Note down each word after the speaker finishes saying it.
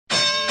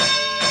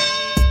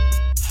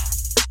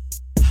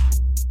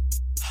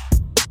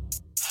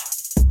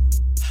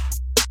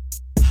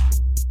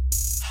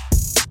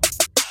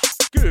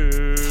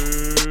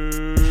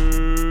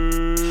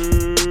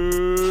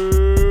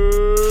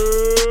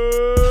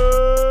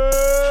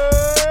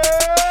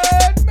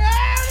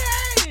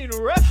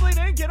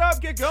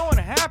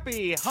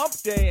Happy Hump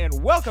Day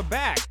and welcome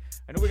back.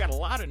 I know we got a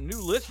lot of new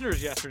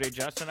listeners yesterday,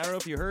 Justin. I don't know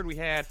if you heard we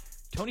had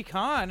Tony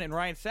Khan and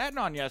Ryan Satin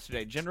on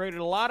yesterday. Generated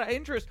a lot of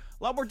interest,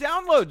 a lot more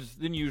downloads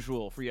than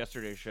usual for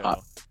yesterday's show.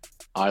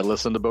 I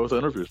listened to both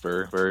interviews.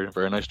 Very, very,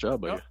 very nice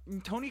job by you.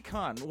 Tony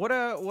Khan, what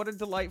a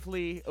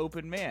delightfully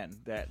open man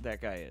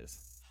that guy is.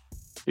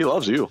 He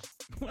loves you.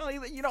 Well,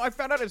 I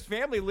found out his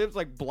family lives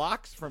like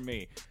blocks from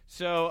me.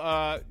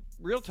 So,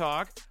 real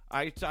talk.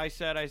 I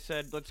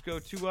said, let's go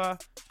to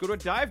a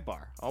dive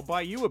bar. I'll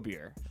buy you a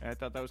beer. And I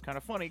thought that was kind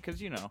of funny because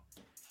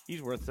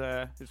he's worth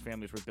his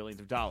family's worth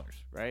billions of dollars,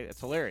 right? It's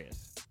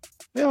hilarious.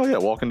 Yeah.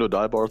 Walk into a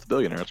dive bar with a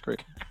billionaire. That's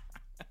great.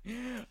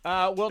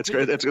 Well, it's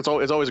great. It's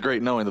always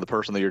great knowing that the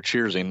person that you're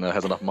cheersing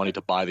has enough money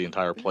to buy the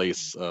entire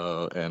place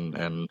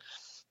and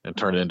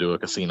turn it into a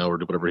casino or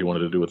do whatever he wanted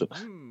to do with it.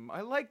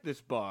 I like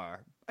this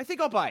bar. I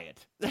think I'll buy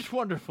it. That's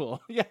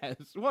wonderful. Yes,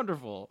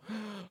 wonderful.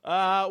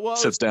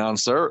 Sits down,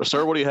 sir.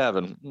 Sir, what are you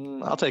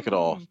having? I'll take it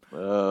all.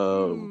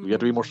 You have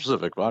to be more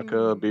specific.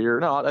 Vodka, beer.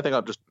 No, I think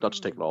I'll just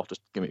take it all.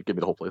 Just give me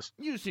the whole place.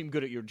 You seem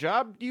good at your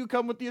job. Do you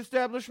come with the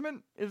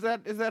establishment? Is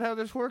that how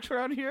this works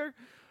around here?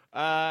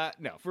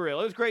 No, for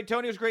real. It was great.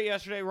 Tony was great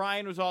yesterday.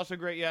 Ryan was also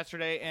great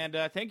yesterday. And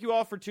thank you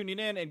all for tuning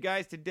in. And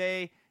guys,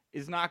 today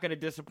is not going to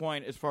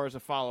disappoint as far as a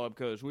follow-up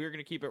goes. We are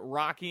going to keep it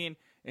rocking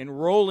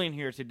and rolling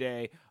here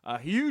today. A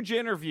huge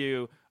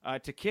interview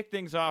to kick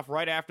things off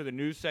right after the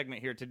news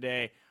segment here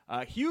today.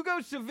 Hugo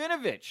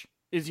Savinovich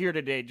is here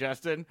today,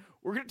 Justin.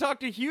 We're going to talk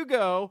to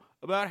Hugo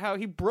about how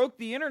he broke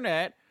the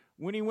internet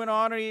when he went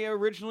on and he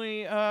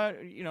originally,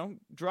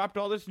 dropped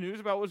all this news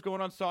about what's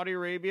going on in Saudi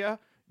Arabia,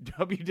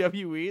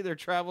 WWE, their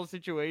travel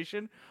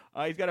situation.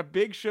 He's got a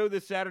big show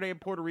this Saturday in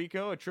Puerto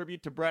Rico, a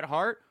tribute to Bret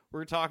Hart. We're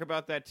going to talk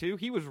about that, too.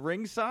 He was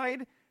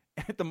ringside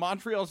at the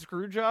Montreal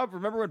Screwjob.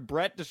 Remember when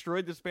Bret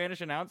destroyed the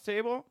Spanish announce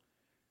table?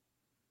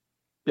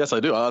 Yes, I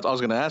do. I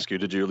was going to ask you,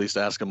 did you at least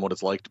ask him what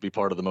it's like to be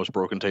part of the most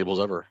broken tables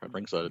ever at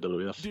ringside at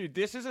WWF? Dude,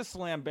 this is a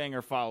slam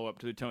banger follow-up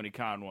to the Tony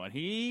Khan one.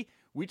 We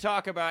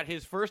talk about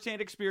his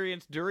firsthand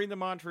experience during the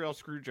Montreal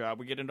Screwjob.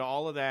 We get into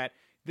all of that.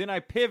 Then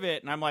I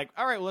pivot, and I'm like,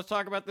 all right, well, let's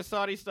talk about the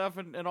Saudi stuff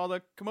and all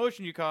the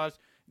commotion you caused.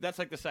 That's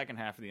like the second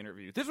half of the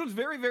interview. This one's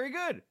very, very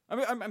good. I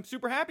mean, I'm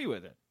super happy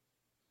with it.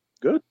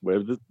 Good. We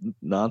have the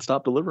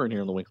nonstop delivering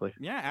here in the Weekly.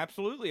 Yeah,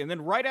 absolutely. And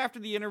then right after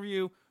the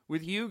interview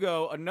with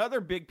Hugo,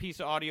 another big piece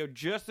of audio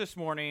just this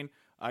morning,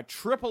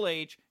 Triple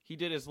H, he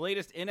did his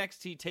latest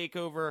NXT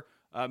TakeOver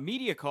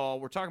media call.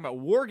 We're talking about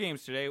War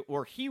Games today,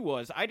 or he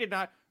was. I did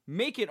not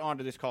make it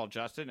onto this call,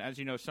 Justin. As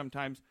you know,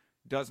 sometimes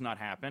does not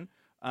happen.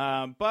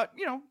 But,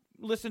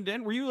 listened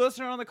in. Were you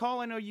listening on the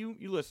call? I know you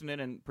listen in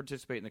and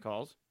participate in the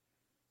calls.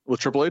 With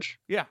Triple H?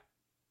 Yeah.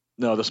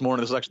 No, this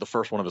morning. This is actually the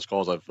first one of his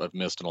calls I've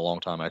missed in a long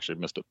time. I actually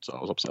missed it, so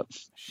I was upset.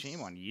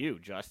 Shame on you,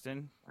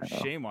 Justin.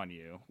 Shame on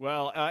you.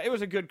 Well, it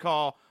was a good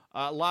call.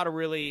 A lot of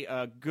really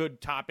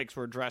good topics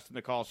were addressed in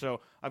the call.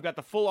 So I've got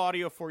the full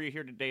audio for you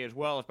here today as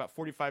well. It's about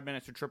 45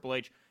 minutes of Triple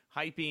H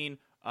hyping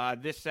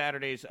this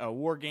Saturday's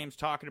War Games,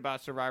 talking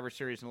about Survivor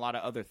Series and a lot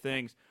of other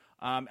things.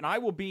 And I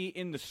will be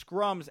in the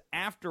scrums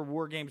after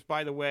War Games,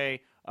 by the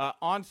way,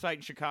 on site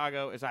in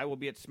Chicago, as I will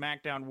be at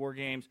SmackDown, War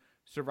Games,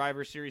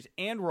 Survivor Series,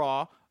 and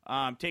Raw.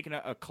 Taking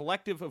a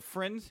collective of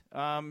friends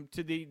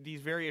to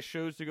these various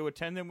shows to go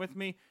attend them with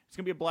me. It's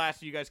going to be a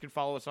blast. You guys can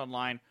follow us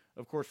online,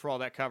 of course, for all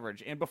that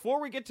coverage. And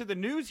before we get to the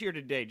news here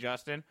today,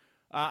 Justin,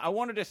 I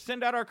wanted to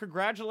send out our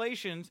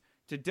congratulations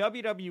to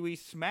WWE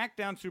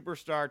SmackDown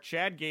superstar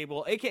Chad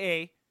Gable,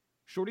 a.k.a.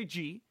 Shorty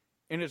G,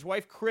 and his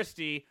wife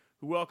Christy,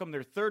 who welcomed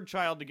their third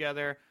child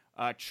together.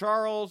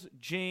 Charles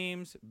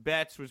James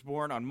Betts was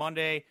born on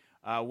Monday,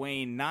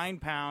 weighing 9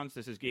 pounds.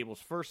 This is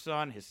Gable's first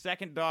son. His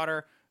second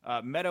daughter,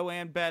 Meadow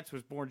Ann Betts,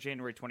 was born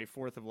January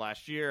 24th of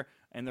last year,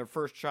 and their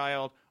first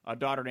child, a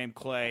daughter named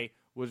Clay,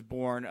 was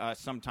born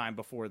sometime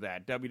before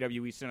that.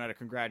 WWE sent out a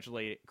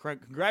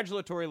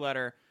congratulatory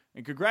letter,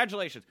 and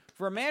congratulations.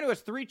 For a man who has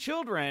 3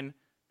 children,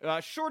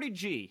 Shorty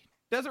G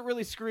doesn't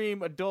really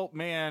scream adult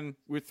man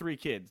with 3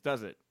 kids,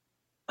 does it?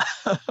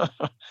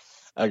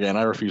 Again,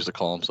 I refuse to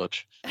call him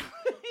such. He's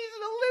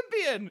an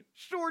Olympian,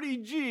 Shorty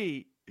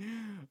G.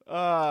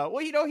 Well,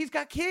 he's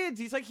got kids.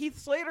 He's like Heath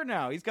Slater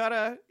now. He's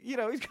gotta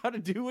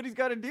do what he's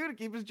gotta do to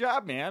keep his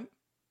job, man.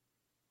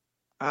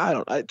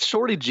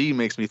 Shorty G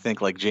makes me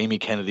think like Jamie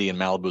Kennedy in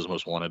Malibu's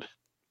Most Wanted.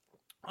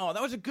 Oh,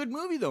 that was a good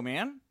movie though,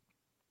 man.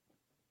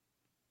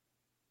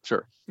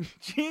 Sure.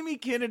 Jamie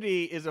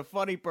Kennedy is a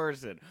funny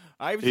person.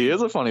 He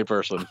is a funny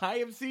person. I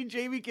have seen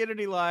Jamie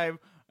Kennedy live.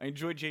 I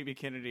enjoy Jamie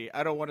Kennedy.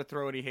 I don't want to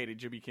throw any hate at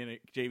Jamie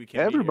Kennedy.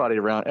 Everybody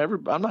around,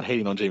 I'm not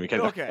hating on Jamie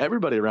Kennedy. Okay.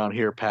 Everybody around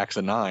here packs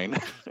a 9.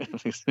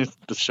 He's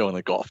just showing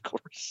the golf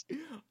course.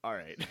 All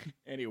right.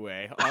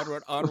 Anyway,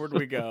 onward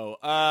we go.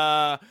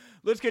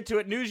 Let's get to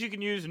it. News you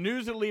can use.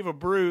 News that leave a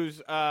bruise.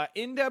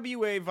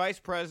 NWA Vice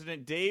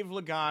President Dave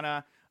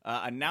Lagana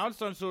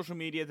announced on social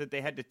media that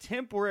they had to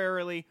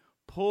temporarily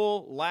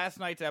pull last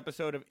night's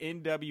episode of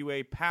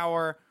NWA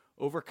Power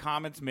over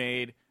comments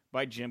made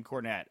by Jim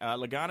Cornette.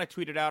 Lagana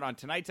tweeted out on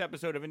tonight's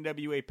episode of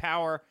NWA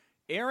Power,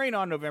 airing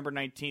on November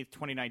 19th,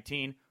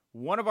 2019,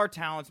 one of our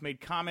talents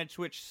made comments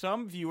which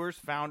some viewers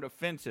found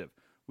offensive.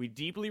 We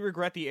deeply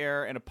regret the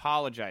error and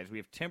apologize. We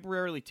have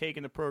temporarily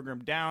taken the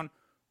program down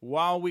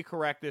while we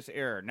correct this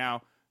error.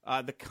 Now,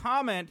 the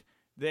comment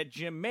that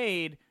Jim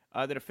made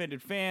that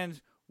offended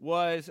fans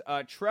was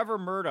Trevor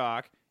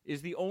Murdoch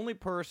is the only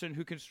person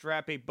who can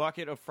strap a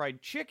bucket of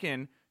fried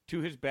chicken to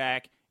his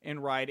back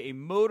and ride a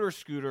motor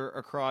scooter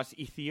across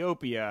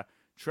Ethiopia.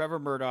 Trevor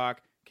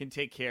Murdoch can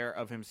take care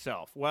of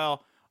himself.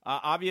 Well,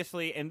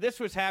 obviously, and this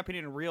was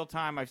happening in real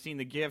time. I've seen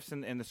the GIFs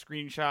and the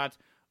screenshots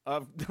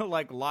of the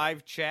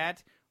live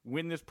chat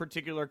when this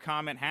particular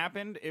comment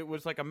happened. It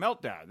was like a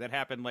meltdown that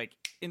happened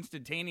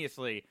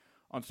instantaneously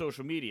on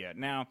social media.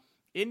 Now,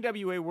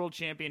 NWA World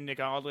Champion Nick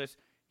Aldis,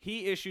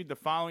 he issued the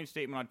following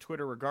statement on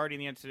Twitter regarding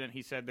the incident.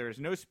 He said, "There is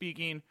no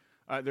speaking.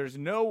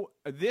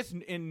 This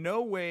in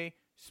no way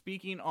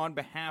speaking on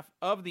behalf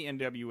of the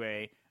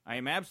NWA. I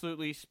am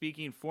absolutely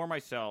speaking for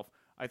myself.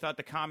 I thought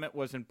the comment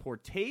was in poor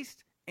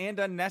taste and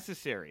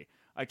unnecessary.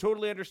 I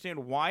totally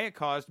understand why it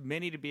caused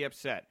many to be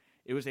upset.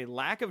 It was a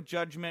lack of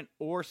judgment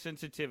or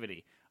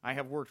sensitivity. I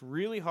have worked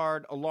really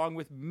hard, along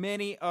with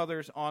many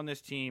others on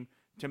this team,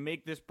 to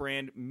make this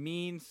brand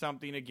mean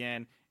something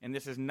again, and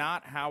this is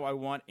not how I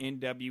want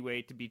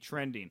NWA to be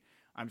trending.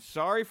 I'm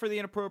sorry for the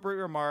inappropriate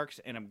remarks,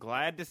 and I'm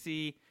glad to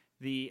see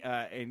they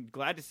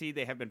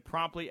have been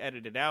promptly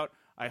edited out.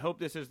 I hope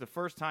this is the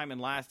first time and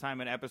last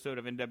time an episode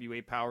of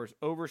NWA Power is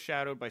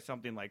overshadowed by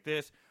something like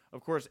this."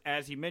 Of course,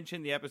 as he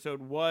mentioned, the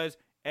episode was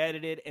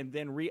edited and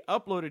then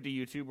re-uploaded to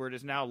YouTube, where it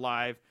is now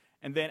live.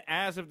 And then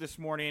as of this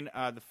morning,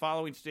 the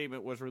following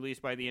statement was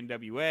released by the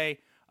NWA.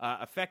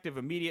 Effective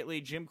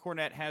immediately, Jim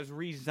Cornette has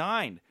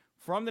resigned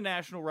from the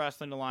National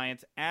Wrestling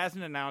Alliance as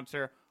an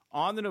announcer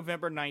on the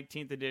November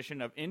 19th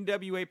edition of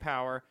NWA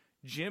Power.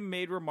 Jim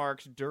made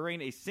remarks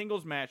during a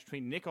singles match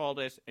between Nick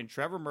Aldis and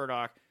Trevor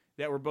Murdoch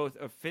that were both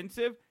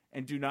offensive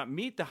and do not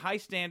meet the high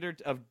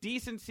standards of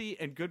decency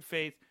and good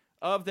faith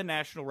of the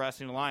National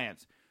Wrestling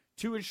Alliance.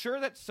 To ensure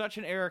that such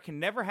an error can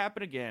never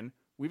happen again,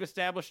 we've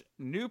established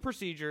new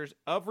procedures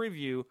of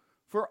review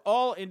for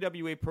all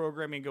NWA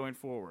programming going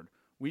forward.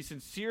 We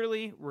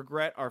sincerely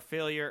regret our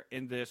failure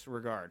in this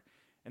regard.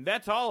 And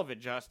that's all of it,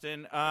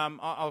 Justin.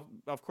 I'll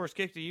of course,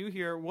 kick to you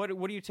here. What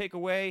do you take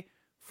away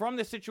from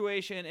the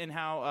situation and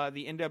how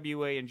the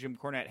NWA and Jim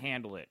Cornette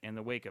handle it in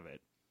the wake of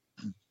it?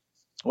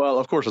 Well,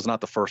 of course, it's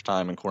not the first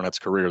time in Cornette's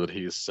career that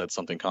he's said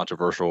something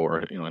controversial or,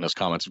 and his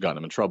comments have gotten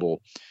him in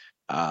trouble.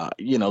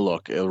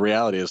 Look, the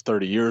reality is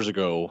 30 years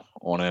ago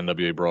on an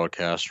NWA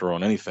broadcast or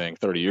on anything,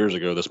 30 years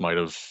ago, this might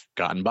have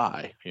gotten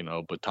by,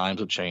 but times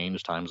have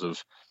changed. Times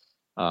have,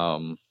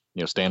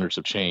 standards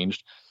have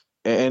changed.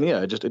 And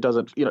yeah, it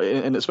doesn't,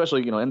 and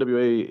especially,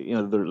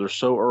 NWA, they're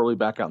so early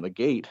back out in the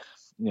gate,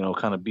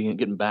 kind of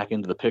getting back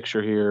into the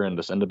picture here and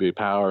this NWA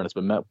Power. And it's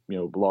been met,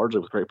 largely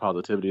with great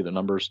positivity. The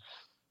numbers,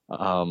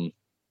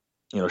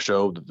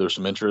 show that there's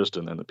some interest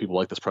and that people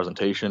like this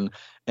presentation.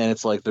 And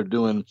it's like they're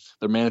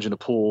managing to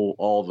pull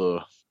all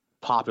the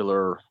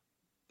popular,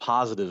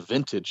 positive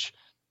vintage,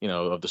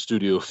 of the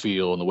studio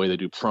feel and the way they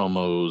do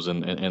promos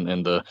and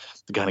the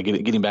kind of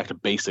getting back to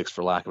basics,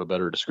 for lack of a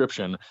better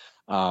description.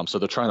 So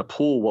they're trying to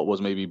pull what was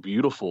maybe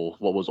beautiful,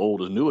 what was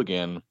old as new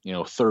again,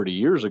 30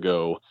 years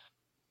ago,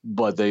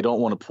 but they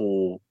don't want to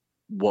pull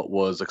what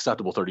was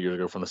acceptable 30 years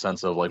ago from the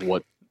sense of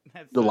what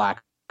the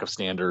lack of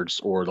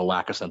standards or the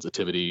lack of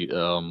sensitivity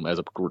as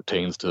it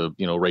pertains to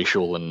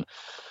racial and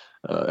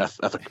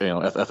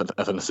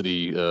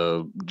ethnicity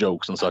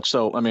jokes and such.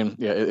 So I mean,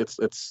 yeah, it's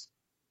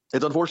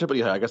unfortunate, but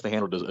yeah, I guess they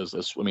handled it as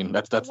that's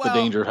the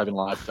danger of having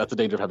live. That's the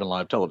danger of having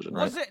live television,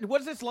 right?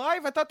 Was this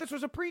live? I thought this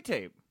was a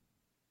pre-tape.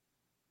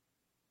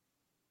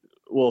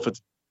 Well, if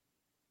it's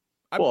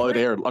it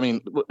aired. I mean,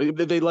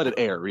 they let it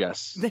air.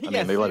 Yes, they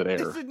let it air.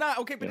 This is not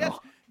okay,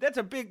 but that's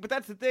a big. But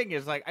that's the thing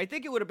is I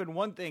think it would have been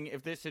one thing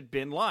if this had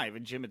been live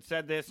and Jim had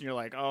said this, and you're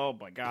like, oh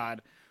my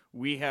God,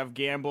 we have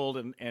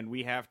gambled and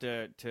we have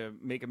to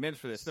make amends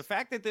for this. The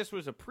fact that this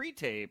was a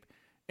pre-tape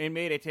and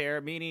made it to air,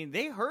 meaning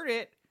they heard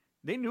it,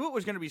 they knew it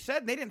was going to be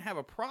said, and they didn't have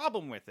a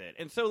problem with it.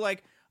 And so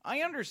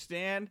I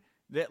understand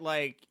that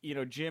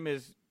Jim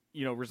is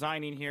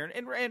resigning here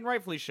and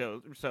rightfully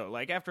so.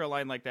 After a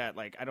line like that,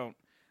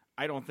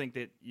 I don't think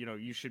that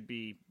you should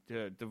be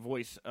the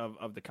voice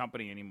of the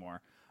company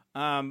anymore.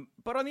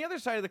 But on the other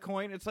side of the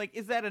coin, it's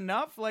is that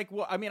enough?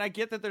 I mean, I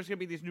get that there's going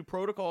to be these new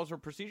protocols or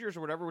procedures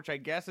or whatever, which I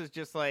guess is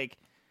just I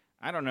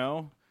don't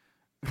know,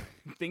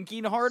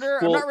 thinking harder.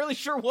 I'm not really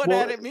sure what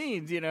it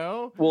means,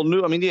 Well,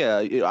 new. I mean, yeah,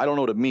 I don't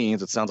know what it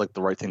means. It sounds like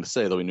the right thing to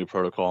say. There'll be new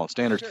protocol and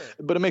standards, sure.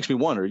 But it makes me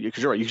wonder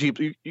because you're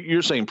right.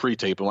 You're saying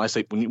pre-tape, and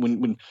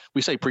when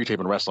we say pre-tape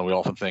in wrestling, we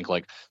often think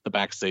the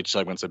backstage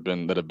segments have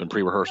been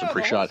pre-rehearsed and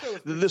pre-shot.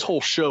 This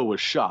whole show was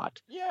shot,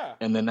 yeah,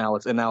 and then now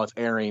it's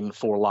airing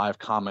for live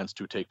comments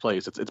to take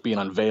place. It's being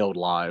unveiled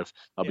live.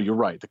 But you're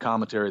right. The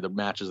commentary, the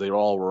matches, they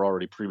all were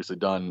already previously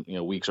done,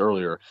 weeks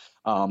earlier.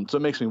 So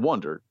it makes me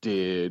wonder,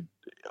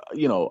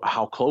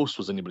 how close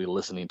was anybody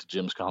listening to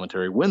Jim's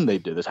commentary when they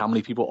did this? How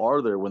many people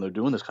are there when they're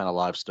doing this kind of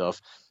live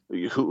stuff?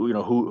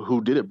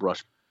 Who did it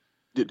brush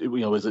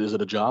is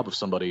it a job of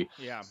somebody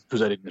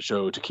who's editing the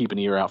show to keep an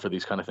ear out for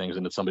these kind of things,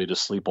 and did somebody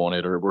just sleep on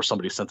it, or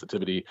somebody's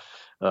sensitivity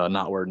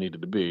not where it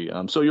needed to be?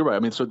 So you're right. I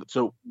mean,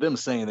 so them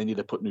saying they need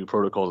to put new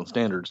protocols and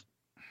standards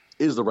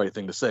is the right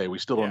thing to say. We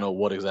still don't know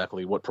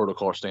what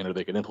protocol or standard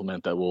they can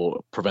implement that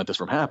will prevent this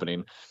from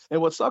happening.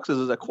 And what sucks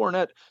is that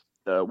Cornette,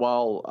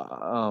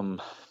 while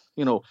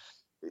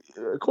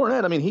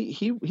Cornette, I mean,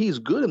 he's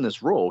good in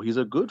this role. He's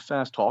a good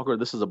fast talker.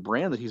 This is a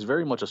brand that he's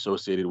very much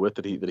associated with.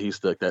 That he's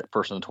that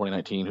person in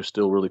 2019 who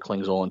still really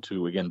clings on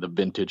to, again, the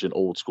vintage and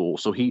old school.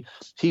 So he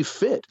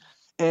fit.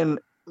 And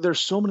there's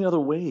so many other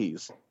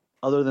ways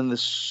other than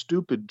this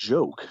stupid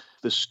joke,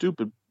 this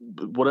stupid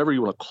whatever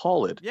you want to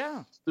call it.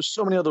 Yeah. There's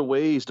so many other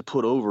ways to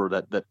put over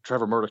that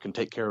Trevor Murdoch can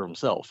take care of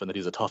himself and that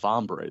he's a tough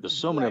hombre. There's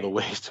so many other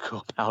ways to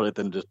go about it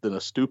than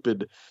a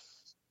stupid.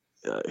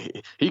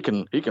 He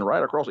can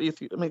ride across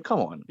Ethiopia. I mean,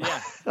 come on.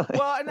 Yeah.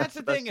 Well, and that's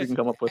the thing is,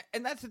 come up with.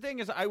 And that's the thing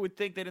is, I would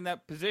think that in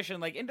that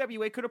position, like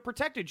NWA could have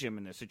protected Jim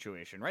in this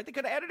situation, right? They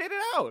could have edited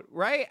it out,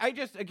 right?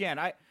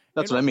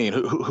 That's what I mean.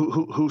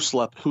 Who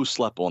slept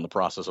on the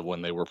process of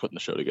when they were putting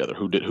the show together?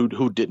 Who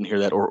didn't hear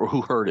that, or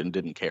who heard it and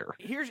didn't care?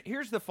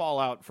 Here's the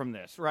fallout from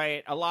this,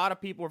 right? A lot of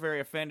people are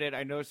very offended.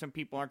 I know some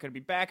people aren't going to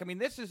be back. I mean,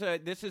 this is a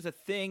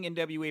thing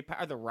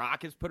NWA. The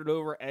Rock has put it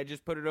over. Edge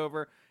has put it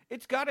over.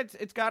 It's got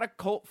a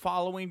cult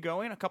following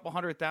going, a couple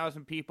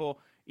 100,000 people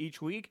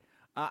each week.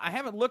 I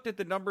haven't looked at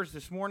the numbers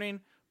this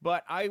morning,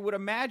 but I would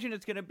imagine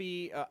it's going to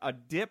be a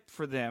dip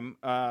for them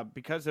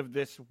because of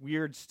this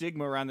weird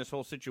stigma around this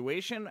whole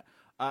situation.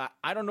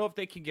 I don't know if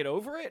they can get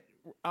over it.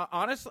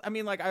 Honestly, I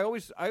mean, like I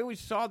always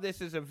saw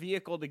this as a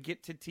vehicle to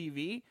get to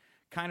TV,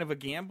 kind of a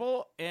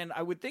gamble, and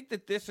I would think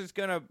that this is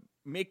going to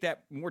make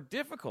that more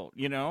difficult,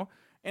 you know.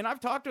 And I've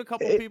talked to a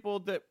couple of people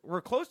that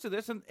were close to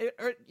this, and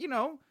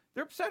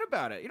they're upset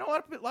about it. You know, a lot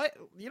of people,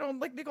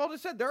 like Nick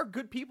Aldis said, there are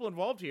good people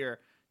involved here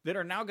that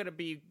are now going to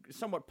be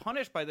somewhat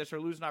punished by this or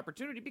lose an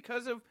opportunity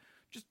because of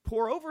just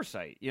poor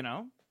oversight, you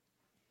know?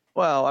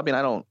 Well, I mean,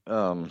 I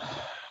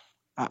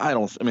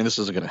mean, this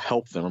isn't going to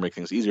help them or make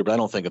things easier, but I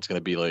don't think it's going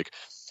to be like,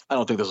 I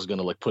don't think this is going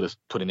to like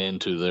put an end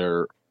to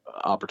their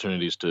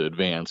opportunities to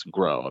advance and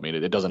grow. I mean,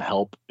 it doesn't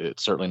help.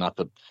 It's certainly not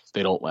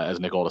they don't, as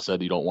Nick Aldis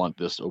said, you don't want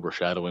this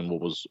overshadowing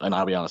what was, and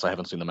I'll be honest, I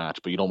haven't seen the match,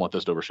 but you don't want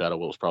this to overshadow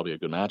what was probably a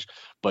good match.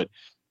 But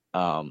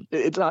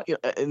it's not,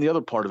 and the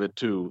other part of it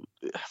too,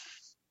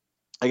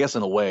 I guess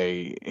in a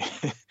way,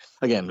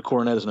 again,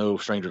 Cornette is no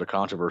stranger to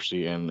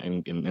controversy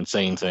and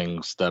saying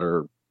things that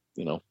are,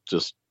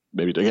 just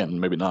maybe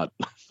not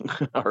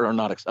are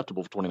not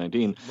acceptable for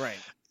 2019. Right.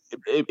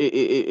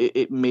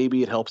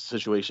 Maybe it helps the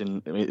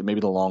situation,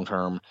 maybe the long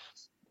term,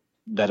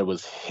 that it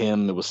was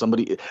him, it was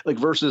somebody like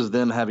versus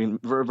them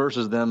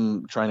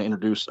trying to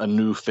introduce a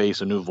new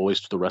face, a new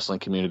voice to the wrestling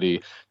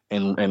community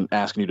and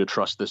asking you to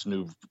trust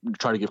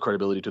try to give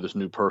credibility to this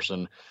new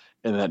person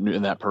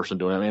and that person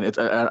doing it.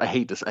 I mean, I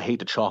hate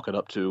to chalk it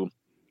up to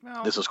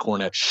this is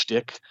Cornette's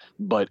shtick,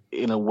 but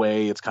in a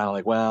way it's kind of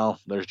like, well,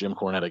 there's Jim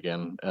Cornette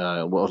again.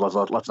 Well,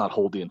 let's not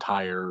hold the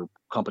entire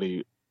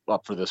company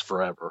up for this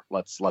forever.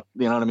 You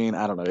know what I mean?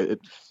 I don't know.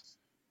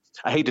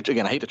 I hate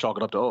to chalk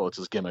it up to it's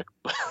his gimmick,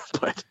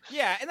 but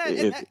yeah,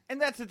 and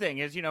that's the thing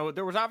is,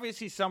 there was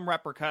obviously some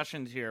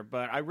repercussions here,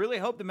 but I really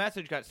hope the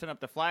message got sent up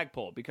the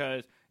flagpole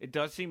because it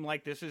does seem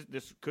like this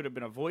could have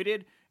been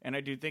avoided, and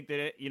I do think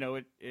that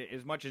it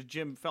as much as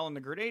Jim fell in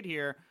the grenade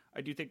here, I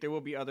do think there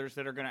will be others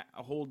that are going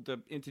to hold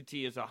the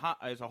entity as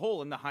a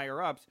whole in the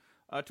higher ups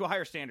to a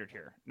higher standard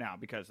here now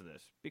because of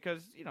this,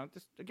 because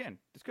this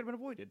could have been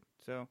avoided.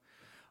 So.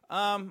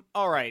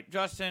 All right,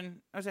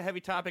 Justin, that was a heavy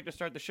topic to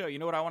start the show. You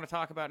know what I want to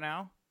talk about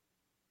now?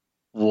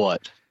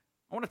 What?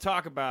 I want to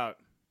talk about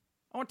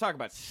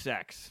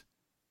sex,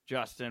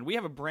 Justin. We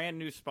have a brand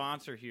new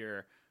sponsor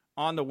here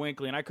on the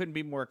Winkley, and I couldn't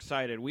be more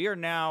excited. We are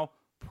now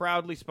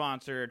proudly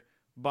sponsored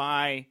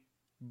by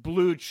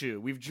Blue Chew.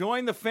 We've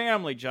joined the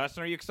family,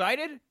 Justin. Are you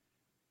excited?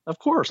 Of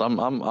course,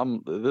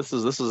 this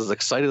is as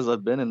excited as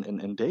I've been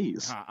in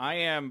days. I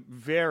am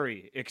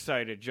very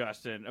excited,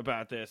 Justin,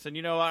 about this. And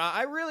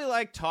I really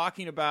like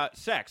talking about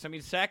sex. I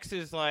mean, sex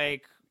is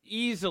like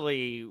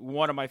easily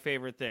one of my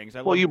favorite things.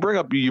 You bring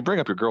up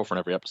your girlfriend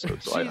every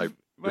episode, so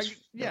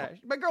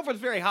my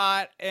girlfriend's very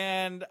hot,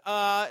 and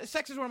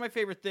sex is one of my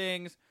favorite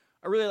things.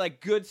 I really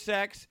like good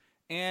sex,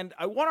 and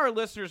I want our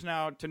listeners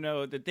now to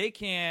know that they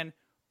can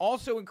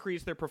also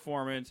increase their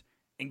performance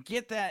and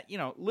get that,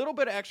 little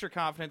bit of extra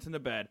confidence in the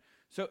bed.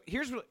 So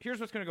here's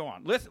what's going to go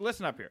on.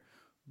 Listen up here.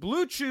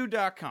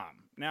 BlueChew.com.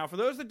 Now, for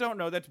those that don't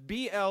know, that's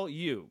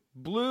BLU.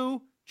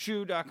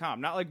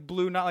 BlueChew.com. Not like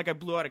blue, not like I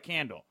blew out a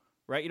candle,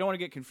 right? You don't want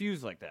to get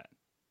confused like that.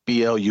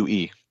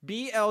 BLUE.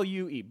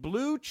 BLUE.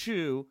 Blue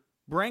Chew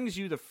brings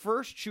you the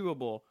first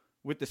chewable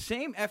with the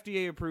same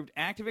FDA-approved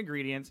active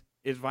ingredients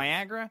as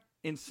Viagra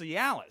and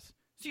Cialis.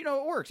 So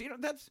it works.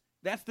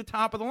 That's the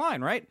top of the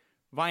line, right?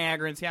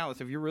 Viagra and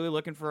Cialis. If you're really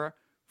looking for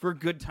a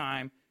good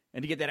time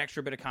and to get that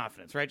extra bit of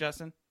confidence, right,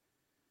 Justin?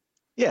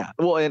 Yeah,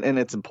 well, and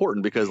it's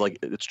important because like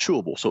it's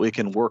chewable, so it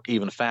can work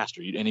even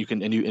faster. And you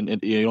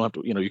don't have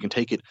to, you can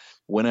take it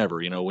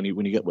whenever. When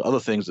you get other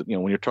things that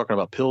when you're talking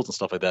about pills and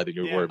stuff like that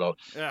you're Yeah. worried about.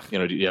 Ugh.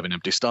 Do you have an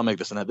empty stomach?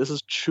 This and that. This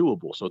is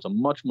chewable, so it's a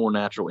much more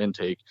natural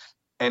intake.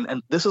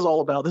 And this is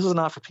all about. This is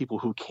not for people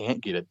who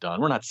can't get it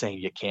done. We're not saying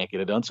you can't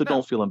get it done, so No.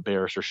 don't feel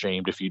embarrassed or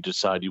shamed if you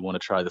decide you want to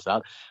try this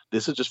out.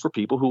 This is just for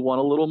people who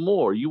want a little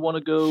more. You want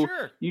to go.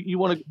 Sure. You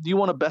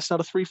want a best out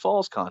of three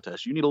falls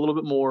contest. You need a little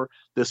bit more.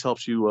 This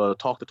helps you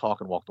talk the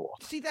talk and walk the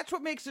walk. See, that's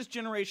what makes this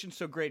generation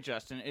so great,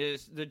 Justin,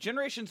 is the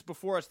generations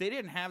before us, they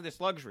didn't have this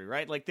luxury,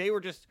 right? Like they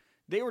were just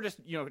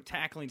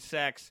tackling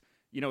sex,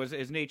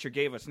 as nature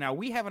gave us. Now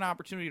we have an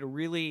opportunity to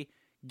really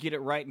get it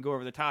right and go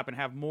over the top and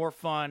have more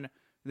fun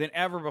than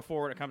ever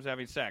before when it comes to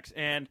having sex.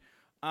 And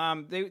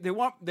they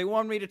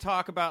want me to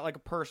talk about like a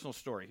personal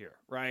story here,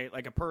 right?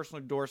 Like a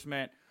personal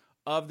endorsement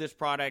of this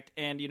product.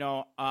 And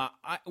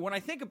when I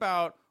think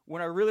about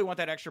when I really want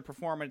that extra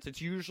performance,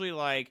 it's usually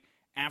like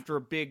after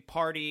a big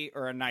party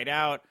or a night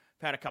out,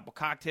 I've had a couple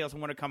cocktails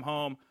and want to come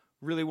home,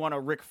 really want to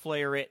Ric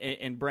Flair it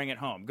and bring it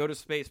home. Go to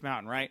Space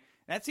Mountain, right?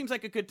 That seems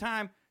like a good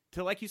time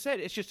to, like you said,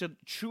 it's just a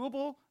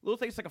chewable little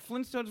thing. It's like a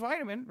Flintstones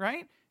vitamin,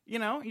 right? You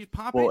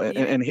pop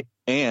it.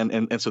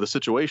 And so the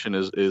situation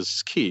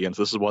is key, and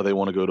so this is why they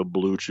want to go to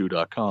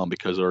BlueChew.com,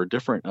 because there are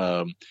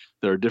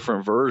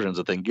different versions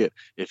that they can get.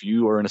 If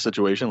you are in a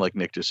situation like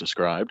Nick just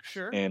described,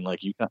 sure, and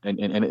like you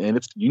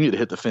need to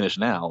hit the finish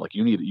now, like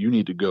you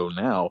need to go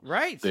now.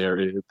 Right.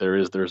 There's a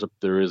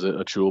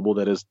chewable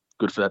that is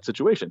good for that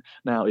situation.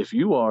 Now, if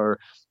you are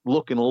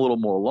looking a little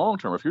more long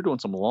term, if you're doing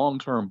some long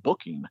term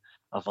booking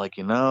of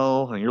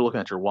and you're looking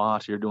at your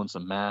watch, you're doing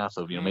some math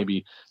of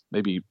maybe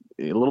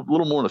a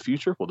little more in the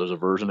future. Well, there's a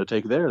version to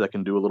take there that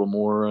can do a little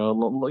more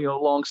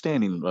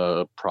long-standing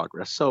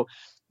progress. So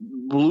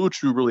Blue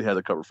Chew really has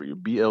it covered for you.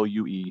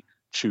 BLUE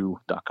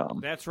Chew.com.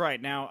 That's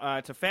right. Now,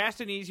 it's a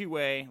fast and easy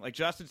way, like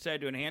Justin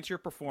said, to enhance your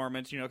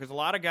performance, because a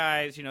lot of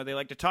guys, they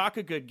like to talk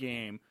a good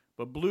game,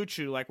 but Blue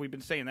Chew, like we've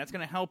been saying, that's going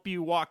to help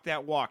you walk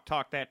that walk,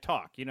 talk that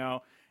talk,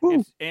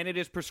 And it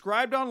is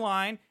prescribed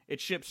online. It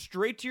ships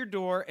straight to your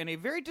door in a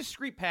very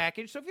discreet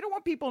package. So if you don't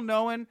want people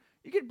knowing,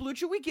 you get Blue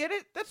Chew. We get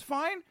it. That's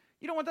fine.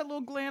 You don't want that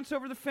little glance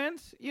over the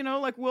fence,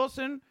 like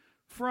Wilson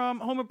from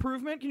Home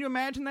Improvement. Can you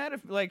imagine that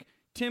if, like,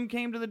 Tim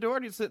came to the door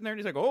and he's sitting there and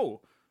he's like,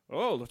 oh,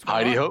 let's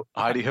go.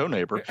 Heidi ho,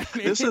 neighbor.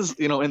 This is,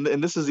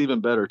 and this is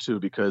even better too,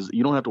 because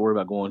you don't have to worry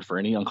about going for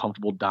any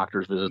uncomfortable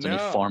doctor's visits, any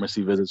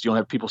pharmacy visits. You don't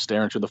have people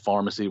staring through the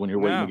pharmacy when you're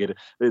waiting to get it.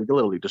 It's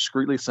literally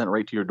discreetly sent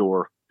right to your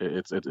door.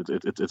 It's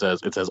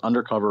as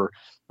undercover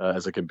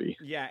as it can be.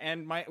 Yeah,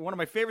 and one of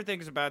my favorite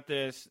things about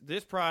this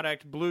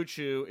product, Blue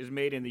Chew, is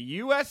made in the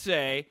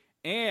USA,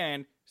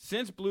 and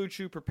since Blue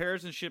Chew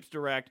prepares and ships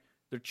direct,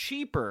 they're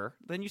cheaper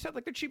than you said.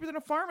 Like they're cheaper than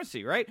a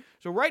pharmacy, right?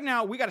 So right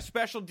now we got a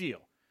special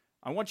deal.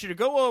 I want you to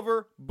go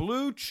over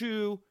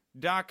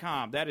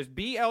BlueChew.com. That is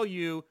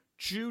BLU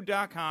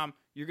Chew.com.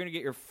 You're going to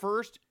get your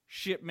first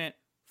shipment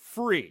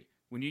free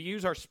when you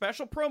use our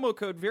special promo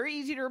code. Very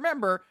easy to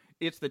remember.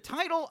 It's the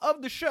title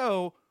of the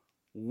show,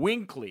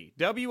 Winkley,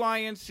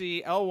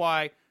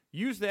 WINCLY.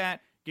 Use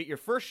that. Get your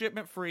first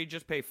shipment free.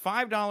 Just pay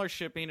 $5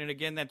 shipping. And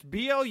again, that's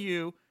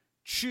BLU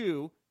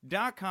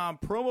Chew.com,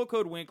 promo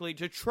code Winkley.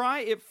 To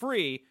try it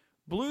free,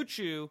 Blue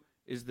Chew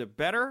is the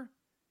better,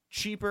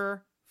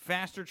 cheaper,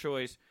 faster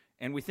choice.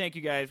 And we thank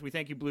you guys. We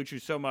thank you, Blue Chew,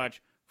 so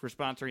much for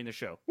sponsoring the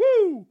show.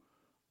 Woo!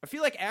 I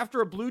feel like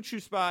after a Blue Chew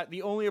spot,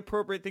 the only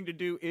appropriate thing to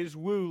do is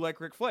woo like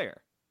Ric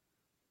Flair.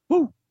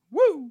 Woo!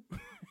 Woo!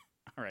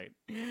 All right.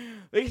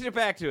 Let's get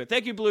back to it.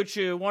 Thank you, Blue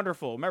Chew.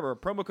 Wonderful. Remember,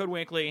 promo code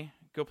Winkley.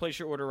 Go place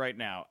your order right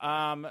now.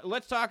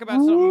 Let's talk about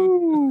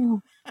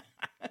something.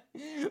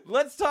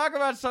 Let's talk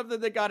about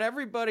something that got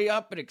everybody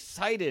up and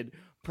excited,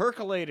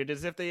 percolated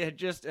as if they had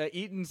just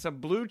eaten some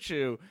Blue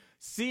Chew.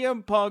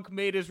 CM Punk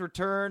made his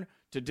return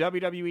to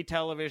WWE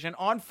television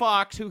on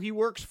Fox, who he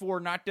works for,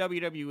 not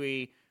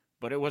WWE,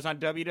 but it was on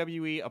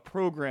WWE, a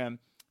program,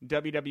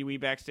 WWE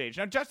Backstage.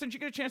 Now, Justin, did you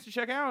get a chance to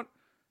check out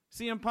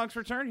CM Punk's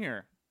return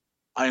here?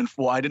 I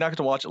did not get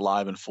to watch it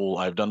live in full.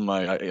 I've done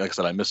like I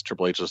said, I missed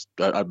Triple H.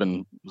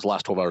 The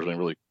last 12 hours have been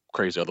really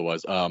crazy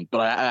otherwise. But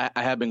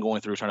I have been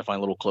going through trying to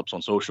find little clips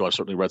on social. I've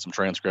certainly read some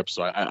transcripts.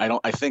 So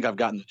I think I've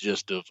gotten the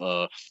gist of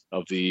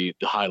the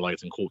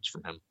highlights and quotes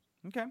from him.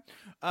 Okay.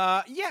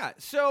 Yeah.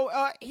 So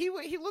he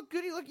looked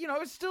good. He looked, it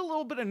was still a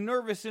little bit of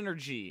nervous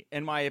energy,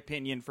 in my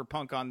opinion, for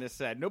Punk on this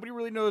set. Nobody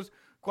really knows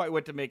quite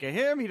what to make of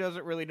him. He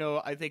doesn't really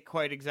know, I think,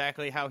 quite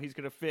exactly how he's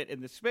going to fit in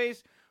this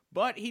space.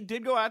 But he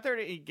did go out there.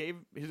 He gave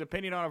his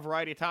opinion on a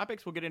variety of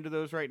topics. We'll get into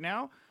those right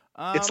now.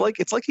 It's like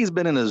he's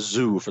been in a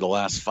zoo for the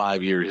last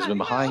 5 years. He's been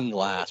behind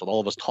glass with all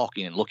of us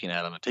talking and looking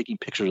at him and taking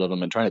pictures of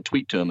him and trying to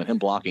tweet to him and him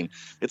blocking.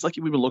 It's like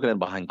we've been looking at him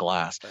behind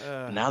glass.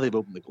 And now they've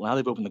opened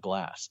the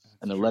glass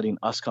and they're letting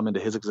us come into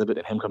his exhibit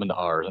and him come into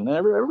ours. And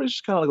everybody's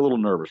just kind of like a little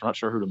nervous. We're not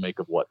sure who to make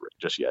of what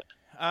just yet.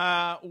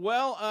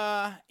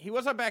 He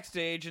was on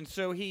Backstage, and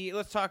so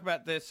let's talk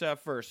about this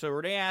first. So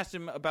Renee asked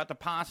him about the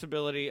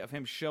possibility of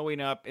him showing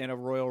up in a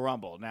Royal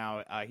Rumble.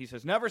 Now, he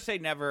says, never say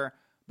never,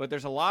 but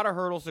there's a lot of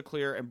hurdles to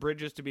clear and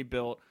bridges to be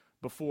built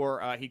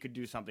before he could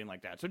do something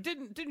like that. So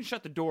didn't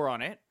shut the door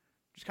on it,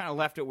 just kind of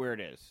left it where it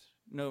is.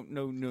 No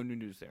new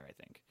news there, I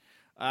think.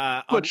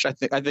 Which I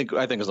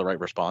think is the right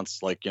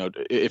response. Like,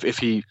 if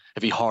he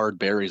hard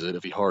buries it,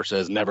 if he hard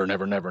says never going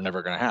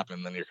to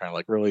happen, then you're kind of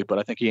like, really? But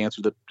I think he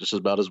answered it just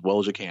about as well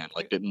as you can.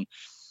 Like, didn't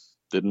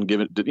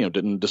give it,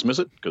 didn't dismiss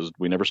it, because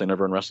we never say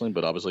never in wrestling,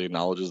 but obviously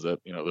acknowledges that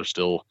there's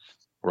still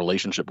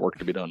relationship work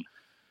to be done.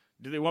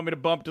 Do they want me to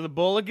bump to the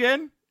Bull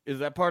again? Is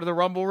that part of the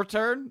Rumble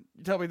return?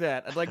 Tell me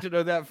that. I'd like to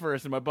know that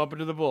first. Am I bumping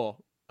to the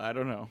Bull? I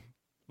don't know.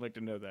 I'd like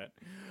to know that.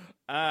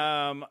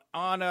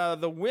 On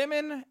the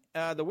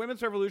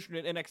women's revolution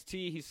at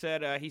NXT, he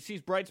said he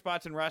sees bright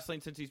spots in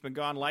wrestling since he's been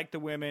gone, like the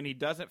women. He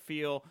doesn't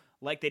feel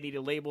like they need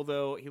a label,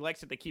 though. He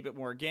likes that they keep it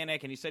more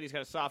organic, and he said he's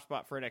got a soft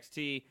spot for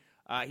NXT.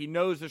 He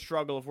knows the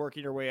struggle of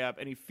working your way up,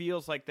 and he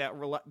feels like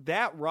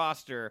that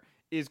roster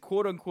is,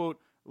 quote-unquote,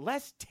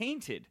 less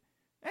tainted.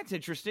 That's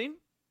interesting.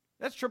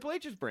 That's Triple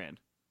H's brand.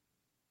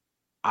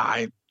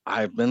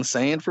 I've been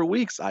saying for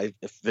weeks,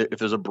 if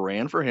there's a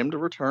brand for him to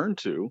return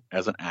to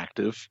as an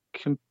active,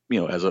 for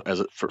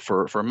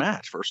a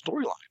match, for a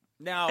storyline,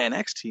 now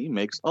NXT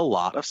makes a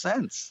lot of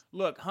sense.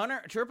 Look,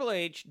 Triple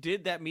H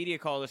did that media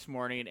call this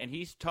morning, and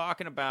he's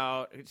talking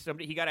about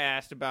somebody. He got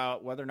asked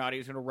about whether or not he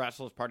was going to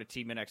wrestle as part of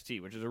Team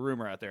NXT, which is a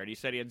rumor out there, and he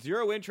said he had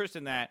zero interest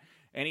in that,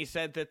 and he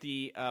said that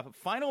the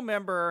final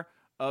member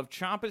of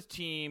Ciampa's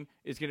team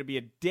is going to be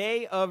a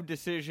day of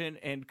decision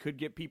and could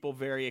get people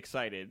very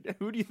excited.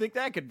 Who do you think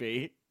that could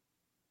be?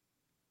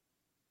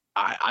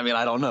 I mean,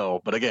 I don't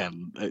know, but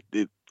again,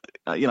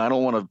 I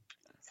don't want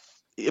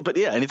to. But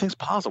yeah, anything's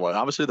possible.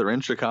 Obviously, they're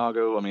in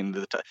Chicago. I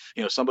mean,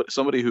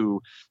 somebody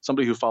who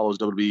follows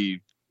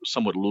WWE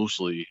somewhat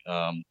loosely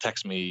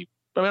text me.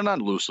 I mean,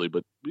 not loosely,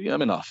 but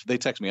enough. They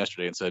texted me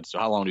yesterday and said, "So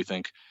how long do you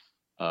think?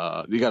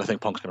 You got to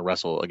think Punk's going to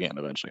wrestle again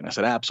eventually." And I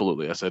said,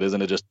 "Absolutely." I said,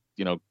 "Isn't it just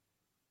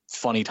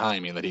funny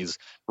timing that he's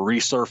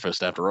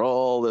resurfaced after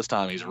all this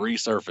time? He's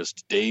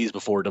resurfaced days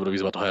before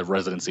WWE's about to have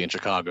residency in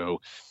Chicago."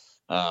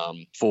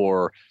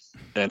 For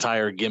an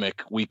entire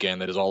gimmick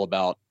weekend that is all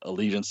about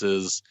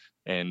allegiances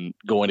and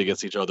going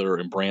against each other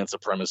and brand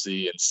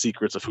supremacy and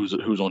secrets of who's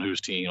on whose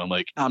team. I'm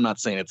like, I'm not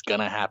saying it's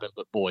gonna happen,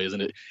 but boy, isn't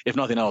it? If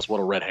nothing else, what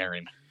a red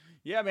herring.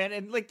 Yeah, man,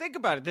 and think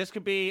about it. This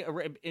could be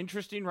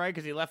interesting, right?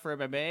 Because he left for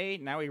MMA.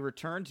 Now he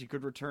returns. He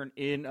could return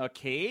in a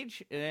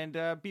cage and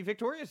be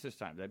victorious this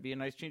time. That'd be a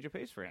nice change of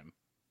pace for him.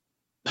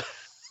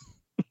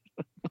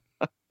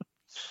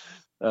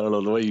 I don't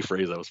know, the way you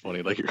phrase that was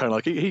funny. Like, you're kind of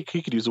like, he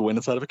could use a win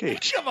inside of a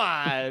cage. Come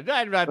on,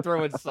 I'm not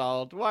throwing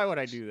salt. Why would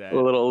I do that? A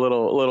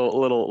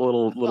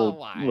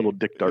little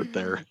dick dart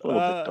there. Dick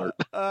dart.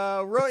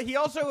 He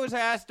also was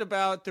asked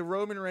about the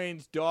Roman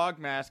Reigns dog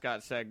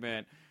mascot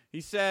segment. He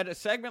said a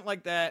segment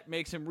like that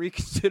makes him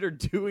reconsider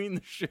doing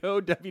the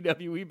show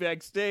WWE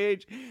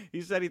Backstage.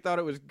 He said he thought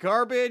it was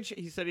garbage.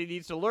 He said he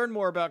needs to learn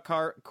more about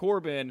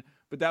Corbin,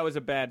 but that was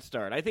a bad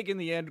start. I think in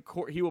the end,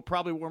 he will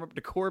probably warm up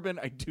to Corbin.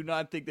 I do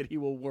not think that he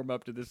will warm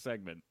up to this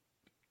segment.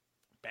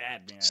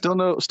 Bad, man. Still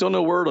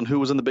no word on who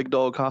was in the big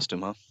dog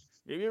costume, huh?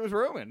 Maybe it was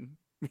Roman.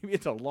 Maybe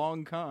it's a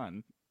long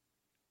con.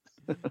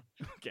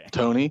 Okay.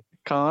 Tony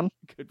Khan?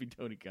 Could be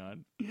Tony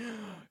Khan.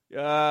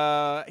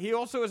 He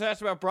also was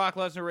asked about Brock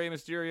Lesnar, Rey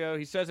Mysterio.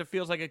 He says it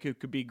feels like it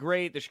could be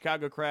great. The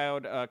Chicago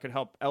crowd could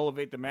help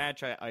elevate the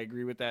match. I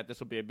agree with that. This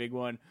will be a big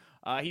one.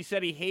 He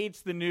said he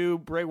hates the new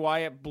Bray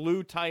Wyatt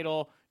blue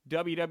title,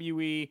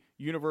 WWE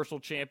Universal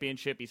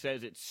Championship. He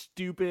says it's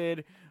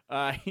stupid.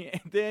 And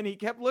then he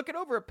kept looking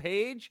over a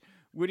page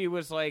when he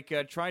was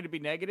trying to be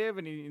negative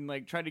and he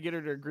trying to get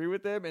her to agree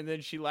with him. And then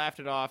she laughed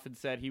it off and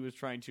said he was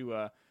trying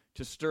to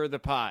stir the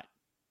pot.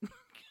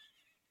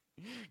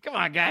 Come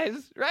on,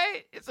 guys,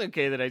 right? It's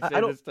okay that I say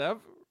this stuff.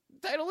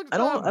 Title looks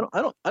dumb.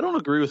 I don't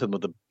agree with him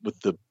with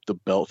the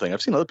belt thing.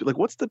 I've seen other people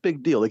what's the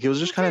big deal? It was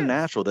just kind of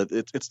natural that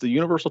it's the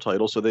Universal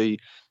title, so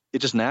it's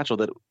just natural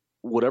that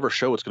whatever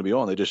show it's going to be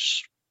on, they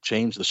just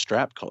change the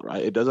strap color.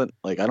 Right? It doesn't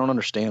I don't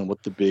understand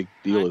what the big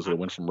deal is that it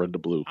went from red to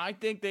blue. I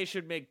think they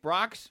should make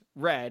Brock's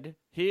red,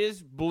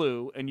 his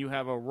blue, and you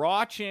have a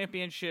Raw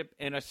championship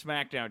and a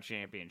SmackDown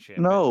championship.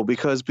 No,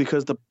 because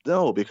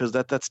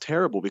that's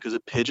terrible, because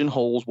it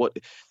pigeonholes what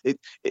it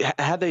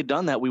had they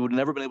done that, we would have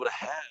never been able to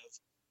have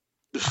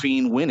the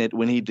Fiend win it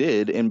when he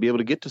did and be able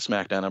to get to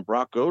SmackDown and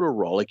Brock go to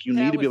Raw. You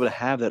need to be able to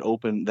have that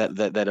open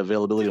that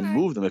availability to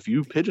move them. If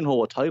you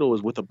pigeonhole a title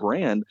as with a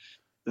brand,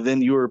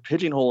 then you're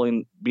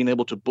pigeonholing being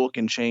able to book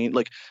and change.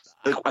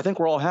 I think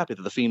we're all happy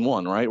that the Fiend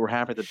won, right? We're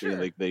happy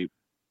that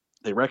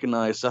they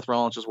recognized Seth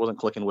Rollins just wasn't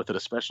clicking with it,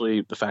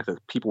 especially the fact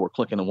that people were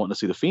clicking and wanting to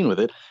see the Fiend with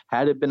it.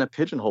 Had it been a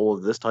pigeonhole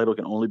of this title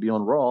can only be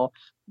on Raw,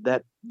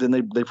 then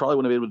they probably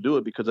wouldn't have been able to do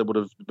it, because it would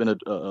have been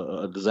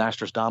a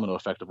disastrous domino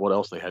effect of what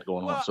else they had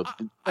going on. So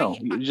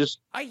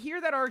I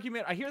hear that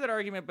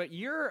argument, but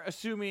you're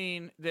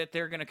assuming that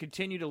they're going to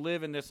continue to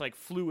live in this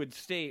fluid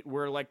state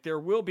where there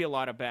will be a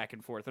lot of back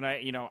and forth. And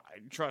I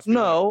trust me.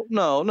 No.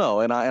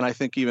 And I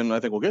think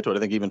we'll get to it. I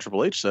think even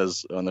Triple H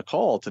says on the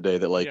call today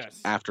that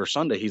after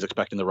Sunday, he's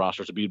expecting the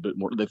roster to be a bit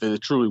more, that they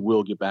truly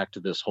will get back to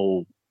this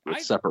whole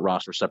it's separate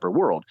roster, separate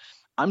world.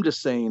 I'm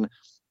just saying,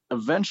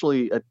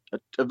 eventually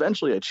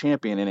a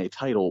champion in a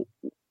title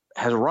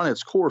has run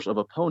its course of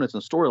opponents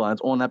and storylines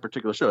on that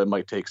particular show. It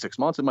might take 6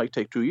 months, it might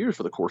take 2 years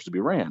for the course to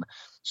be ran.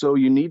 So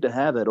you need to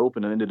have that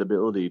open-ended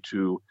ability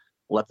to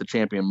let the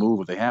champion move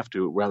if they have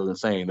to, rather than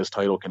saying this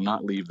title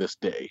cannot leave this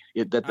day.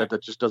 That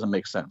just doesn't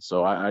make sense.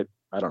 So I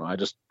don't know.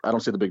 I don't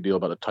see the big deal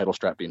about a title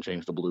strap being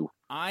changed to blue.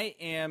 I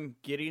am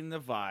getting the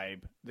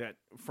vibe that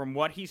from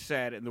what he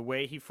said and the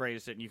way he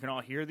phrased it, and you can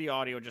all hear the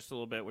audio just a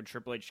little bit when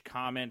Triple H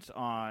comments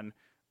on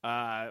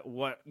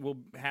what will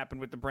happen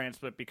with the brand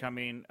split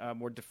becoming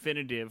more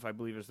definitive, I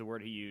believe is the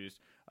word he used,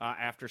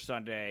 after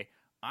Sunday.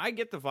 I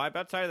get the vibe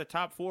outside of the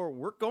top 4,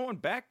 we're going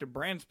back to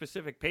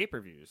brand-specific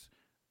pay-per-views.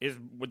 Is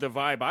the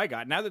vibe I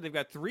got. Now that they've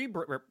got three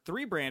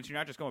brands, you're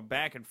not just going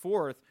back and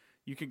forth.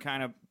 You can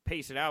kind of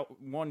pace it out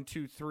 1,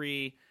 2,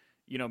 3.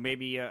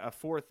 Maybe a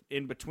fourth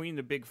in between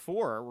the big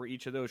 4, where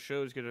each of those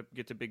shows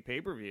gets a big pay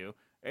per view.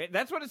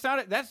 That's what it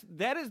sounded.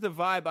 That is the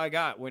vibe I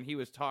got when he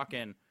was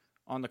talking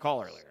on the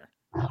call earlier.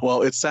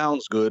 Well, it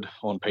sounds good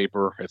on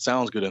paper. It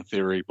sounds good in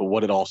theory, but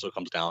what it also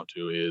comes down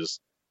to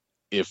is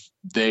if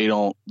they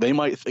don't, they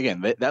might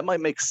again that might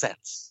make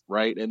sense,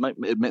 right? Then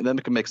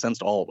it can make sense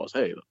to all of us.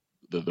 Hey,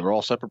 they're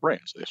all separate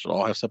brands. They should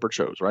all have separate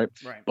shows, right?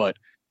 Right. But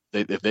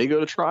if they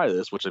go to try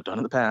this, which they've done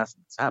in the past,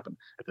 it's happened.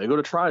 If they go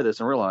to try this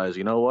and realize,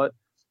 you know what,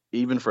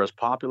 even for as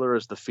popular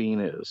as The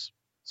Fiend is,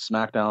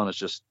 SmackDown is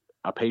just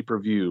a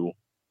pay-per-view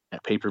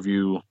at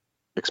pay-per-view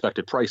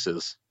expected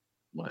prices.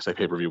 When I say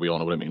pay-per-view, we all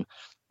know what I mean.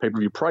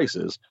 Pay-per-view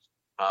prices.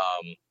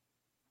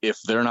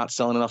 If they're not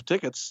selling enough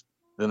tickets,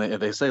 then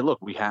they say, look,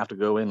 we have to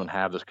go in and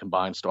have this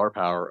combined star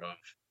power of,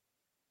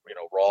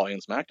 Raw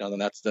and SmackDown.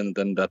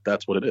 Then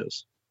that's what it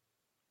is.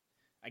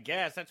 I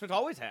guess that's what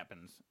always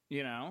happens,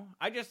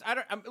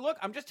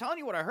 I'm just telling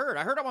you what I heard.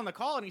 I heard him on the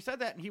call, and he said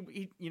that. And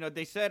he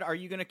they said, "Are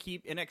you going to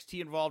keep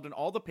NXT involved in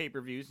all the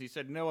pay-per-views?" And he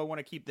said, "No, I want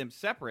to keep them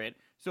separate."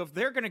 So if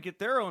they're going to get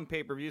their own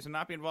pay-per-views and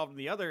not be involved in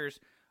the others,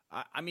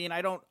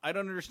 I don't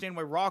understand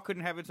why Raw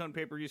couldn't have its own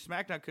pay-per-view.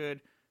 SmackDown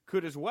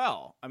could as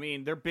well. I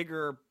mean, they're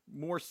bigger,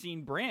 more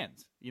seen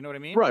brands. You know what I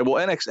mean? Right. Well,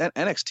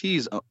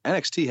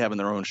 NXT having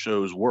their own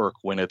shows work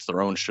when it's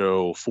their own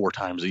show 4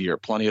 times a year.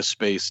 Plenty of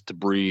space to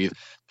breathe,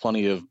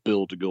 plenty of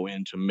build to go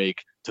in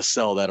to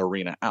sell that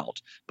arena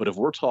out. But if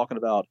we're talking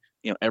about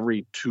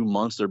every 2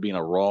 months there being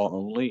a Raw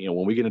only,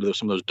 when we get into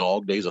some of those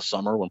dog days of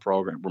summer when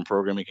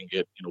programming can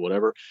get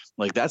whatever,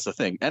 like that's the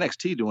thing.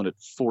 NXT doing it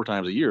 4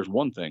 times a year is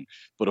one thing,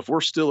 but if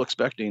we're still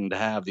expecting to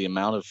have the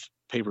amount of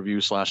pay-per-view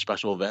 /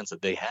 special events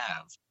that they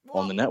have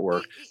on the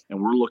network, and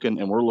we're looking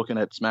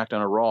at SmackDown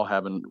or Raw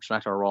having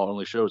SmackDown or Raw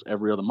only shows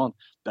every other month,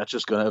 that's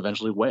just going to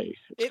eventually weigh.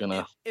 If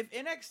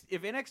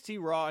NXT,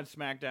 Raw, and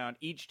SmackDown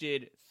each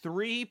did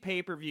 3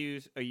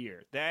 pay-per-views a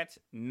year, that's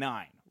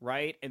 9,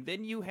 right? And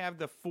then you have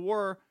the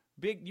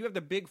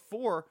big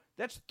 4,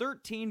 that's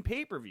 13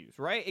 pay-per-views,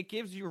 right? It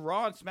gives you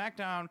Raw and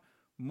SmackDown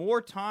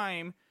more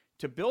time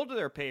to build to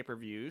their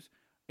pay-per-views.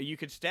 You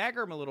could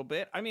stagger them a little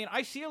bit. I mean,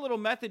 I see a little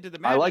method to the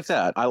madness.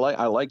 I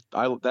like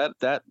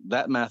that.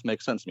 That math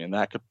makes sense to me, and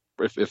that could,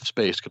 if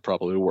space could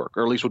probably work,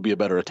 or at least would be a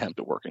better attempt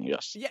at working.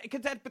 Yes. Yeah,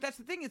 but that's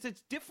the thing is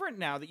it's different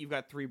now that you've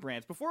got 3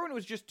 brands. Before, when it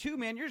was just 2,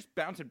 man, you're just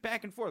bouncing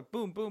back and forth,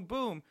 boom, boom,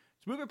 boom.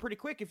 It's moving pretty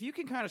quick. If you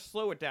can kind of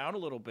slow it down a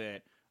little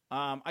bit,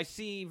 I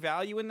see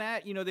value in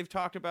that. They've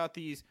talked about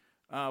these.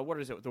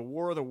 What is it? The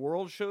War of the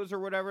World shows or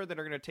whatever that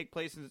are going to take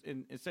place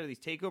instead of these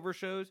takeover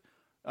shows.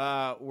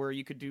 Where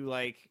you could do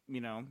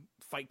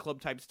Fight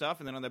Club type stuff,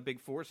 and then on the big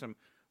 4 some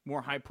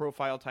more high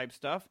profile type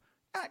stuff.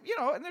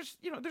 And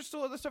there's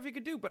still other stuff you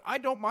could do, but I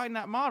don't mind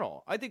that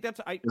model. I think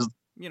that's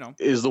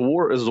is the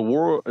War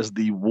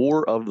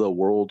of the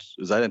Worlds,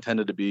 is that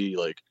intended to be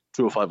like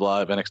 205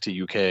 Live,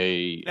 NXT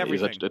UK?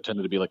 Everything. Is that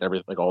intended to be like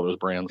all those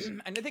brands?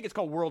 And I think it's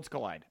called Worlds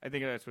Collide. I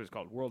think that's what it's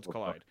called, Worlds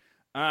Collide.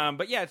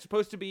 But yeah, it's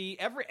supposed to be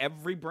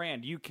every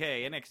brand, UK,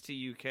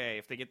 NXT UK.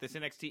 If they get this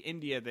NXT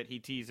India that he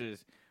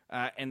teases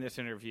in this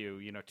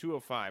interview,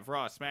 205,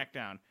 Raw,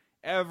 SmackDown,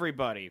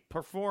 everybody,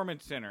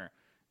 Performance Center,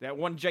 that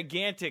one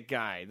gigantic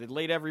guy that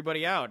laid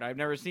everybody out. I've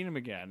never seen him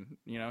again.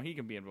 He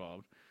can be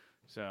involved.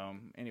 So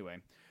anyway,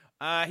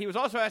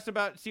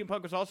 CM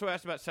Punk was also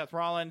asked about Seth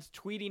Rollins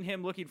tweeting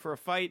him looking for a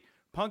fight.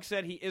 Punk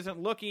said he isn't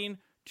looking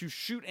to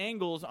shoot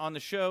angles on the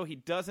show. He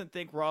doesn't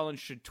think Rollins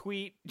should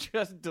tweet.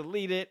 Just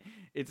delete it.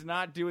 It's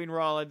not doing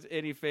Rollins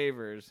any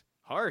favors.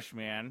 Harsh,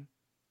 man.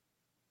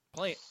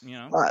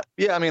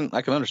 Yeah, I mean,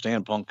 I can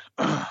understand Punk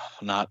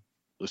not,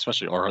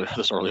 especially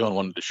this early on,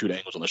 wanted to shoot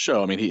angles on the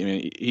show. I mean,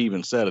 he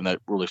even said in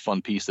that really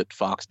fun piece that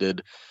Fox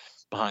did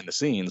behind the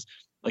scenes,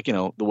 like,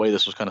 the way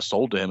this was kind of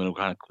sold to him and it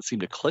kind of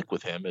seemed to click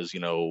with him is,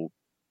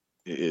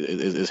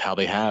 is how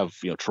they have,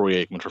 Troy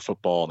Aikman for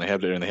football, and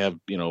they have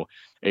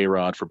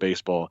A-Rod for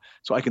baseball.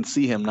 So I can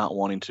see him not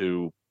wanting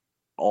to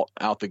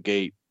out the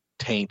gate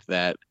taint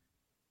that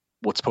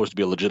what's supposed to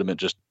be a legitimate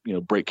just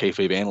break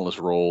kayfabe analyst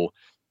role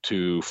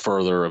to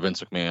further a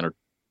Vince McMahon or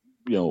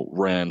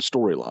ran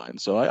storyline.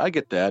 So I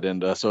get that,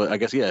 and so I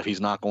guess if he's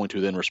not going to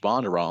then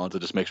respond to Rollins, it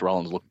just makes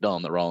Rollins look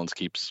dumb that Rollins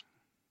keeps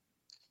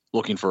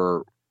looking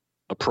for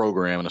a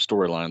program and a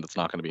storyline that's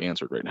not going to be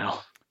answered right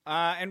now.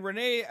 And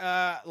Renee,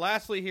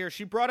 lastly here,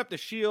 she brought up the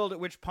Shield, at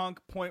which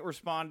Punk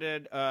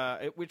responded,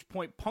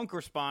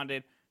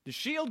 the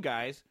Shield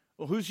guys,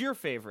 well, who's your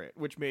favorite?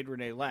 Which made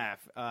Renee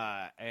laugh.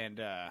 And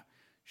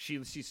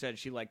she said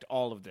she liked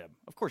all of them.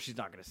 Of course, she's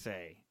not going to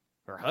say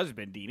her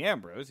husband, Dean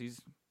Ambrose.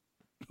 He's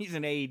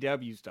an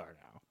AEW star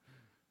now.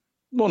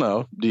 Well,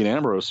 no, Dean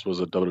Ambrose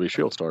was a WWE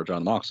Shield star.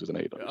 John Moxley's an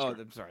AEW star. Oh,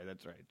 I'm sorry,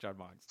 that's right, John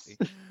Moxley.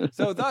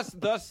 So thus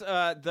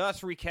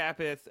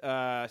recapeth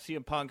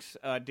CM Punk's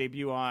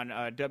debut on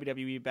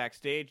WWE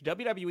Backstage.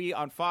 WWE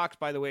on Fox,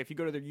 by the way, if you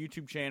go to their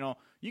YouTube channel,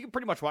 you can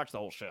pretty much watch the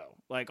whole show.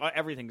 Like,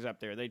 everything's up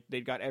there. They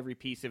got every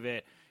piece of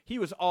it. He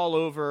was all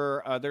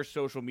over their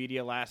social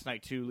media last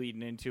night too,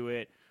 leading into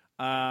it.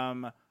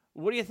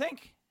 What do you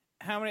think?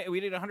 How many? We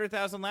did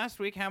 100,000 last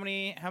week. How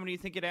many do you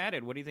think it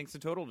added? What do you think's the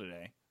total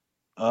today?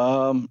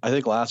 I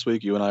think last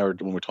week you and I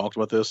when we talked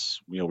about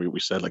this, we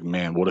said like,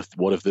 man, what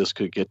if this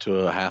could get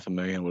to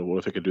 500,000? What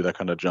if it could do that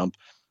kind of jump?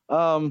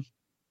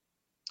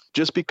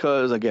 Just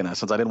because, again,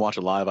 since I didn't watch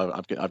it live,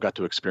 I've got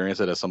to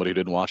experience it as somebody who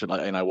didn't watch it,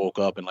 and I woke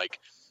up and like,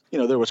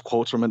 there was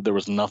quotes from it. There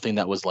was nothing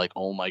that was like,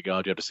 oh my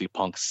God, you have to see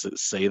Punk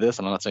say this.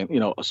 And I'm not saying,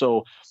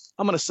 so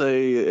I'm going to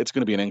say it's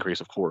going to be an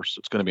increase. Of course,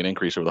 it's going to be an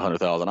increase over the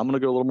 100,000. I'm going to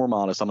go a little more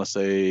modest. I'm going to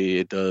say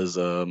it does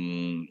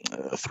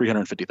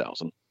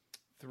 350,000.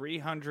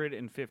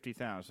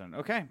 350,000.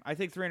 Okay, I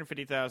think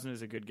 350,000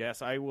 is a good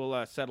guess. I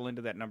will settle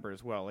into that number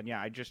as well. And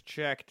yeah, I just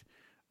checked.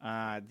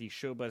 The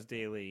Showbuzz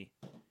Daily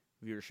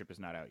viewership is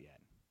not out yet.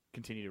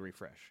 Continue to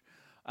refresh.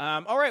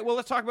 All right, well,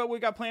 let's talk about what we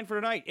got planned for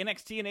tonight.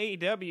 NXT and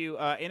AEW.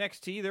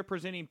 NXT, they're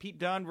presenting Pete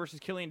Dunne versus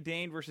Killian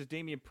Dane versus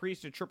Damian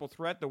Priest in a triple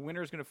threat. The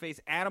winner is going to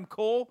face Adam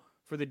Cole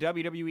for the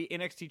WWE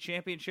NXT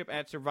Championship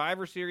at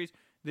Survivor Series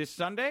this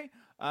Sunday.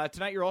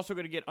 Tonight, you're also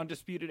going to get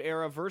Undisputed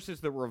Era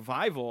versus The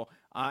Revival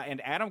and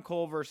Adam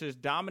Cole versus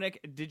Dominic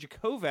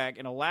Dijakovic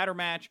in a ladder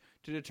match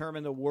to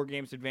determine the War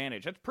Games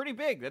advantage. That's pretty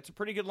big. That's a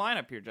pretty good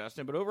lineup here,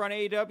 Justin. But over on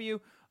AEW,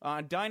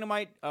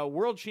 Dynamite,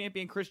 World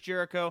Champion Chris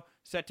Jericho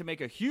set to make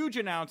a huge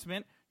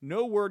announcement.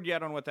 No word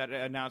yet on what that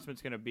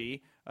announcement's going to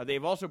be.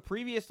 They've also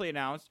previously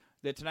announced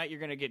that tonight you're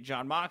going to get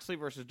Jon Moxley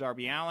versus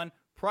Darby Allin,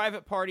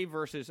 Private Party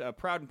versus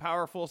Proud and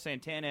Powerful,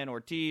 Santana and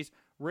Ortiz,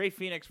 Rey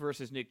Fenix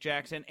versus Nick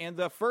Jackson, and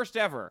the first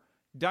ever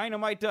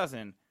Dynamite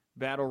Dozen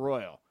Battle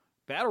Royal.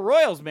 Battle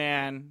Royals,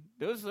 man,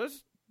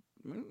 those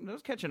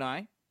catch an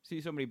eye.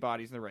 See so many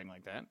bodies in the ring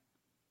like that.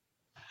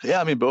 Yeah,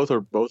 I mean both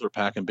are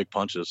packing big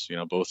punches.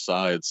 Both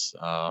sides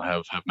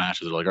have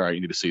matches that are like, all right,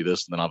 you need to see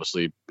this, and then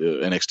obviously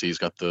NXT's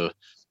got the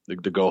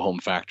go home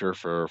factor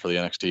for the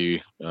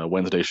NXT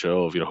Wednesday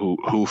show of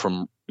who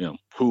from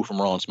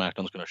Raw and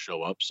SmackDown is going to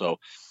show up. So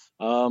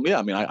yeah,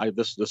 I mean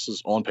this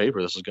is on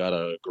paper. This has got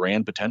a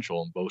grand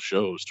potential in both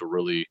shows to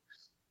really.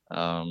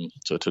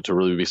 To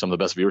really be some of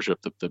the best viewership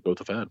that both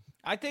have had.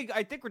 I think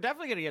we're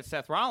definitely going to get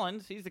Seth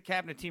Rollins. He's the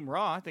captain of Team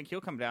Raw. I think he'll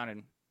come down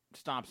and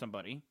stomp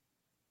somebody.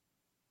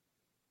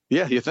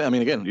 Yeah, you'd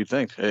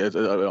think.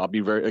 I'll be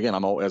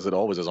I'm as it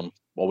always is. I'm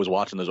always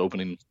watching those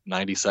opening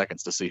 90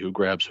 seconds to see who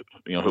grabs,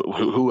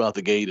 who out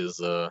the gate is,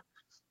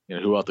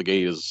 who out the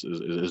gate is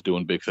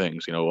doing big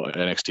things.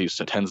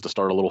 NXT tends to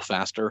start a little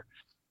faster.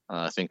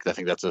 I think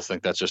that's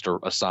just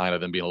a sign of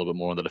them being a little bit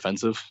more on the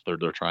defensive.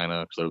 They're trying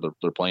to, because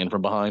they're playing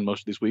from behind most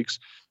of these weeks.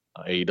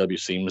 AEW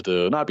seems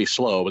to not be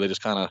slow, but they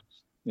just kind of,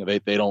 they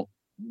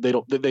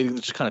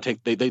just kind of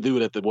they do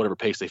it at whatever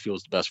pace they feel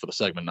is the best for the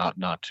segment,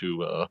 not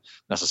to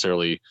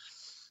necessarily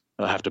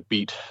have to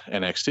beat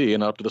NXT.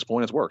 And up to this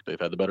point, it's worked. They've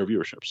had the better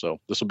viewership, so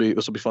this will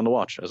be fun to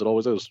watch, as it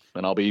always is.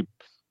 And I'll be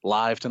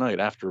live tonight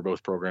after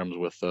both programs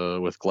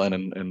with Glenn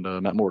and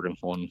Matt Morgan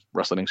on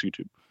Wrestling Inc.'s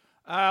YouTube.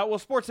 Well,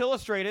 Sports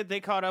Illustrated, they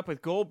caught up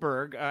with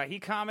Goldberg. He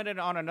commented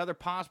on another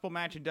possible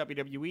match in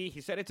WWE.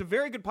 He said, "It's a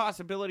very good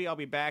possibility I'll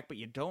be back, but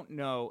you don't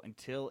know it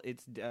until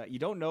it's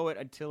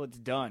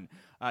done."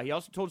 He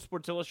also told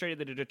Sports Illustrated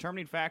that a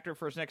determining factor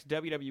for his next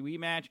WWE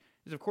match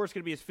is, of course,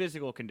 going to be his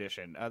physical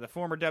condition. The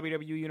former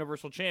WWE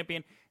Universal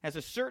Champion has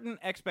a certain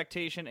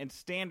expectation and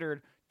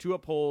standard to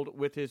uphold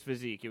with his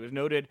physique. It was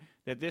noted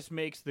that this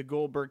makes the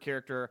Goldberg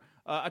character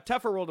a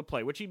tougher role to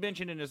play, which he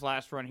mentioned in his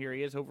last run here.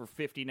 He is over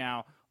 50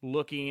 now,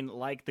 looking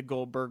like the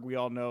Goldberg we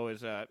all know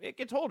is. It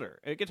gets older.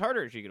 It gets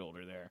harder as you get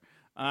older there.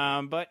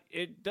 But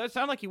it does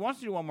sound like he wants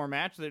to do one more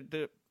match.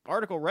 The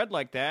article read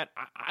like that.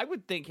 I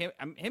would think him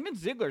and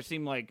Ziggler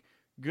seem like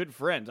good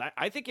friends.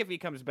 I think if he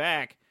comes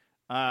back,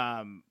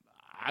 I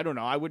don't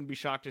know. I wouldn't be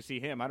shocked to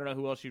see him. I don't know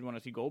who else you'd want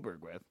to see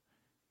Goldberg with.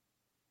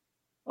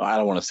 I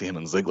don't want to see him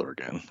and Ziggler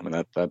again. I mean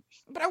that. But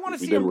I want to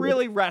see him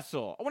really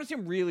wrestle. I want to see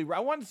him really. I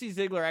want to see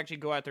Ziggler actually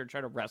go out there and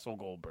try to wrestle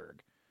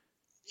Goldberg.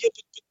 Yeah,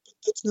 but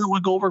that's not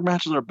what Goldberg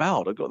matches are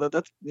about.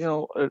 That's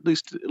at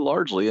least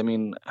largely. I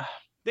mean,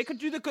 they could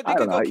do they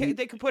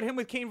could put him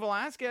with Cain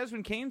Velasquez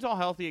when Cain's all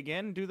healthy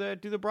again. And do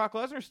the Brock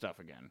Lesnar stuff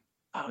again.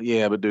 Oh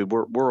yeah, but dude,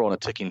 we're on a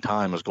ticking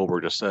time, as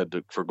Goldberg just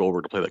said, for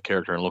Goldberg to play that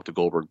character and look the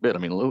Goldberg bit. I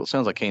mean, it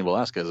sounds like Cain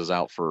Velasquez is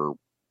out for,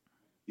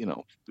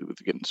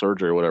 getting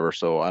surgery or whatever.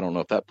 So I don't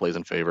know if that plays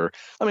in favor.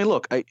 I mean,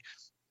 look,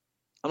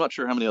 I'm not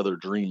sure how many other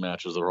dream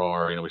matches there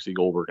are. You know, we see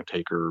Goldberg and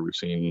Taker. We've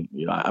seen,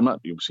 you know, I'm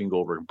not. We've seen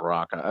Goldberg and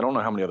Brock. I don't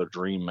know how many other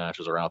dream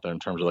matches are out there in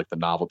terms of like the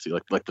novelty,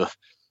 like the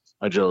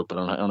I joke, but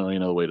I don't know any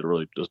other way to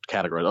really just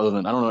categorize. Other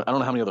than I don't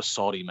know how many other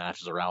Saudi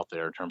matches are out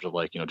there in terms of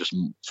like, you know, just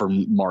for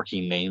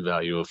marquee name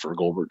value for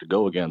Goldberg to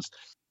go against.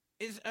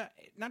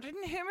 Now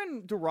didn't him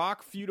and The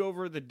Rock feud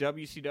over the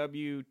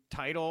WCW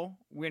title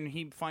when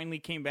he finally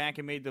came back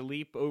and made the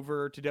leap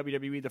over to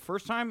WWE the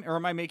first time? Or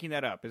am I making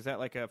that up? Is that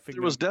like a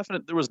figure?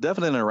 There was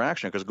definite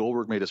interaction because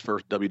Goldberg made his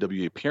first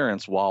WWE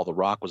appearance while The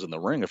Rock was in the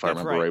ring, if I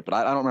remember right. But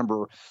I don't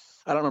remember.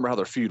 I don't remember how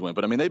their feud went,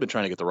 but I mean, they've been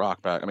trying to get The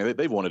Rock back. I mean,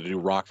 they've wanted to do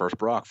Rock versus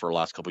Brock for the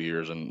last couple of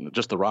years, and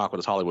just The Rock with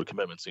his Hollywood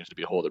commitment seems to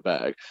be a whole other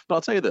bag. But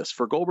I'll tell you this: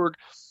 for Goldberg,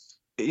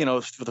 you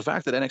know, for the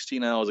fact that NXT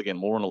now is again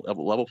more on a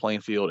level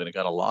playing field and it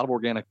got a lot of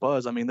organic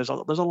buzz. I mean, there's a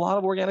lot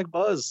of organic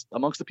buzz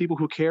amongst the people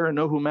who care and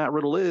know who Matt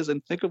Riddle is,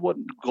 and think of what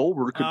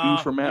Goldberg could do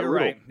for Matt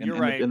Riddle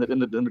in the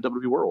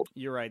WWE world.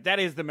 You're right. That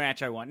is the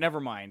match I want. Never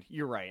mind.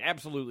 You're right.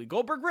 Absolutely.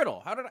 Goldberg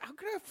Riddle. How could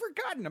I have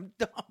forgotten? I'm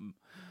dumb.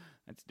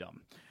 That's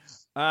dumb.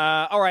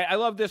 All right, I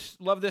love this,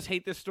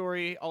 hate this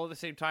story, all at the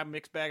same time,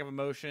 mixed bag of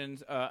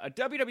emotions. A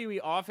WWE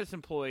office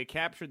employee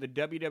captured the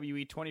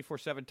WWE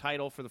 24/7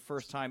 title for the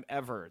first time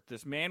ever.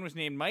 This man was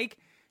named Mike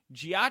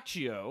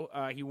Giacchio.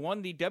 He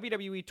won the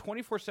WWE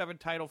 24/7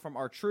 title from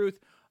R-Truth.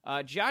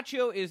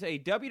 Giacchio is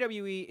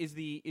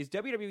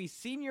WWE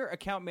senior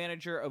account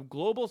manager of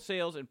global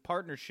sales and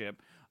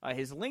partnership.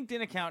 His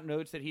LinkedIn account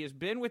notes that he has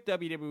been with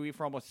WWE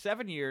for almost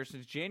 7 years,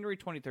 since January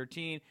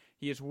 2013.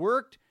 He has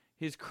worked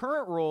his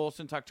current role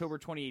since October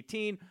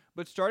 2018,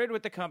 but started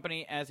with the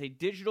company as a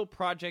digital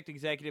project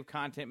executive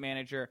content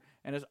manager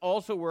and has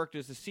also worked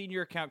as the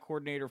senior account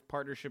coordinator of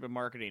partnership and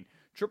marketing.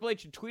 Triple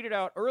H had tweeted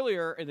out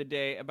earlier in the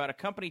day about a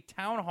company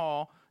town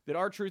hall that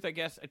R-Truth, I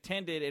guess,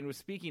 attended and was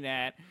speaking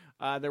at.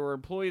 There were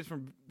employees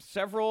from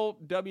several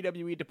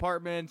WWE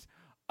departments.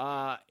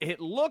 It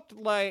looked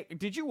like...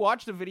 Did you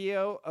watch the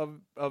video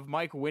of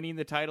Mike winning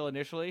the title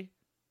initially?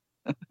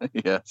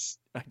 Yes.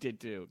 I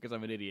did too, because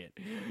I'm an idiot.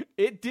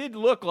 It did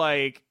look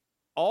like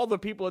all the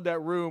people in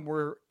that room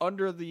were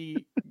under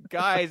the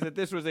guise that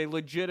this was a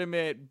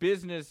legitimate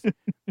business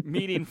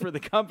meeting for the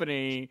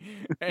company.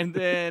 And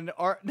then,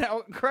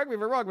 now, correct me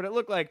if I'm wrong, but it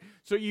looked like,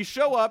 so you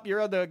show up,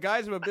 you're on the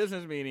guise of a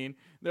business meeting.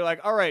 They're like,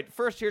 all right,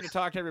 first here to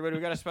talk to everybody.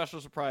 We got a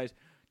special surprise.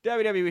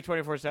 WWE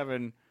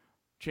 24/7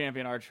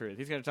 champion R-Truth.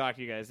 He's going to talk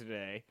to you guys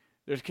today.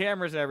 There's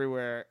cameras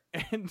everywhere.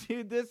 And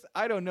dude,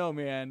 I don't know,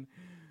 man.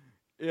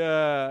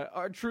 Yeah,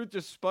 R-Truth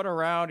just spun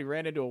around. He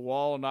ran into a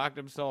wall and knocked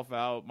himself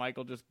out.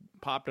 Michael just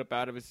popped up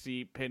out of his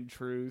seat, pinned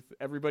Truth.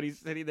 Everybody's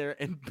sitting there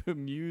in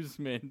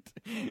bemusement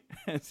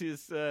as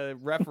his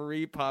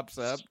referee pops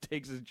up,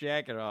 takes his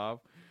jacket off.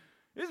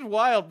 This is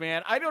wild,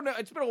 man. I don't know.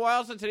 It's been a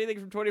while since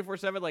anything from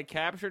 24/7 like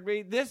captured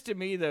me. This to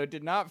me, though,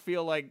 did not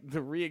feel like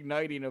the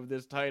reigniting of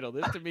this title.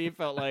 This to me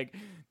felt like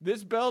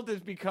this belt has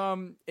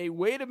become a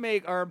way to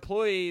make our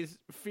employees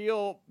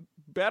feel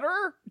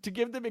better, to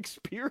give them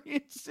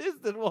experiences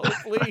that will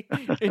hopefully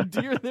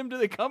endear them to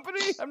the company.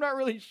 I'm not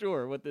really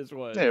sure what this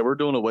was. Yeah, we're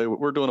doing away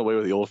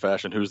with the old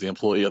fashioned who's the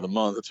employee of the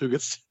month. It's who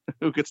gets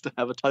to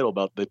have a title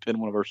belt they pin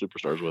one of our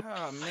superstars with.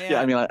 Oh man.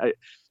 Yeah, I mean, I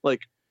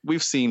like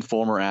we've seen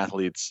former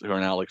athletes who are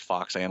now like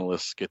Fox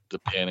analysts get the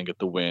pin and get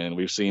the win.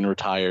 We've seen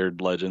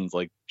retired legends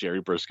like Jerry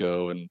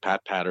Briscoe and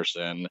Pat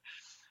Patterson.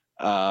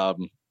 Now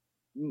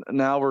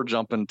we're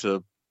jumping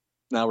to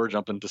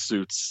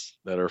suits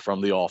that are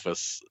from the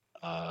office.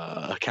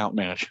 Account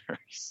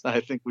managers. I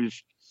think we're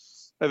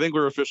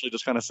officially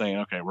just kind of saying,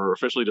 okay, we're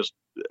officially just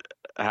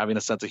having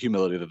a sense of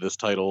humility that this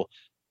title,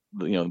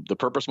 you know, the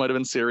purpose might have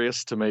been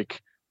serious to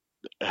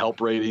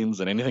help ratings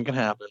and anything can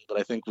happen, but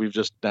I think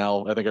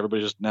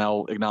everybody's just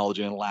now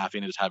acknowledging and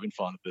laughing and just having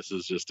fun. This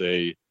is just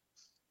a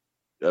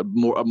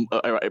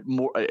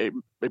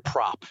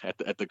prop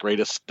at the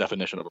greatest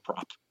definition of a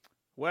prop.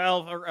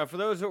 Well, for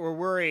those that were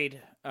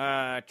worried,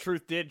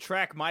 Truth did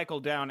track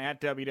Michael down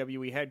at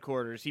WWE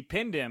headquarters. He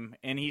pinned him,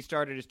 and he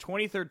started his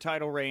 23rd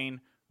title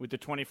reign with the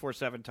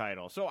 24/7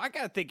 title. So I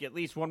got to think at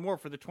least one more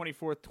for the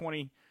 24th,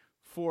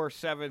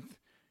 24/7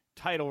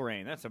 title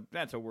reign.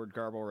 That's a word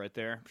garble right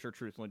there. I'm sure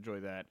Truth will enjoy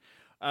that.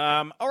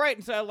 All right,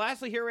 and so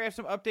lastly, here we have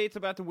some updates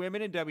about the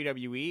women in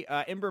WWE.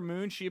 Ember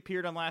Moon, she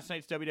appeared on last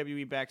night's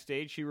WWE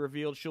Backstage. She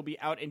revealed she'll be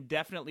out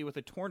indefinitely with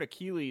a torn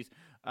Achilles.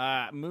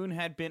 Moon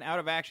had been out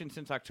of action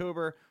since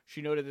October.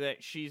 She noted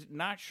that she's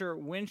not sure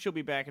when she'll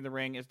be back in the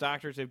ring, as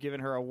doctors have given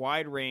her a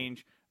wide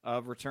range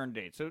of return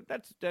dates. So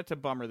that's a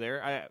bummer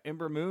there.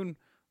 Ember Moon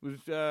was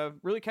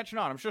really catching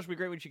on. I'm sure she'll be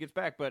great when she gets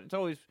back, but it's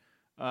always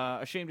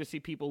a shame to see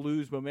people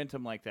lose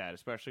momentum like that,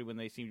 especially when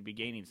they seem to be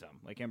gaining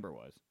some, like Ember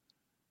was.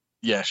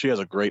 Yeah, she has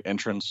a great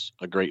entrance,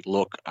 a great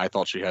look. I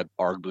thought she had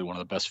arguably one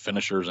of the best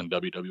finishers in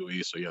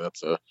WWE. So yeah,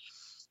 that's a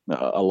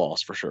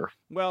loss for sure.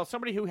 Well,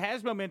 somebody who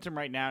has momentum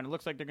right now, and it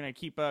looks like they're going to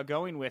keep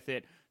going with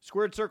it.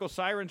 Squared Circle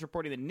Sirens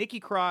reporting that Nikki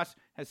Cross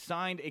has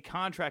signed a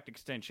contract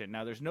extension.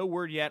 Now, there's no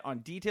word yet on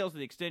details of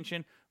the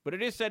extension, but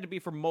it is said to be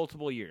for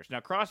multiple years.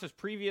 Now, Cross's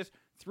previous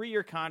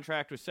 3-year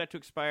contract was set to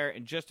expire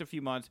in just a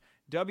few months.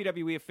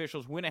 WWE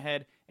officials went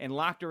ahead and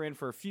locked her in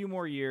for a few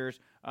more years.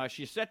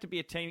 She's set to be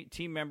a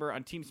team member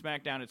on Team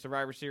SmackDown at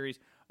Survivor Series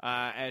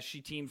as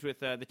she teams with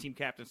the team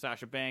captain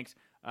Sasha Banks,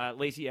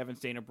 Lacey Evans,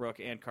 Dana Brooke,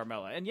 and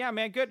Carmella. And yeah,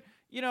 man, good.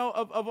 You know,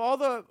 of all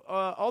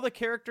the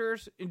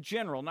characters in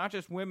general, not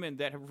just women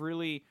that have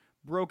really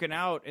broken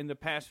out in the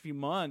past few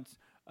months,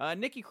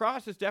 Nikki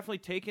Cross has definitely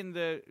taken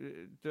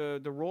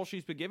the role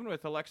she's been given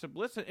with Alexa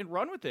Bliss and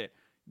run with it.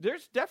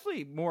 There's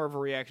definitely more of a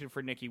reaction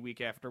for Nikki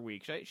week after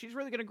week. She's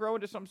really going to grow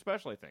into something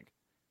special, I think.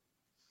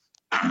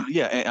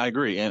 Yeah, I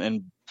agree.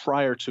 And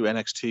prior to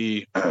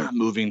NXT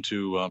moving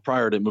to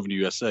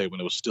USA, when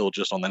it was still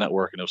just on the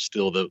network and it was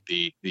still the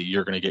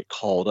you're going to get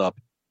called up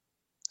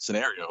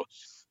scenario,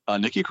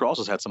 Nikki Cross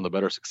has had some of the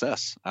better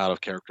success out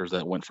of characters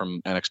that went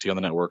from NXT on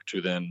the network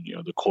to then, you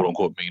know, the quote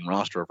unquote main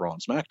roster of Raw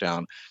and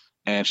SmackDown.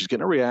 And she's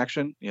getting a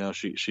reaction. You know,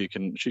 she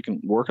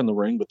can work in the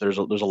ring, but there's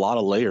a lot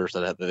of layers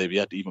that they've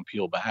yet to even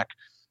peel back.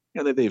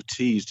 You know, they've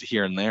teased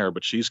here and there,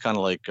 but she's kind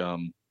of like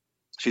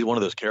she's one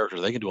of those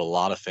characters they can do a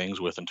lot of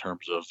things with in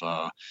terms of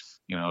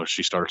you know,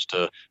 she starts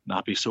to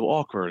not be so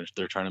awkward.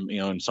 They're trying to, you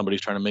know, and somebody's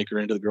trying to make her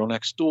into the girl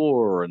next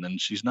door, and then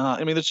she's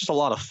not. I mean, there's just a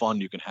lot of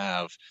fun you can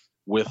have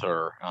with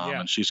her,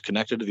 and she's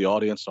connected to the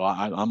audience. So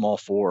I'm all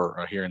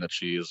for hearing that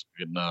she is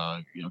going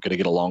to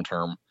get a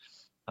long-term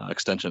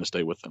extension to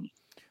stay with them.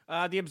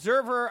 The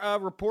Observer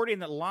reporting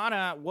that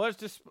Lana was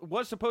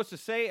supposed to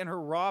say in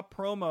her Raw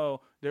promo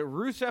that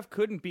Rusev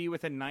couldn't be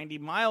within 90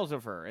 miles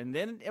of her. And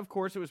then, of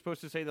course, it was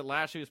supposed to say that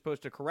Lashley was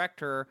supposed to correct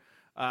her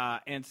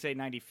and say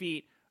 90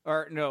 feet.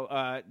 Or,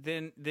 no,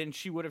 then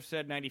she would have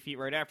said 90 feet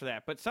right after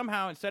that. But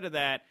somehow, instead of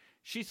that,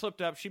 she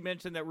slipped up. She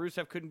mentioned that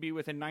Rusev couldn't be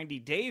within 90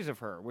 days of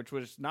her, which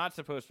was not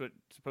supposed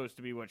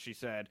to be what she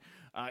said.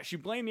 She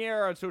blamed the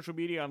error on social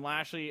media on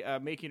Lashley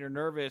making her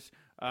nervous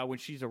when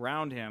she's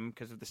around him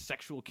because of the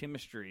sexual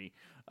chemistry.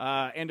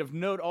 And of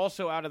note,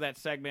 also out of that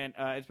segment,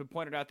 it's been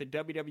pointed out that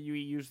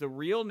WWE used the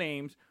real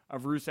names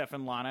of Rusev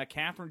and Lana,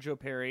 Catherine Joe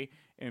Perry,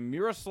 and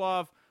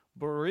Miroslav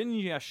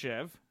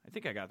Borinyashev. I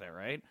think I got that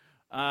right.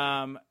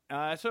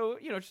 So,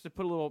 you know, just to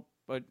put a little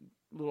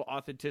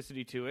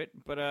authenticity to it.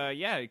 But,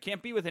 yeah, it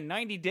can't be within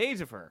 90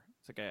 days of her.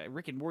 It's like a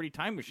Rick and Morty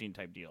time machine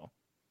type deal.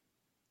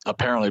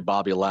 Apparently,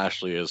 Bobby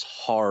Lashley is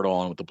hard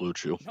on with the Blue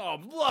Chew. Oh,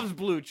 loves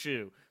Blue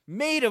Chew.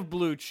 Made of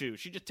Blue Chew.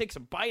 She just takes a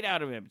bite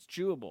out of him. It's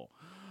chewable.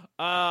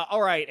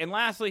 All right, and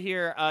lastly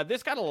here,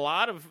 this got a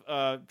lot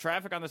of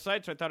traffic on the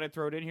site, so I thought I'd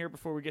throw it in here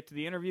before we get to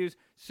the interviews.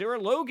 Sarah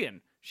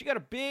Logan. She got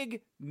a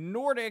big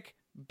Nordic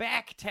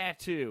back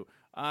tattoo.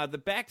 The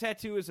back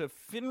tattoo is a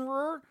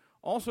Finrur,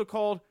 also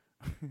called,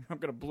 I'm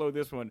going to blow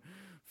this one,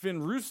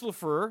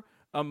 Finruslafur,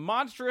 a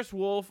monstrous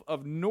wolf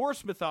of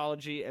Norse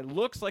mythology. It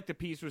looks like the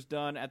piece was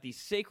done at the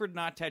Sacred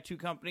Knot Tattoo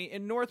Company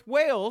in North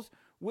Wales,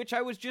 which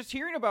I was just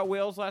hearing about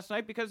Wales last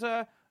night because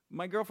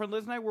my girlfriend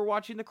Liz and I were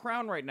watching The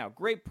Crown right now.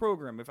 Great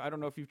program. I don't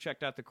know if you've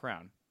checked out The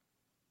Crown.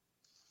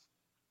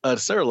 To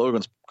Sarah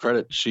Logan's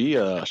credit,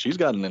 she's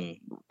gotten in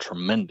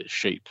tremendous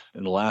shape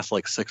in the last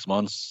 6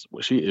 months.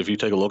 If you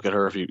take a look at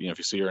her, if you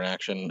see her in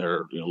action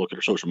or look at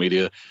her social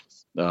media,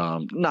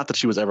 not that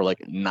she was ever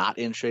not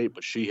in shape,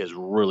 but she has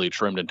really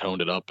trimmed and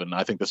toned it up. And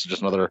I think this is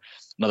just another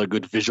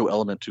good visual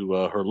element to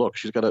her look.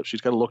 She's got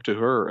a look to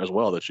her as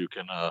well that you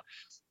can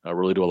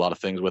really do a lot of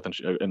things with.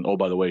 And oh,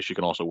 by the way, she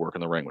can also work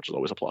in the ring, which is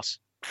always a plus.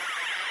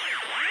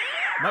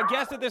 My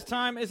guest at this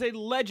time is a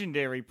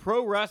legendary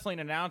pro wrestling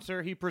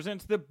announcer. He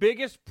presents the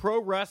biggest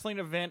pro wrestling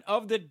event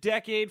of the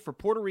decade for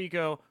Puerto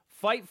Rico,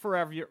 Fight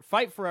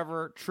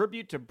Forever,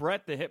 tribute to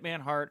Bret the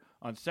Hitman Hart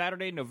on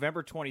Saturday,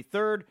 November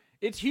 23rd.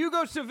 It's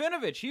Hugo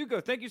Savinovich.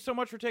 Hugo, thank you so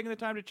much for taking the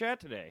time to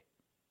chat today.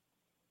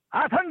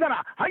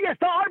 Atángana, ahí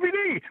está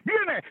RVD,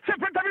 viene, se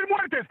enfrenta a Mil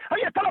Muertes,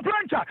 ahí está la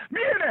plancha,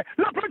 viene,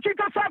 la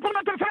planchita está por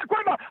la tercera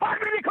cuerda,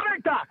 RVD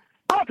conecta,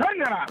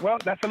 Atángana. Well,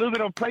 that's a little bit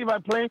of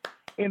play-by-play.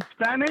 In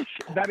Spanish,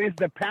 that is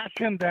the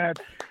passion that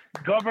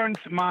governs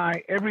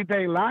my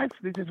everyday life.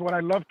 This is what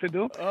I love to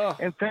do.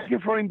 And thank you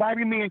for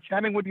inviting me and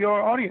chatting with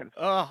your audience.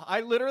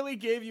 I literally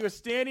gave you a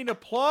standing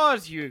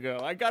applause,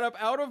 Hugo. I got up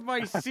out of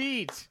my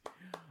seat.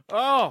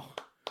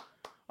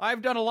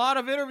 I've done a lot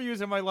of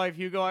interviews in my life,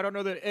 Hugo. I don't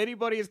know that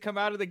anybody has come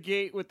out of the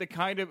gate with the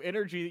kind of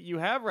energy that you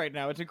have right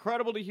now. It's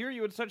incredible to hear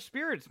you in such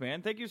spirits,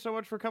 man. Thank you so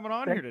much for coming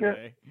on here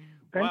today.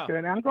 Thank you.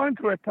 And I'm going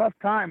through a tough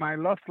time. I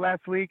lost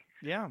last week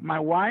my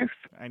wife,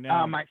 I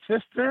know. My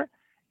sister,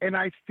 and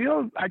I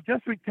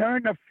just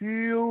returned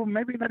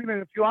maybe not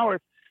even a few hours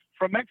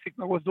from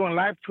Mexico. I was doing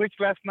live Twitch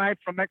last night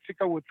from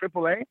Mexico with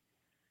AAA,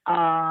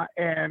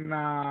 and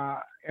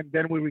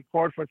then we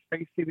record for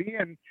Space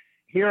TV, and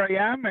here I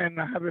am,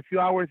 and I have a few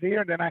hours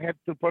here, and then I head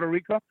to Puerto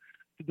Rico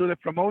to do the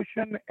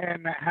promotion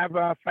and have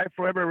Fight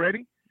Forever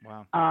ready.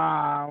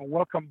 Wow.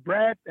 Welcome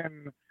Bret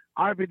and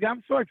RVD.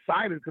 I'm so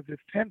excited because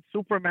it's 10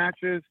 super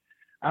matches.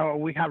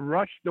 We have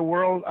Rush, the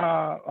world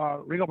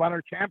Ring of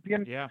Honor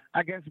champion,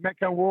 against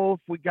Mecha Wolf.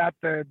 We got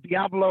the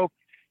Diablo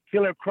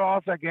Killer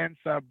Cross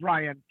against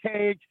Brian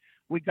Cage.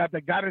 We got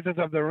the Goddesses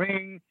of the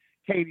Ring,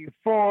 Katie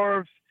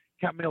Forbes,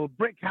 Camille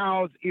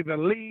Brickhouse, Eva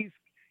Lee,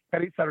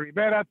 Carissa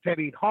Rivera,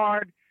 Teddy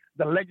Hart,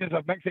 the Legends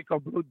of Mexico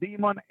Blue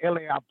Demon,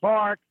 LA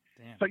Park.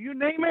 Damn. So you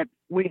name it,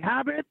 we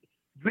have it.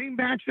 Dream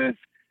matches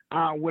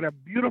with a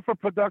beautiful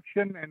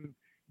production and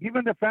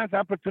giving the fans the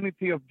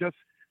opportunity of just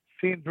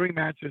seeing dream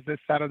matches this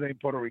Saturday in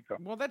Puerto Rico.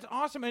 Well, that's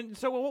awesome. And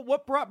so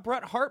what brought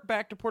Bret Hart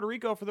back to Puerto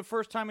Rico for the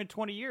first time in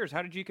 20 years?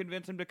 How did you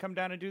convince him to come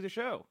down and do the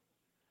show?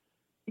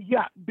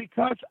 Yeah,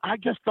 because I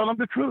just told them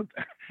the truth.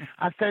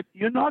 I said,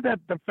 you know that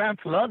the fans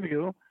love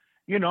you.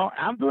 You know,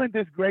 I'm doing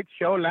this great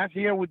show. Last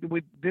year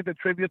we did a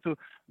tribute to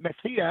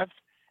Messias,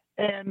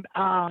 and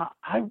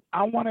I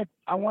wanted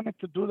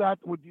to do that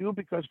with you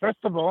because first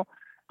of all,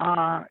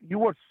 you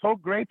were so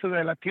great to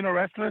the Latino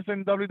wrestlers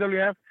in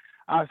WWF.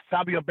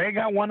 Sabio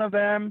Vega, one of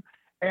them,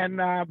 and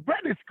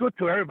Bret is good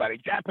to everybody.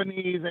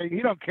 Japanese,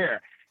 he don't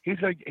care. He's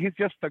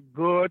just a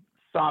good,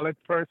 solid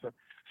person.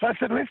 So I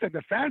said, listen,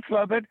 the fans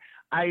love it.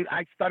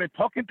 I started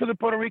talking to the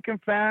Puerto Rican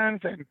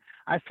fans, and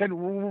I said,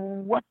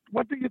 what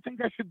do you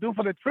think I should do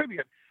for the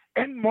tribute?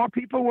 And more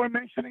people were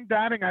mentioning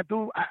that, and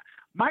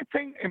my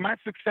thing and my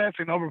success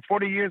in over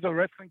 40 years of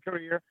wrestling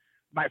career.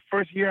 My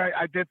first year,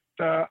 I did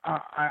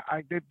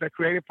the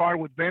creative part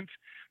with Vince,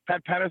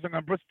 Pat Patterson,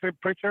 and Bruce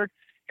Pritchard,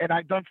 and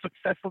I've done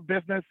successful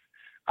business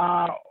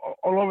all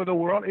over the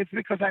world. It's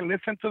because I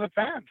listen to the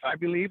fans. I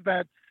believe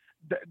that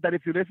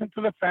if you listen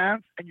to the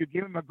fans and you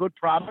give them a good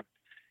product,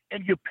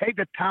 and you pay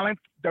the talent,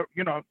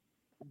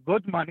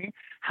 good money,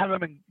 have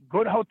them in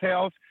good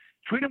hotels,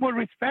 treat them with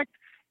respect,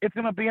 it's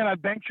going to be an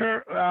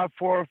adventure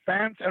for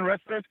fans and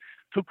wrestlers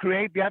to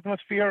create the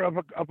atmosphere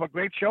of a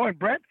great show. And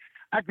Bret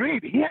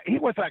agreed. He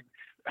was like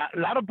a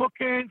lot of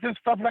bookings and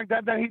stuff like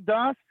that he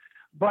does.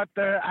 But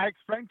I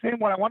explained to him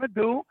what I want to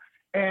do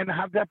and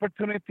have the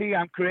opportunity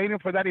I'm creating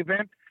for that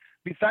event.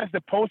 Besides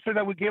the poster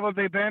that we gave of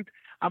the event,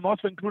 I'm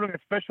also including a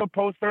special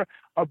poster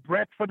of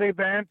Bret for the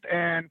event,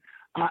 and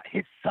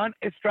his son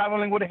is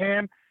traveling with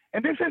him.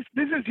 And this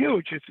is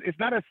huge. It's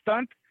not a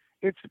stunt.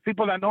 It's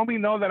people that know me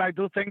know that I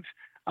do things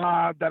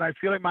that I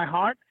feel in my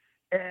heart,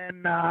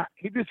 and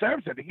he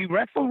deserves it. He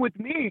wrestled with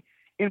me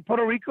in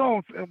Puerto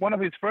Rico, one of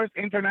his first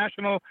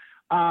international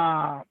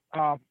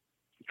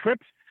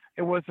trips.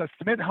 It was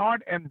Smith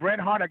Hart and Bret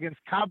Hart against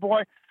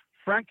Cowboy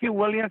Frankie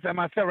Williams and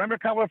myself. Remember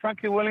Cowboy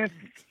Frankie Williams?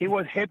 He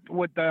was hit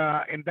with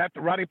in that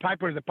Roddy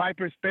Piper, the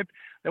Piper's Pit.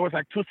 There was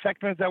like 2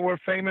 segments that were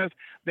famous.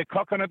 The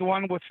coconut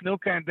one with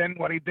Snuka, and then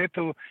what he did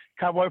to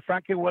Cowboy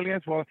Frankie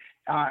Williams. Well,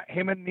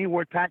 him and me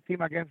were tag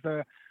team against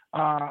the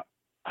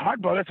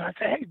Hart Brothers. So I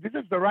said, hey, this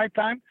is the right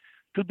time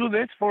to do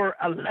this for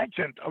a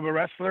legend of a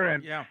wrestler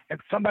and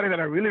somebody that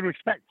I really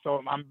respect.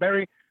 So I'm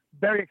very,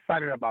 very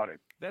excited about it.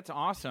 That's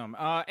awesome.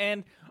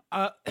 And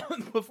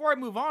before I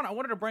move on, I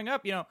wanted to bring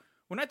up,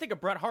 when I think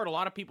of Bret Hart, a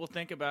lot of people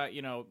think about,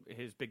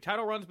 his big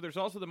title runs, but there's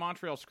also the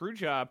Montreal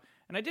Screwjob.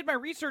 And I did my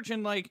research,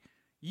 and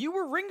you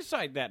were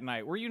ringside that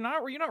night. Were you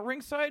not? Were you not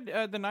ringside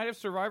the night of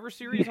Survivor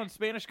Series on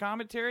Spanish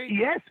commentary?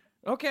 Yes.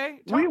 Okay.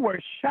 We were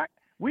shocked.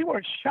 We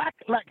were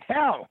shocked like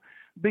hell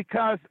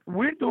because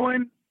we're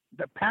doing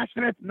the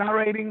passionate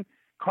narrating.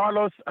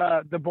 Carlos,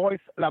 the voice,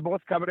 La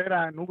Voz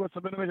Cabrera, and Hugo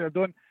Sabinovich are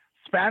doing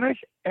Spanish,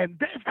 and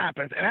this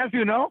happens. And as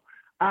you know,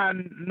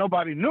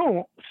 nobody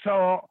knew.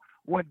 So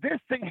when this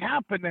thing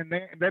happened, and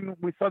then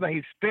we saw that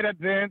he spit at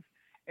Vince,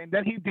 and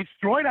then he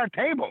destroyed our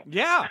table.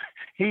 Yeah.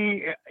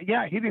 He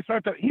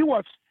destroyed it. He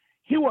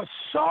was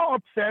so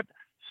upset,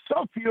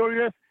 so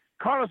furious.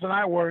 Carlos and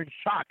I were in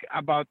shock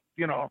about,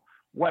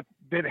 what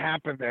did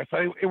happen there.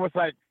 So it was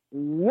like,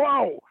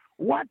 whoa,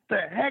 what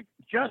the heck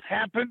just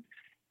happened?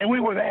 And we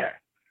were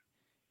there.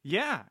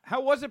 Yeah.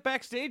 How was it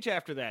backstage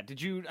after that?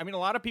 A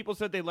lot of people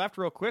said they left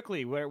real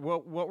quickly. What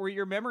were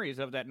your memories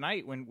of that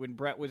night when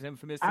Bret was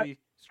infamously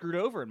screwed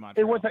over in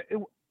Montreal?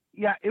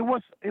 It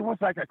was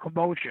like a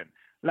commotion.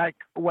 Like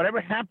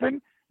whatever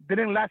happened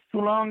didn't last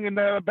too long in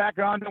the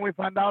background, and we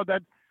found out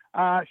that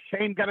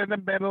Shane got in the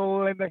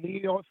middle and that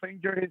he also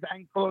injured his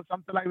ankle or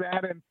something like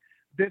that, and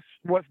this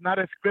was not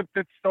a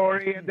scripted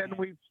story. And then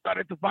we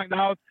started to find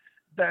out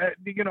that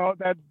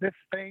that this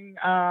thing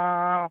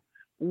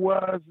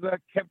was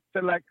kept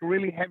like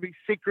really heavy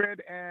secret,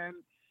 and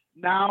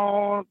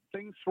now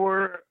things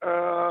were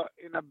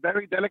in a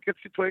very delicate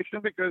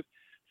situation because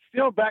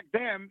still back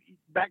then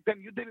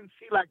you didn't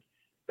see like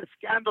the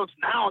scandals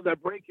now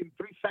that break in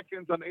 3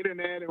 seconds on the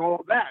internet and all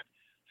of that.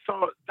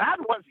 So that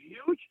was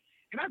huge,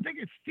 and I think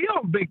it's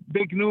still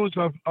big news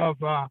of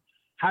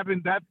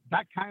having that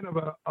kind of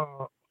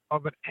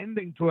an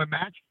ending to a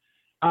match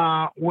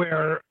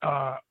where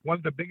one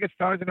of the biggest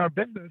stars in our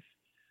business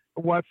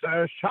was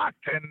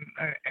shocked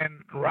and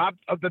robbed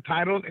of the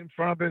title in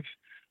front of his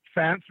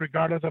fans,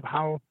 regardless of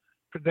how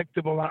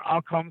predictable our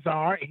outcomes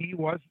are. He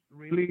was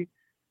really,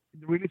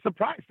 really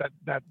surprised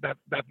that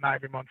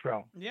night in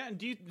Montreal. Yeah, and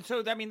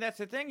that's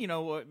the thing.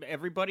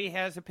 Everybody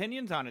has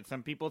opinions on it.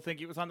 Some people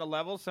think it was on the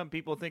level. Some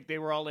people think they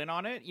were all in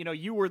on it.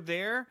 You were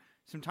there.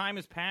 Some time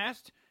has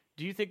passed.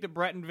 Do you think that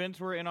Bret and Vince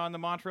were in on the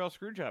Montreal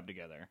Screwjob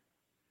together?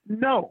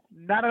 No,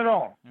 not at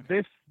all.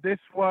 Okay. This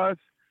was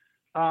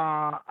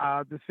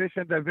a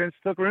decision that Vince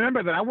took.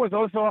 Remember that I was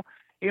also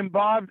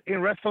involved in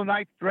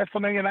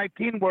WrestleMania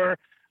 19, where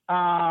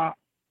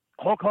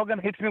Hulk Hogan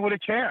hits me with a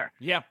chair.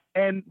 Yeah.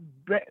 And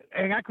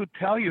I could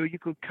tell you, you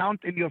could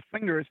count in your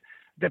fingers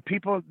that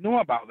people knew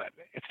about that.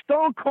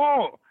 Stone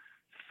Cold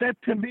said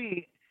to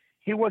me,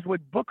 he was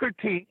with Booker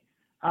T,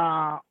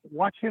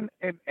 watching,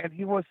 and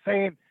he was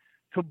saying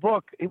to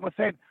Book, he was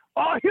saying,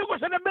 "Oh, he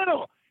was in the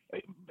middle,"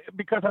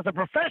 because as a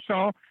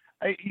professional,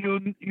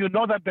 you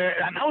know that the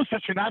announcer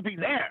should not be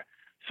there.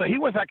 So he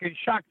was like in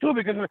shock too,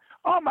 because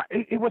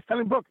he was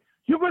telling Book,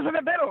 "He was in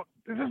the middle.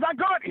 This is not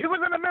good. He was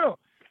in the middle."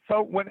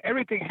 So when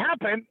everything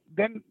happened,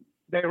 then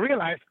they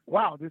realized,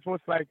 wow, this was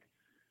like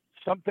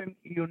something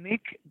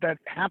unique that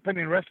happened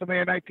in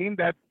WrestleMania 19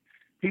 that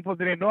people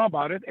didn't know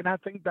about it. And I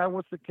think that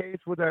was the case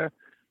with the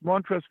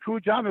Montreal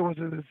Screwjob. It was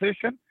a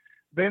decision.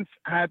 Vince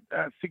had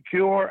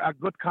secured a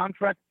good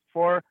contract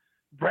for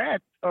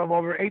Bret of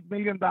over $8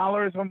 million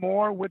or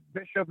more with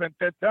Bishop and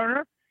Ted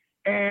Turner.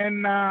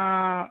 And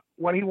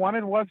what he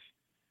wanted was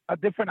a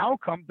different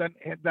outcome than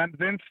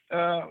Vince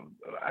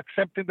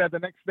accepting that the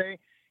next day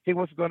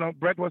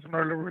Bret was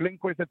going to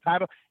relinquish the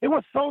title. It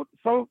was so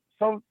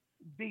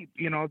deep,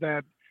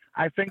 that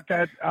I think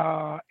that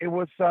it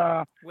was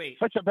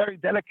such a very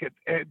delicate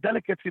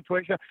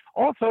situation.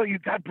 Also, you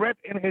got Bret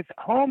in his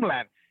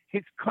homeland,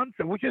 his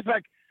country, which is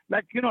like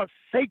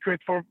sacred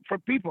for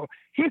people.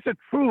 He's a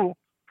true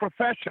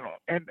professional,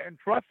 and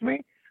trust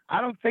me, I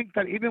don't think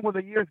that even with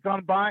the years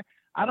gone by,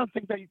 I don't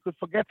think that you could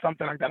forget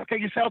something like that. Okay,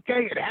 you say,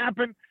 okay, it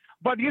happened,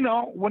 but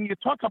when you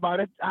talk about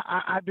it,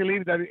 I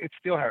believe that it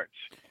still hurts.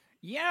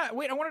 Yeah,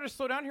 wait, I wanted to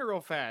slow down here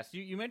real fast.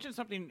 You mentioned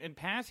something in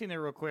passing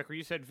there real quick where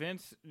you said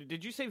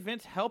did you say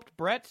Vince helped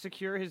Bret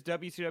secure his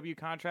WCW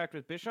contract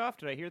with Bischoff?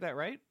 Did I hear that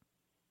right?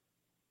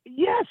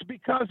 Yes,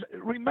 because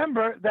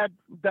remember that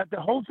the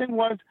whole thing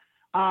was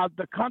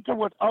the contract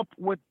was up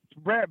with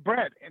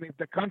Bret, and if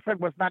the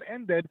contract was not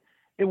ended,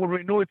 it would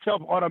renew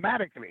itself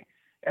automatically.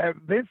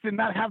 Vince did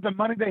not have the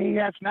money that he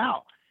has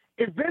now.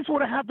 If Vince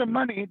would have had the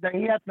money that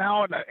he has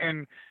now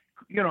and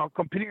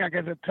competing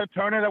against a Ted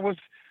Turner that was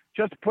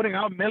just putting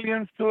out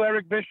millions to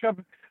Eric Bischoff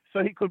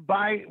so he could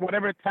buy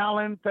whatever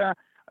talent.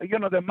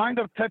 The mind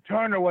of Ted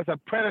Turner was a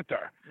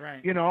predator.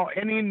 Right.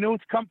 Any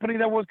news company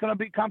that was going to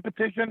be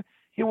competition,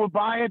 he would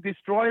buy it,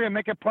 destroy it, and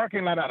make a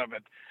parking lot out of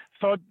it.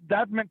 So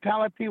that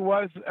mentality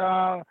was,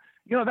 that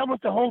was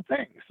the whole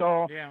thing.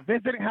 So yeah.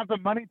 Vince didn't have the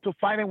money to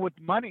fight it with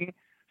money.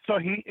 So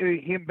he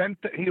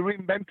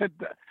reinvented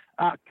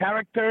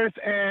characters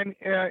and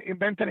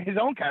invented his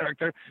own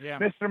character, yeah.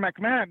 Mr.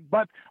 McMahon.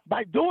 But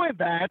by doing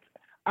that,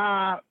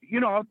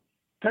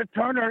 Ted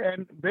Turner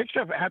and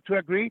Bischoff had to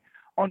agree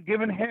on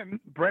giving him,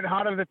 Bret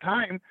Hart at the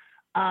time,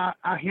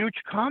 a huge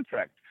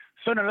contract.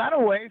 So in a lot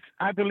of ways,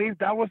 I believe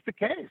that was the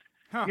case.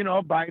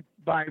 Huh.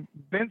 By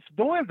Vince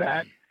doing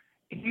that,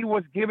 he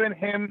was giving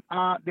him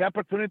the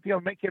opportunity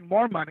of making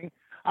more money.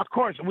 Of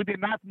course, we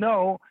did not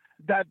know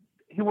that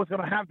he was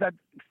going to have that,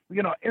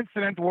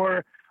 incident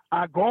where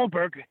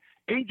Goldberg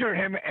injured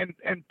him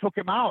and took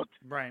him out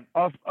right.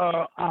 of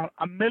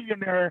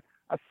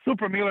a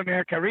super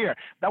millionaire career.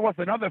 That was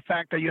another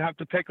fact that you have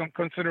to take on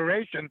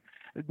consideration.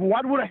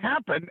 What would have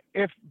happened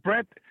if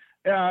Bret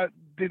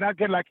did not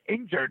get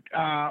injured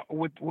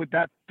with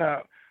that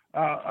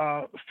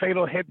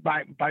fatal hit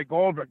by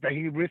Goldberg that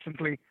he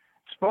recently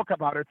spoke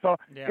about it. So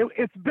yeah.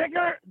 It's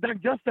bigger than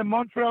just the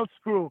Montreal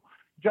screw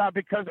job,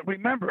 because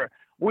remember,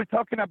 we're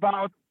talking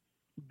about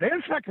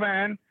Vince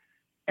McMahon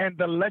and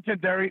the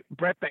legendary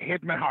Bret the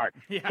Hitman Hart.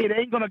 Yeah. It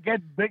ain't going to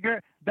get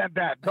bigger than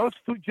that. Those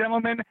two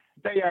gentlemen,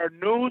 they are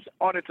news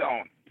on its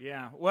own.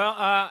 Yeah.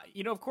 Well,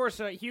 of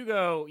course,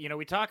 Hugo,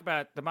 we talk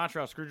about the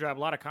Montreal Screwjob, a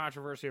lot of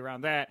controversy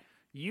around that.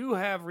 You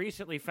have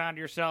recently found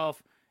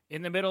yourself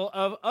in the middle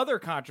of other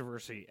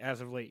controversy as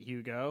of late,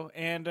 Hugo.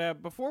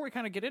 And before we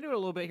kind of get into it a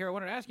little bit here, I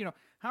wanted to ask,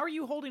 how are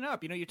you holding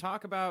up? You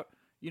talk about,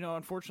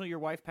 unfortunately your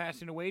wife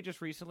passing away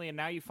just recently, and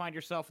now you find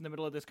yourself in the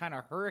middle of this kind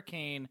of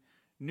hurricane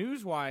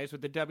news-wise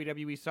with the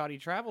WWE Saudi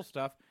travel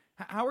stuff.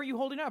 How are you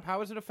holding up?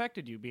 How has it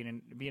affected you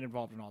being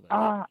involved in all this?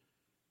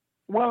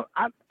 Well,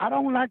 I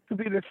don't like to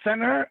be the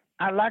center.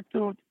 I like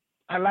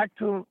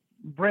to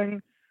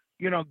bring,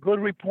 good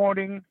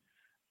reporting.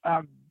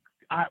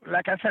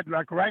 Like I said,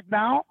 right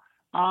now,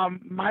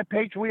 my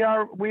page, we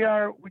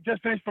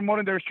just finished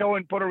promoting their show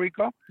in Puerto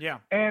Rico. Yeah.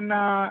 And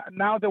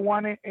now the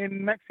one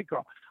in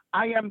Mexico.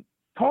 I am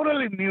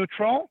totally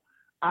neutral.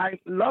 I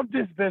love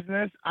this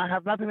business. I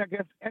have nothing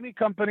against any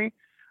company.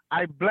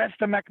 I bless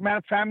the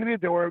McMahon family.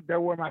 They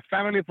were my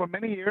family for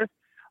many years.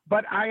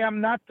 But I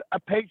am not a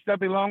page that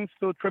belongs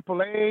to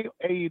AAA,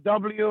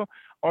 AEW,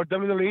 or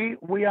WWE.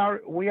 We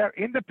are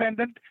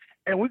independent,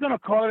 and we're going to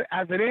call it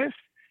as it is.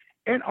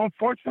 And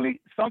unfortunately,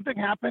 something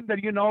happened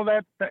that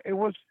that it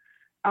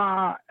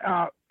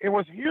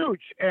was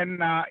huge.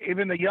 And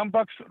even the Young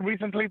Bucks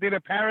recently did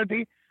a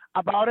parody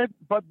about it.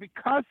 But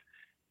because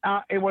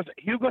it was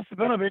Hugo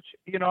Savinovich,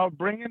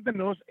 bringing the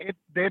news, it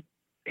did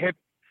hit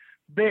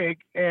big.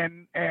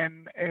 And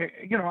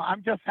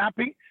I'm just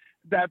happy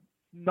that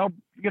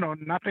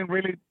nothing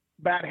really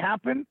bad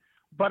happened.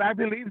 But I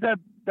believe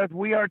that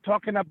we are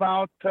talking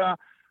about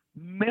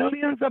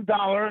millions of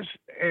dollars,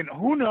 and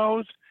who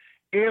knows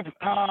if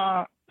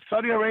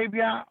Saudi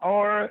Arabia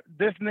or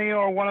Disney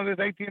or one of these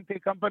AT&T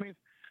companies,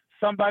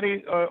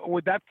 somebody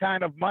with that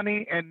kind of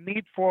money and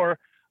need for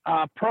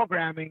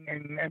programming,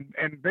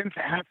 and Vince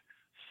has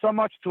so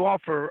much to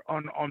offer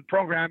on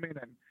programming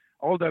and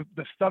all the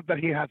stuff that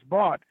he has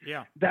bought.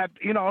 Yeah. That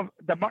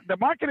the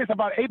market is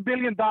about $8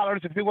 billion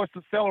if he was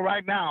to sell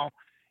right now.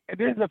 And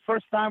this is the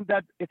first time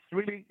that it's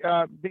really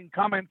been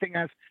commenting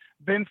as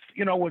Vince,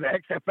 with the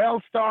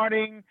XFL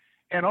starting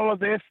and all of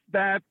this,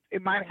 that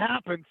it might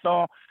happen.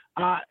 So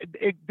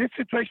this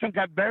situation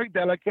got very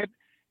delicate,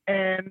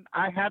 and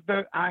I had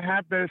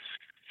the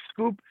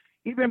scoop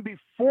even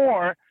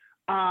before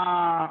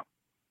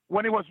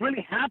when it was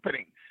really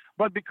happening.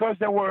 But because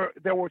they were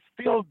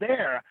still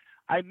there,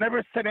 I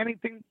never said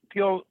anything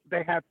till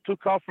they had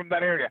took off from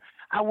that area.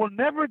 I will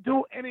never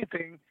do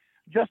anything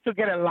just to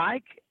get a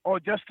like or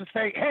just to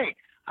say, hey,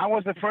 I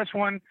was the first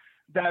one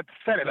that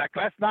said it. Like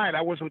last night,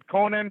 I was with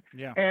Conan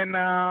and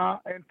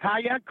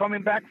Taya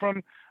coming back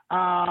from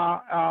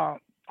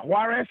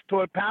Juarez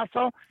to El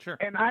Paso. Sure.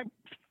 And I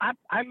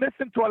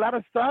listened to a lot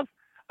of stuff.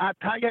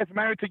 Taya is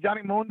married to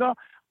Johnny Mundo.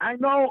 I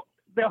know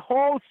the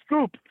whole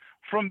scoop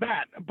from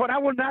that, but I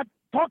will not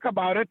talk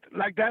about it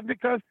like that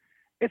because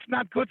it's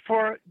not good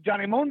for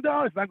Johnny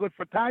Mundo. It's not good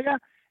for Taya.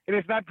 It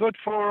is not good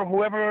for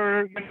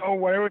whoever,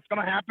 whatever it's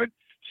going to happen.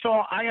 So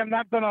I am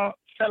not going to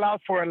sell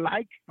out for a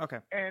like. Okay.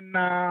 And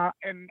a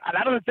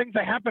lot of the things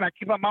that happen, I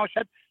keep my mouth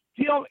shut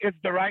till it's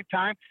the right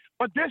time.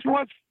 But this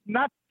was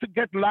not to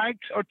get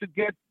likes or to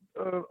get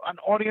an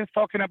audience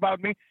talking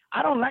about me.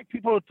 I don't like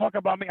people to talk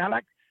about me. I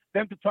like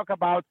them to talk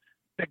about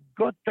the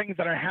good things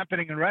that are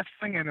happening in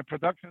wrestling and the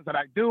productions that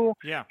I do.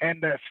 Yeah.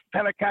 And the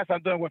telecasts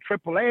I'm doing with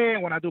AAA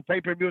and when I do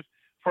pay-per-views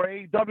for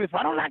AEW. So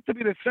I don't like to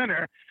be the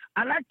center.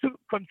 I like to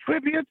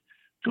contribute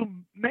to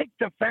make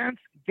the fans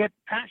get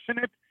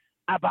passionate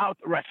about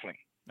wrestling.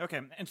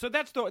 Okay, and so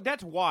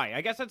that's why.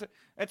 I guess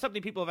that's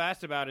something people have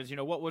asked about is,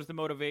 what was the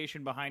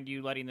motivation behind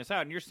you letting this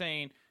out? And you're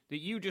saying that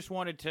you just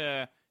wanted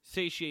to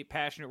satiate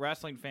passionate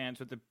wrestling fans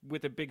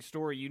with a big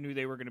story you knew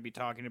they were going to be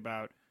talking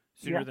about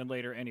sooner than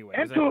later anyway.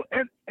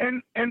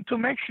 And to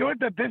make sure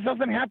that this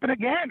doesn't happen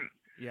again.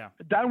 Yeah.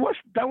 That was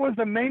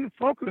the main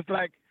focus.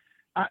 Like,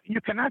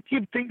 you cannot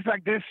keep things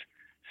like this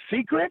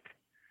secret,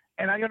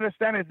 and I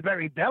understand it's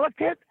very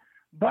delicate,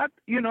 but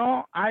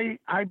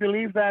I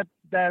believe that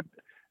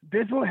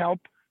this will help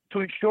to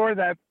ensure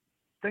that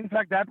things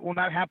like that will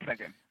not happen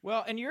again.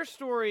 Well, and your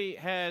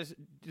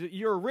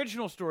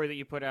original story that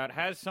you put out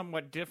has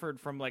somewhat differed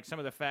from like some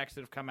of the facts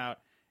that have come out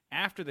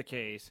after the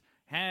case.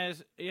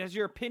 Has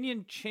your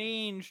opinion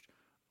changed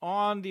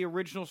on the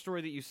original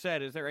story that you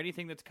said? Is there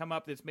anything that's come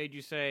up that's made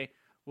you say,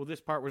 well,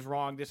 this part was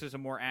wrong, this is a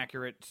more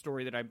accurate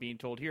story that I'm being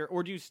told here?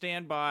 Or do you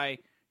stand by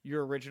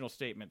your original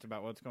statements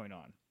about what's going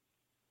on?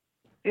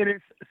 It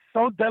is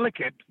so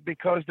delicate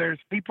because there's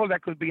people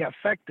that could be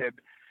affected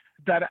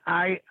that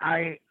I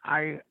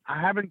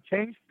haven't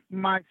changed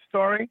my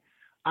story.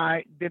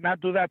 I did not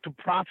do that to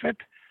profit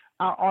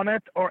on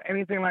it or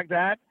anything like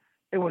that.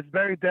 It was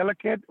very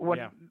delicate.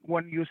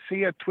 When you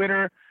see a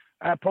Twitter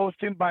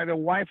posting by the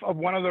wife of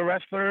one of the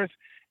wrestlers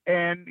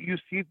and you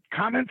see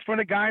comments from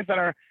the guys that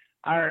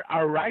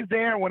are right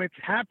there when it's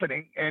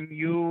happening, and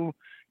you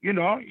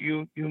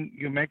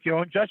make your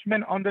own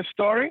judgment on the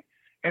story,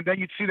 and then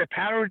you see the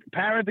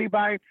parody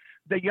by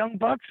the Young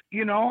Bucks,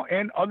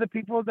 and other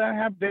people that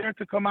have dared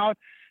to come out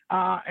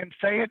and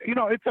say it.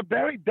 It's a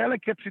very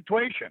delicate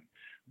situation.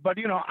 But,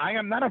 I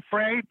am not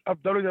afraid of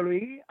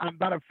WWE. I'm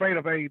not afraid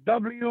of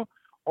AEW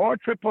or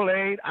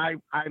AAA.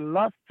 I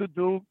love to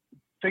do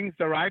things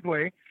the right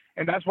way,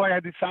 and that's why I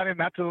decided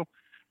not to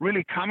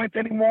really comment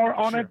anymore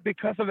on it,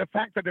 because of the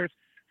fact that there's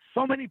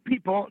so many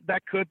people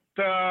that could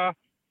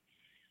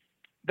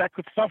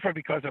suffer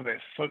because of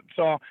this.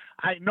 So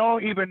I know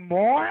even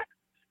more.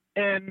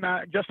 And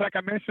just like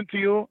I mentioned to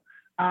you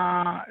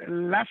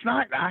last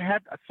night, I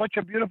had such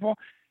a beautiful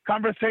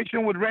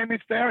conversation with Rey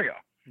Mysterio.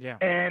 Yeah.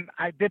 And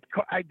I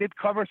did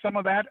cover some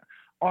of that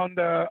on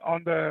the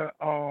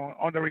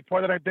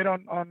report that I did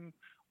on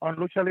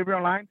Lucha Libre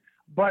Online.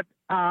 But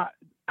I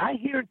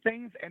hear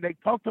things and they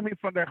talk to me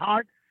from their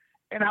heart,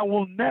 and I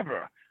will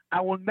never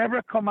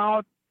come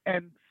out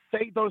and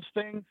say those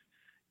things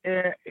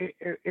if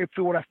it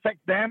would affect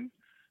them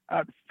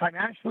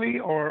financially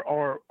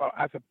or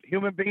as a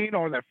human being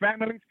or their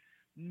families.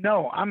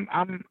 No,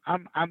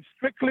 I'm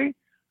strictly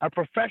a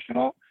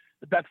professional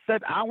that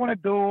said I want to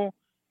do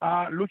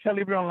Lucha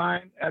Libre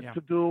Online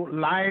to do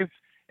lives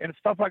and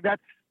stuff like that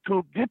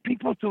to get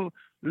people to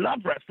love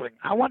wrestling.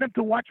 I want them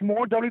to watch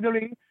more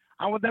WWE.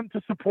 I want them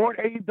to support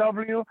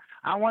AEW.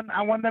 I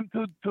want them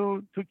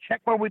to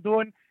check what we're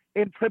doing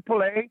in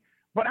AAA.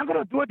 But I'm going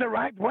to do it the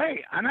right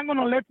way. I'm not going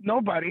to let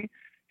nobody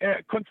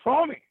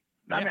control me.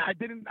 I mean, I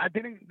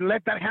didn't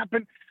let that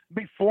happen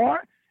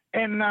before.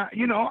 And,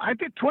 I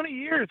did 20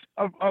 years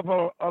of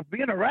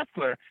being a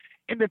wrestler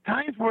in the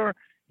times where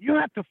you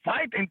have to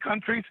fight in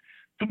countries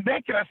to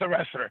make it as a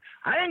wrestler.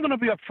 I ain't going to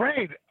be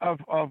afraid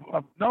of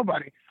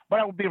nobody, but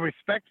I will be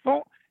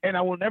respectful, and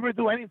I will never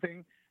do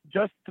anything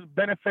just to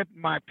benefit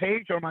my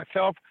page or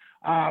myself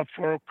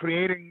for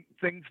creating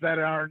things that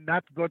are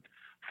not good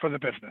for the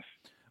business.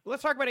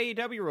 Let's talk about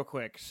AEW real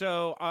quick.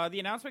 So the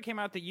announcement came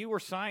out that you were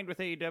signed with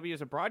AEW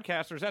as a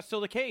broadcaster. Is that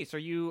still the case? Are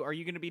you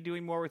going to be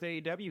doing more with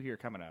AEW here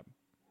coming up?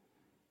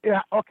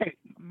 Yeah, okay.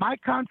 My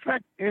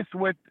contract is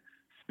with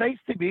Space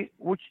TV,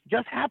 which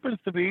just happens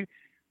to be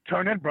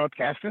Turner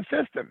Broadcasting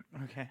System.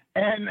 Okay.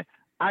 And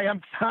I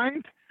am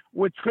signed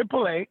with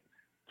AAA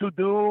to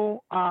do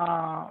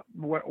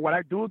what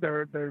I do.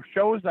 They're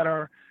shows that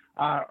are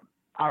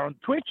on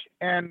Twitch,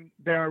 and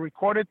they're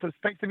recorded to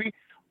Space TV.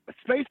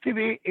 Space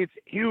TV is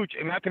huge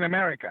in Latin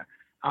America,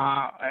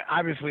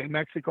 obviously in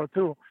Mexico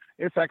too.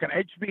 It's like an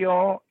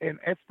HBO in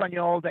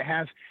Espanol that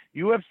has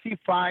UFC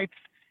fights.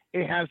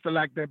 It has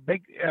the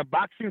big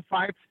boxing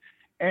fights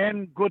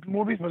and good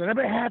movies, but they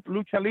never had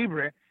Lucha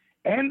Libre.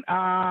 And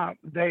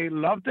they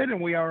loved it,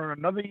 and we are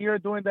another year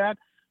doing that.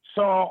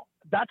 So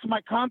that's my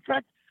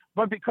contract.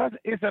 But because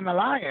it's an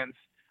alliance,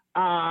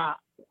 I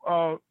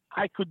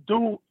could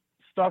do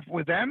stuff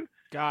with them.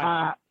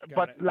 Got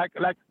it.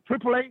 Like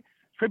AAA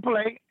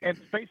and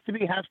Space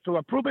TV has to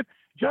approve it.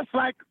 Just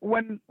like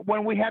when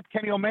we had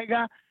Kenny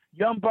Omega,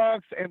 Young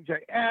Bucks,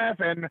 MJF,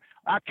 and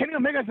Kenny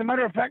Omega, as a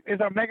matter of fact,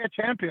 is our mega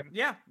champion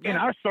in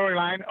our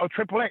storyline of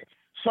AAA.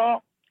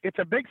 So it's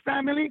a big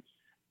family.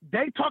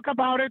 They talk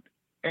about it,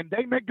 and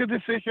they make the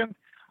decision.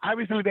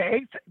 Obviously, the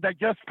 8th that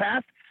just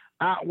passed,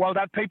 while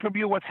that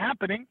pay-per-view was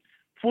happening,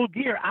 Full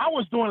Gear, I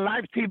was doing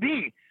live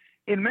TV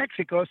in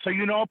Mexico. So,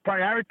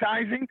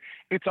 prioritizing,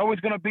 it's always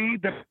going to be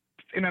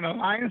in an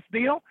alliance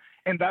deal,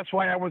 and that's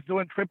why I was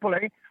doing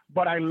AAA.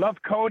 But I love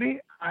Cody.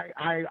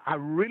 I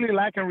really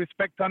like and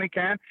respect Tony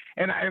Khan.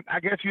 And I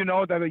guess you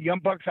know that the Young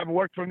Bucks have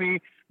worked for me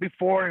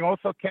before, and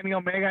also Kenny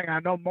Omega. And I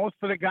know most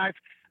of the guys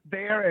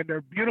there, and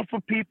they're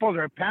beautiful people.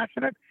 They're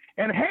passionate.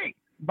 And, hey,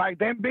 by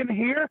them being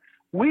here,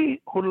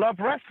 we who love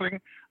wrestling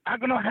are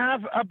going to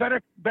have a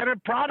better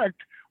product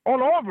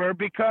all over,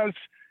 because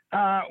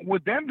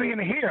with them being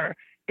here,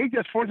 it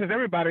just forces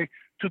everybody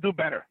to do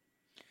better.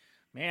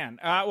 Man,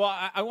 well,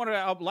 I wanted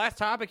to, last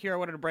topic here I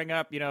wanted to bring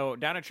up,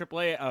 down at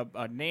AAA,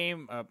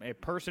 a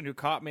person who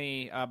caught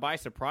me by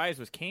surprise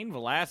was Cain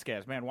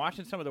Velasquez. Man,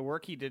 watching some of the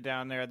work he did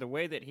down there, the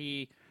way that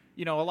he,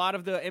 a lot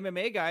of the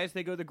MMA guys,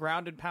 they go the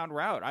ground and pound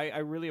route. I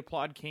really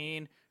applaud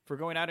Cain for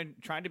going out and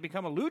trying to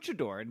become a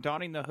luchador and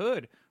donning the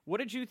hood. What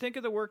did you think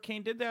of the work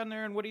Cain did down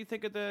there, and what do you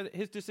think of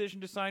his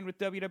decision to sign with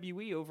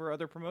WWE over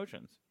other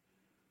promotions?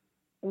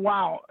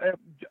 Wow. I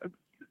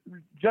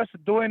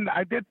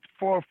did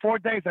for 4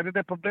 days, I did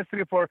the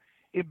publicity for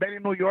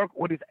Event New York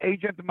with his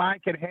agent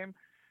Mike and him.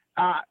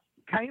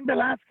 Cain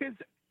Velasquez,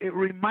 it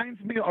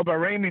reminds me of a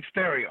Rey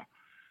Mysterio.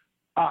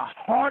 A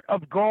heart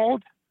of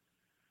gold,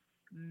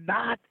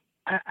 not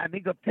an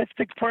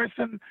egotistic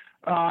person.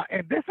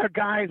 And these are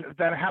guys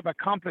that have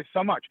accomplished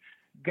so much.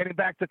 Getting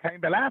back to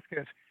Cain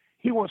Velasquez,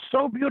 he was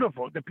so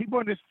beautiful. The people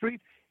in the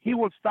street, he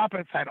would stop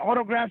and sign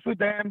autographs with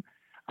them.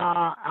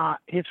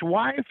 His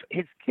wife,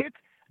 his kids,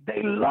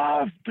 they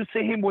loved to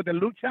see him with the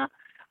lucha.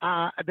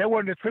 They were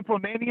in the Triple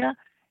Mania,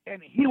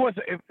 and he was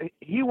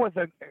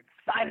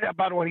excited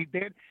about what he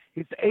did.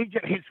 His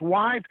agent, his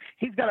wife,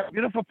 he's got a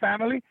beautiful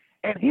family,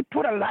 and he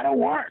put a lot of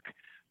work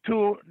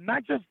to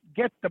not just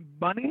get the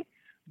money.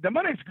 The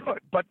money's good,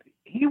 but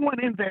he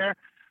went in there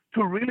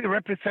to really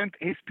represent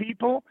his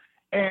people,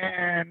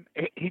 and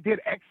he did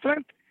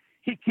excellent.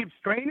 He keeps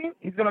training.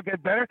 He's going to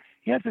get better.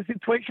 He has a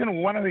situation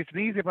with one of his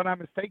knees, if I'm not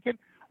mistaken.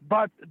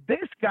 But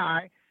this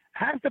guy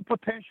has the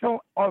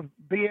potential of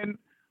being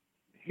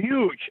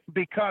huge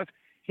because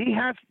he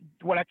has,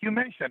 well, like you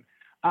mentioned,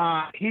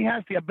 he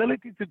has the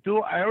ability to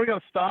do aerial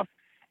stuff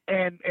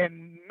and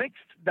mix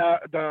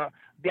the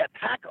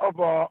attack of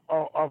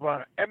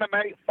an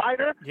MMA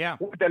fighter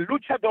with the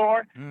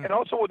luchador and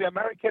also with the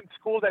American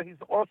school that he's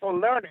also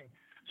learning.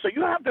 So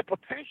you have the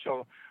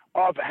potential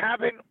of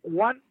having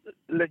one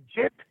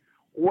legit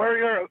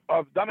warrior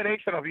of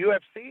domination of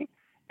UFC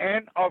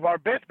and of our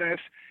business,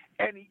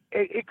 and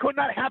it could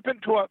not happen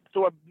to a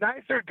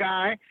nicer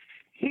guy.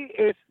 He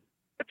is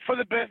good for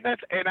the business,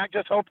 and I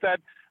just hope that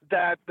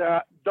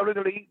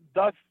WWE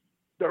does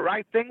the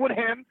right thing with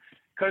him,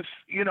 because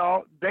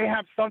they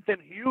have something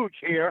huge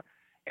here,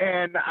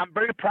 and I'm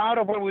very proud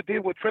of what we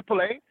did with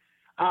AAA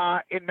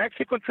in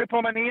Mexico,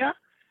 Triple Mania.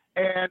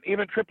 And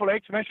even Triple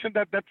H mentioned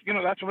that's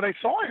where they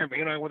saw him,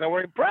 they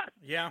were impressed.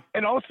 Yeah.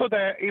 And also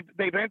the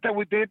event that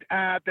we did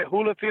at the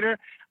Hulu Theater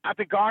at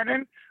the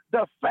Garden,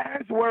 the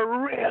fans were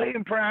really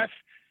impressed.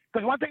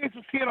 Because one thing is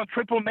to see it on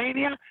Triple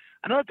Mania,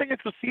 another thing is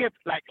to see it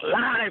like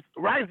live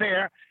right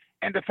there.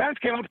 And the fans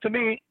came up to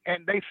me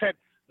and they said,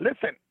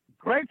 "Listen,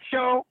 great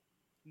show.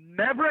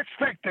 Never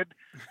expected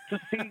to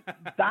see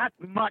that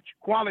much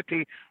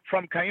quality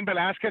from Cain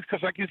Velasquez,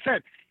 because like you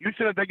said,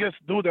 usually they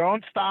just do their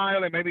own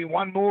style and maybe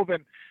one move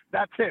and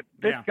that's it.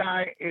 This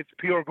guy is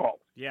pure gold."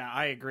 Yeah,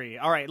 I agree.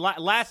 All right,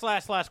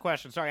 last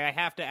question. Sorry, I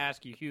have to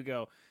ask you,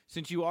 Hugo,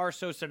 since you are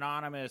so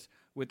synonymous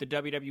with the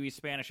WWE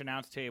Spanish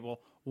announce table,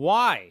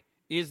 why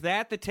is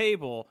that the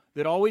table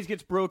that always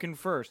gets broken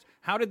first?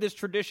 How did this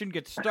tradition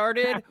get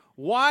started?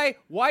 Why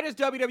does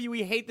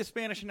WWE hate the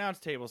Spanish announce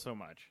table so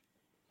much?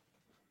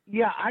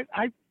 Yeah,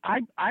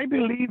 I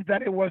believe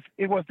that it was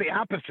the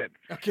opposite.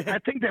 Okay. I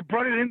think they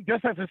brought it in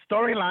just as a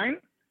storyline,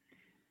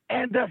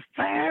 and the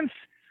fans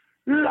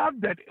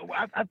loved it.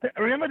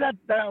 Remember that?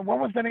 What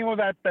was the name of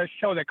that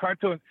show? The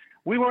cartoon.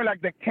 We were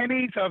like the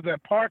Kennys of the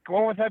park.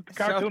 What was that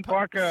cartoon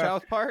park?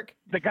 South Park.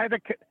 The guy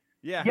that.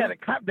 Yeah. Yeah,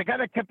 the guy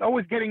that kept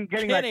always getting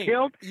Kenny. like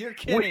killed. You're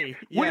Kenny.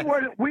 We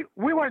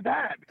were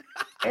that,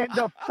 and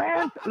the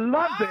fans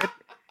loved it,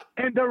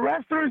 and the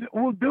wrestlers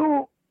will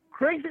do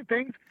crazy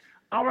things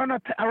around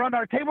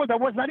our table that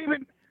was not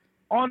even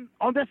on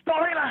the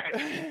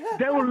storyline.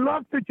 They would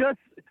love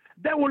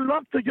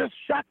to just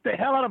shock the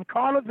hell out of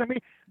Carlos. I mean,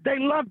 they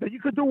loved it. You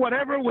could do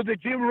whatever with the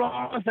Jim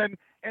Ross and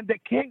the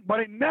King,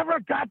 but it never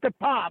got the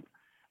pop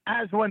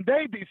as when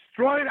they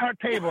destroyed our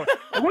table.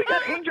 And we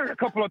got injured a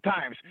couple of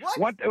times.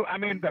 What? I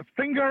mean, the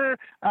finger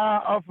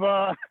of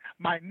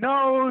my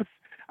nose.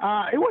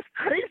 It was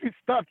crazy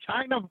stuff.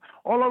 China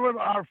all over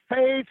our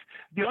face.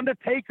 The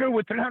Undertaker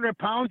with 300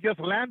 pounds just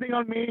landing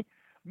on me.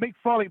 Mick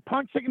Foley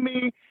punching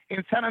me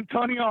in San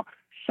Antonio.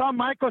 Shawn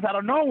Michaels out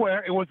of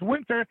nowhere. It was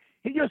winter.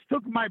 He just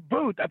took my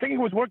boot. I think he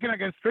was working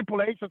against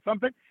Triple H or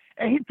something,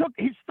 and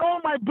he stole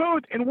my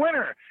boot in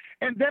winter.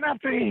 And then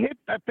after he hit,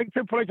 I think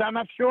Triple H, I'm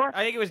not sure.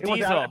 I think it was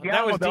Diesel.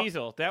 That was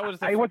Diesel. That was.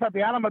 It was at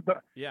the Alamo.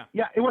 Yeah.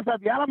 Yeah, it was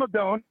at the Alamo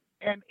Dome,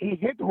 and he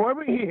hit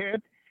whoever he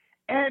hit,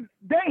 and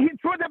then he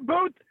threw the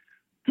boot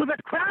to the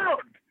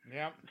crowd.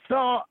 Yeah.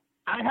 So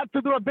I had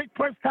to do a big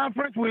press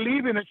conference. We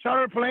leave in a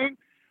charter plane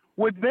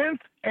with Vince,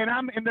 and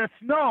I'm in the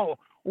snow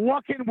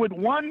walking with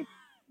one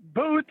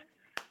boot,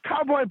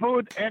 cowboy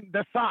boot, and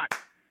the sock.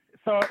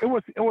 So it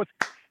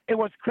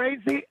was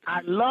crazy. I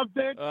loved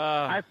it.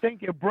 I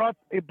think it brought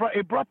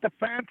the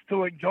fans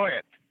to enjoy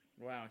it.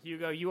 Wow,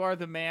 Hugo, you are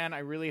the man. I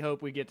really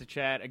hope we get to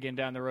chat again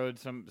down the road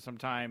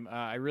sometime.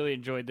 I really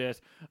enjoyed this.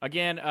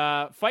 Again,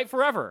 Fight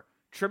Forever,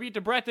 tribute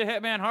to Bret the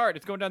Hitman Hart.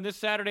 It's going down this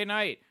Saturday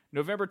night,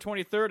 November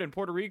 23rd in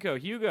Puerto Rico.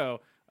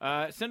 Hugo,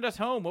 send us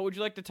home. What would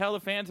you like to tell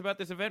the fans about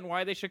this event and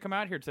why they should come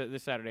out here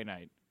this Saturday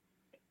night?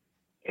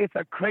 It's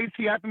a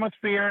crazy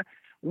atmosphere.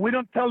 We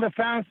don't tell the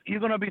fans you're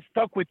going to be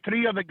stuck with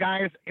three of the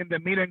guys in the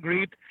meet and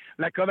greet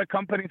like other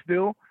companies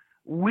do.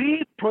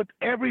 We put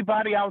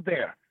everybody out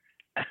there.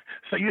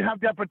 So you have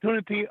the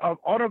opportunity of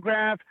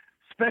autographs,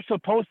 special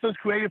posters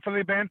created for the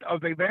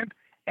event,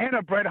 and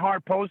a Bret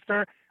Hart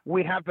poster.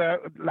 We have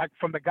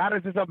from the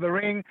Goddesses of the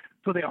Ring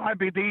to the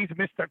RBDs,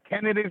 Mr.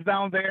 Kennedy's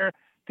down there,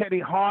 Teddy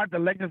Hart, the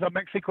Legends of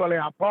Mexico,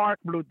 Leon Park,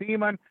 Blue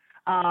Demon.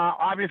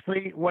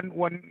 Obviously,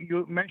 when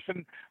you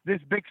mention these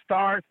big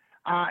stars,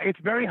 it's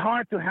very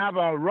hard to have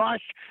a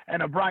Rush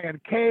and a Brian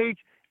Cage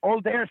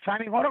all there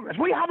signing autographs.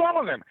 We have all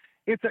of them.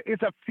 It's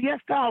a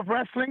fiesta of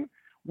wrestling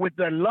with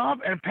the love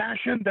and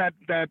passion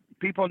that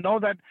people know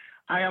that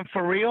I am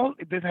for real.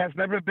 This has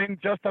never been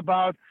just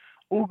about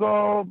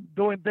Hugo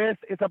doing this.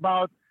 It's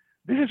about,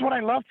 this is what I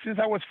loved since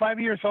I was 5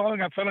 years old,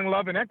 and I fell in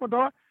love in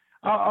Ecuador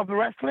of the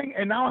wrestling,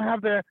 and now I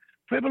have the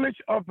privilege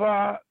of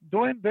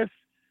doing this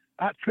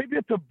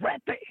tribute to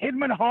Bret the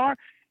Hitman Hart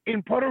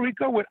in Puerto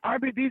Rico with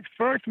RBD's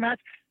first match,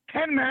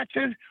 10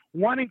 matches,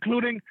 one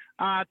including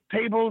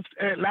tables,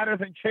 ladders,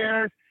 and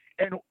chairs,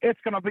 and it's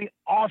going to be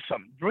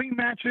awesome. Dream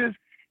matches,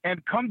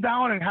 and come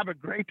down and have a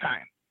great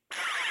time.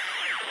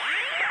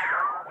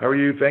 How are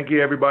you? Thank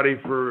you, everybody,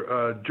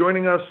 for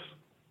joining us.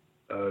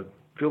 I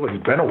feel like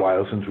it's been a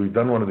while since we've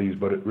done one of these,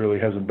 but it really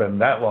hasn't been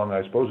that long.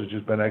 I suppose it's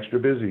just been extra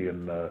busy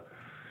and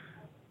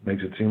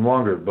makes it seem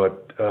longer.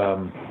 But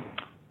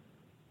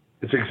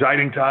it's an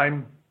exciting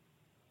time,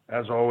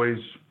 as always,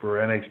 for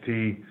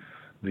NXT.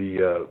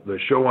 The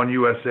show on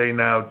USA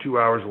now, 2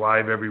 hours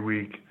live every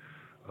week,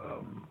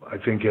 I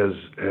think has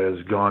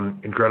gone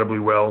incredibly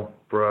well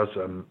for us.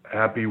 I'm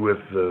happy with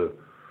the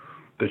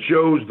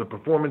shows, the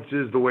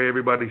performances, the way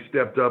everybody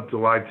stepped up to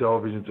live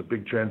television. It's a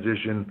big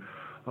transition.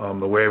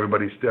 The way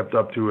everybody stepped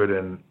up to it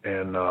and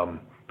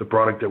the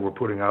product that we're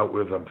putting out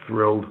with, I'm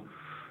thrilled.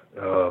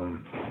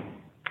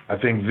 I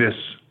think this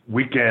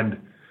weekend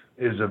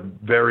is a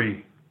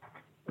very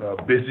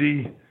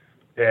busy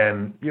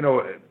and,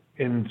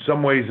 in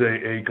some ways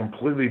a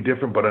completely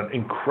different but an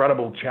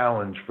incredible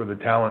challenge for the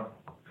talent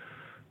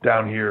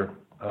down here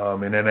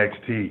in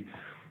NXT.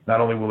 Not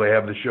only will they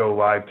have the show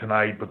live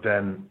tonight, but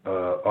then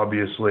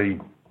obviously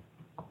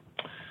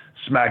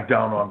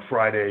SmackDown on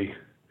Friday,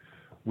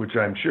 which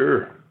I'm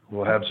sure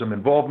will have some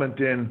involvement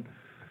in.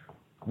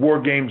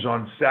 War Games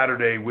on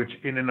Saturday, which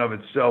in and of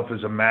itself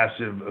is a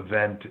massive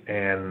event,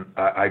 and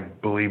I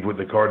believe with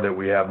the card that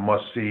we have,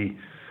 must see.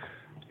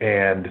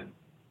 And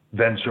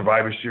then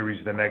Survivor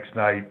Series the next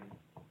night.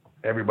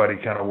 Everybody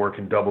kind of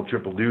working double,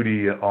 triple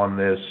duty on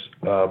this,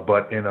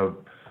 but in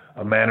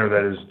a manner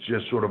that is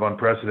just sort of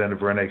unprecedented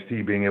for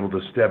NXT, being able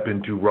to step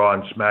into Raw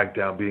and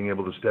SmackDown, being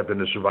able to step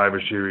into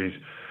Survivor Series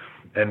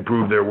and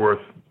prove their worth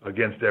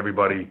against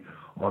everybody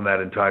on that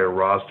entire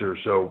roster.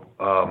 So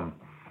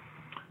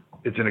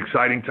it's an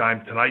exciting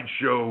time. Tonight's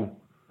show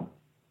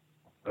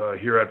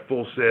here at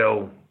Full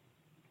Sail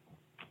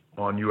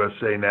on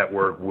USA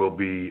Network will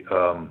be,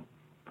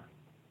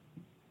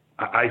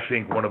 I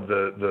think one of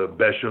the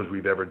best shows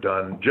we've ever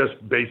done,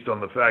 just based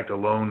on the fact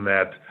alone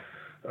that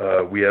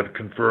we have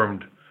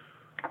confirmed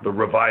the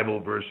Revival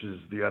versus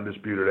the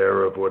Undisputed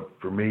Era of what,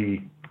 for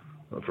me,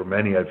 for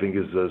many, I think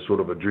is a sort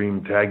of a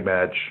dream tag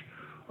match.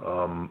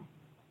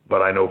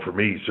 But I know for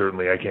me,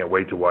 certainly, I can't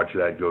wait to watch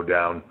that go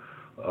down.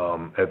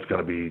 It's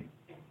going to be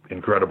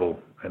incredible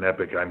and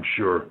epic, I'm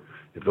sure.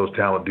 If those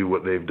talent do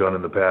what they've done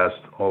in the past,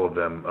 all of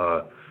them,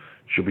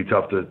 should be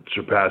tough to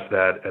surpass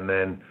that. And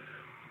then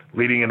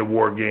leading into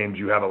War Games,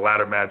 you have a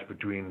ladder match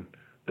between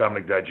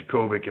Dominik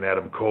Dijakovic and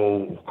Adam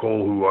Cole.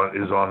 Cole,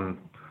 who is on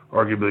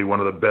arguably one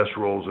of the best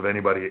roles of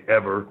anybody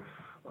ever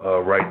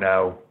right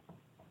now,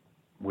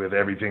 with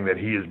everything that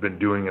he has been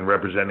doing and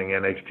representing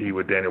NXT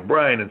with Daniel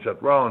Bryan and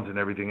Seth Rollins and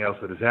everything else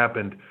that has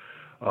happened.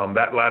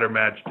 That ladder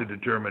match to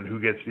determine who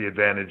gets the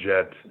advantage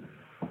at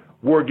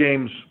War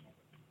Games.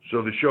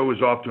 So the show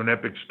is off to an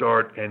epic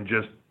start, and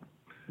just,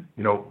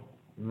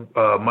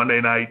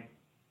 Monday night,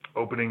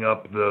 opening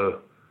up the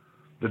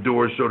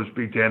doors, so to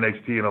speak, to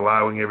NXT and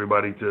allowing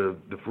everybody the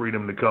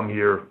freedom to come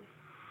here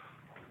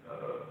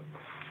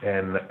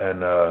and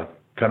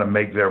kind of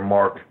make their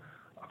mark.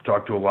 I've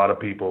talked to a lot of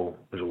people.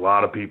 There's a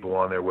lot of people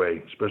on their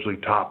way, especially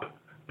top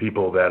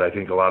people that I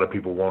think a lot of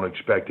people won't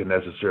expect to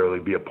necessarily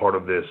be a part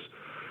of this,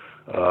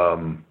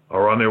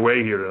 are on their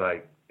way here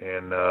tonight.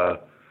 And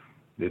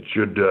it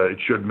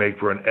should make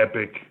for an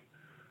epic,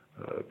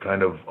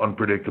 kind of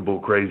unpredictable,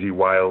 crazy,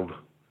 wild,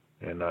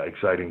 and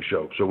exciting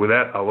show. So with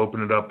that, I'll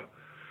open it up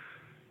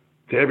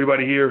to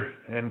everybody here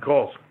and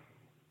calls.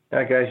 All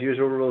right, guys,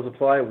 usual rules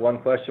apply. One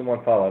question,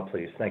 one follow-up,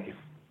 please. Thank you.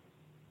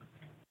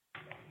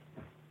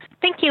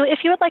 Thank you. If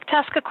you would like to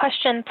ask a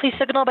question, please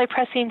signal by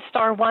pressing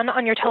star 1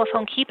 on your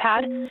telephone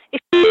keypad. If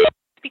you have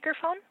a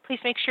speakerphone, please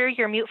make sure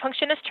your mute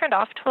function is turned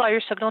off to allow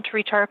your signal to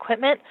reach our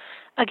equipment.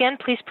 Again,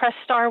 please press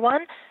star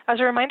 1. As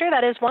a reminder,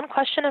 that is one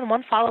question and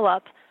one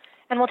follow-up.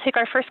 And we'll take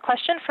our first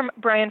question from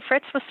Brian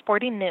Fritz with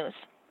Sporting News.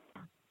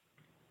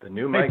 The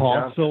new Mike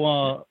Paul.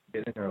 Johnson.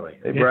 Get in early.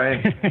 Hey,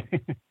 Brian.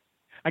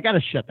 I got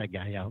to shut that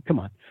guy out. Come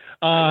on.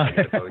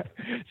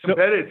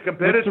 It's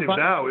competitive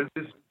now.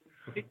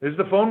 It's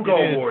the phone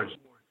call wars.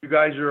 You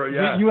guys are,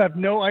 yeah. You have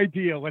no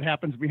idea what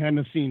happens behind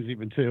the scenes,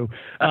 even, too.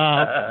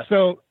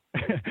 So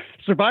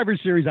Survivor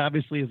Series,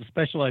 obviously, is a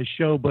specialized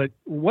show, but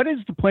what is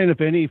the plan,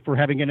 if any, for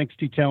having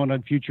NXT talent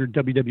on future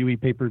WWE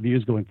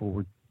pay-per-views going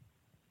forward?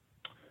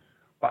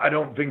 I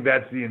don't think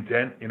that's the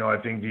intent. I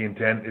think the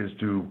intent is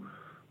to,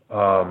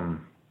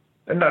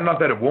 and not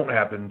that it won't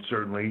happen,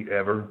 certainly,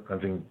 ever. I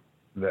think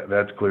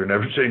that's clear.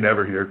 Never say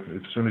never here.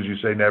 As soon as you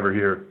say never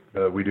here,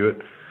 we do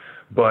it.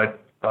 But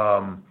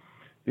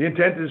the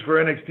intent is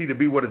for NXT to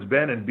be what it's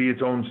been and be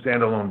its own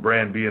standalone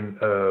brand, being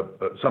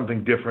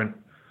something different,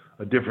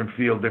 a different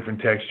feel,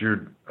 different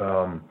texture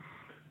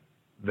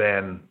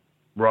than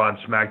Raw and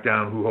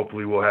SmackDown, who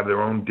hopefully will have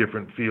their own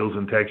different feels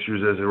and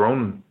textures as their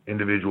own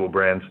individual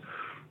brands.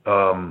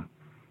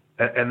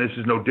 And this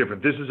is no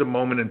different. This is a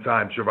moment in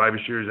time. Survivor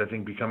Series, I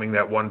think, becoming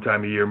that one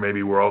time a year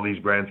maybe where all these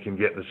brands can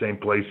get in the same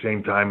place,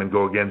 same time, and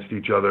go against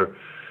each other.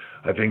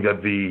 I think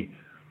that the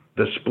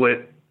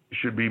split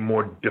should be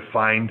more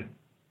defined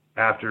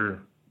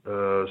after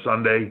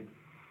Sunday.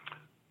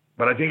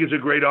 But I think it's a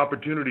great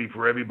opportunity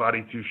for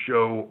everybody to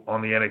show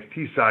on the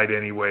NXT side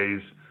anyways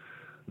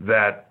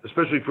that,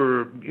 especially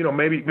for,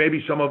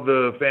 maybe some of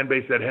the fan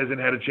base that hasn't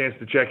had a chance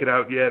to check it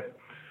out yet,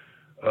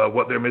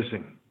 what they're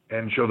missing,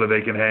 and show that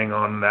they can hang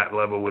on that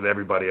level with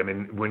everybody. I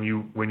mean, when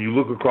you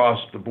look across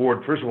the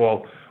board, first of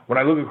all, when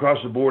I look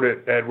across the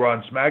board at Raw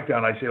and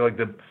SmackDown, I say like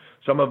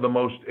some of the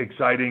most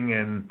exciting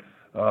and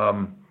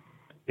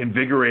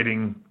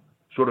invigorating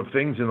sort of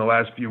things in the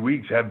last few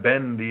weeks have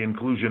been the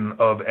inclusion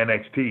of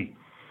NXT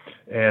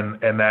and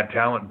that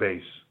talent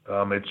base.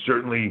 It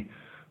certainly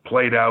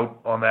played out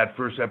on that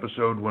first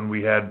episode when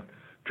we had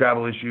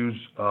travel issues.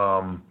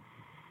 And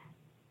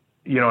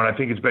I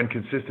think it's been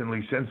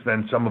consistently since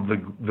then some of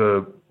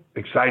the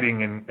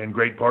exciting and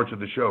great parts of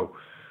the show.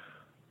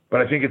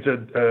 But I think it's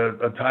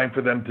a time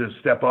for them to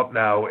step up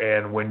now.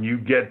 And when you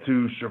get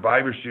to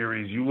Survivor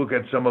Series, you look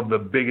at some of the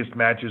biggest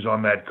matches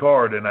on that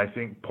card, and I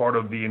think part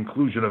of the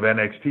inclusion of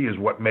NXT is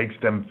what makes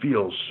them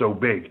feel so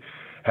big.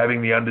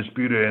 Having the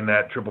Undisputed in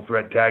that triple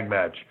threat tag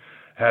match,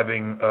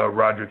 having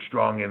Roderick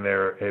Strong in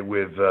there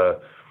with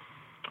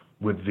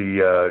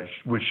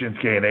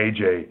Shinsuke and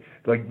AJ,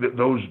 like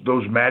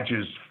those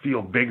matches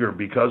feel bigger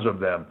because of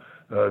them.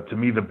 To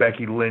me, the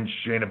Becky Lynch,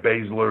 Shayna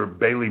Baszler,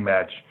 Bayley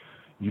match,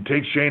 you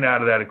take Shayna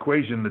out of that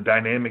equation, the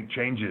dynamic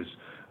changes.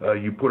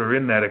 You put her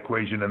in that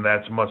equation, and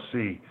that's must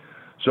see.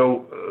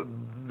 So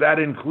that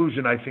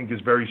inclusion, I think,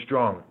 is very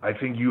strong. I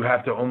think you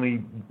have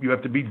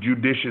to be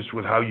judicious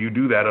with how you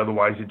do that,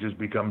 otherwise it just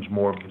becomes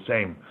more of the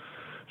same.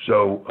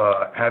 So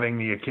having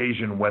the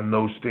occasion when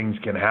those things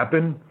can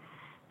happen,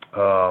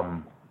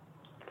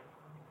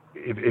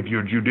 if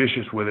you're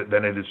judicious with it,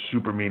 then it is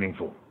super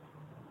meaningful.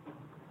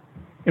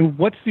 And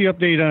what's the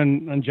update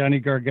on Johnny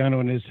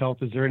Gargano and his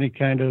health? Is there any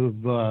kind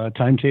of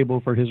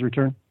timetable for his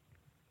return?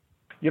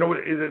 Is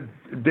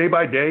it day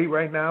by day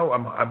right now?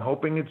 I'm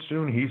hoping it's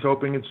soon. He's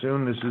hoping it's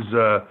soon. This is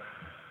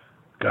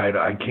God,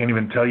 I can't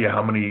even tell you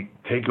how many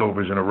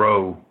takeovers in a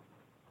row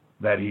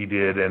that he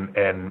did,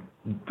 and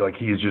like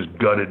he is just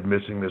gutted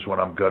missing this one.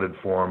 I'm gutted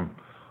for him.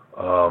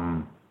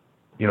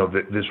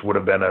 This would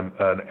have been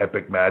an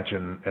epic match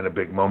and a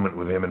big moment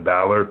with him and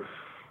Balor,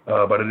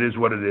 but it is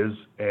what it is,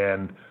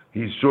 and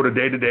he's sort of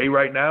day to day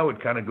right now.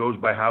 It kind of goes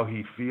by how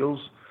he feels.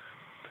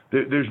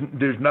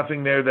 There's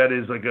nothing there that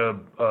is like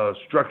a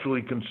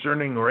structurally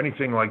concerning or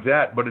anything like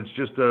that, but it's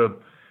just a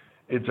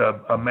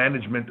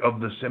management of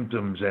the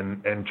symptoms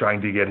and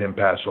trying to get him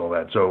past all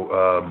that.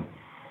 So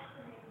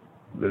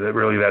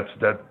really that's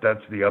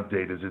the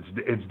update.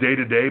 It's day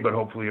to day, but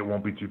hopefully it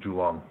won't be too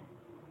long.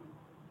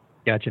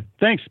 Gotcha.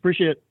 Thanks.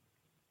 Appreciate it.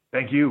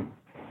 Thank you.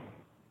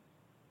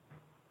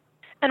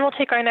 And we'll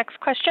take our next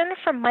question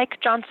from Mike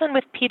Johnson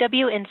with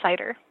PW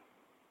Insider.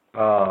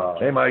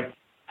 Hey, Mike.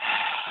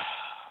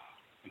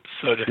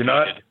 So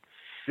defeated.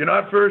 You're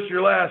not first,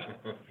 you're last.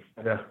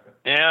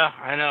 Yeah,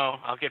 I know.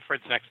 I'll get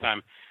Fritz next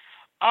time.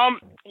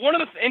 One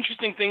of the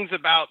interesting things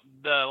about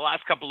the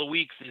last couple of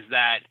weeks is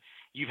that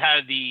you've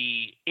had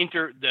the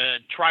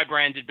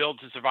tri-branded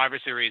build to Survivor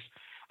Series.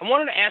 I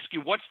wanted to ask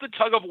you, what's the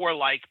tug of war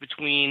like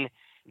between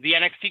the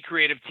NXT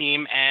creative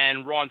team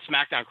and Raw and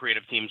SmackDown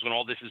creative teams when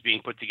all this is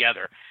being put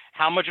together?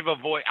 How much of a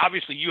voice,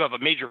 obviously you have a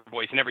major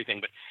voice in everything,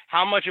 but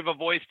how much of a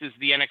voice does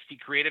the NXT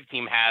creative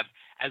team have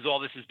as all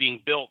this is being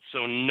built,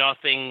 so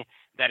nothing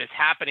that is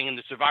happening in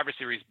the Survivor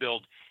Series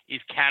build is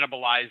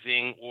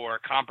cannibalizing or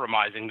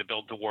compromising the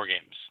build to War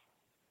Games?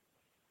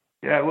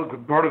 Yeah,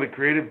 look, part of the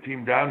creative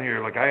team down here,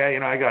 like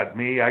I got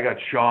me, I got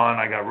Sean,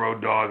 I got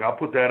Road Dogg. I'll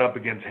put that up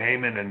against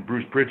Heyman and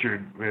Bruce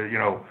Pritchard.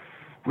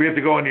 If we have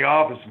to go in the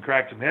office and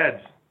crack some heads,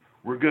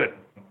 we're good.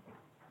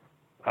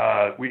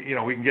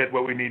 We can get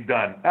what we need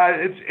done.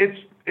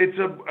 It's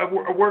a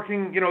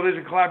working, there's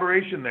a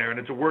collaboration there, and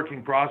it's a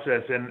working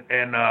process. And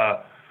in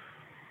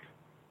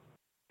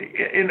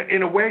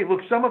a way,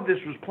 look, some of this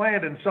was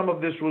planned, and some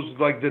of this was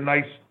like the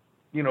nice,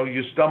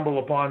 you stumble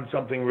upon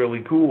something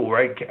really cool,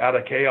 right? Out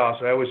of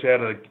chaos. I always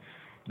had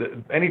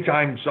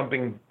anytime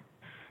something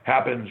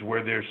happens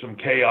where there's some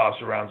chaos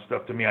around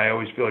stuff, to me, I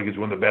always feel like it's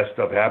when the best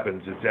stuff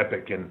happens. It's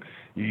epic, and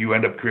you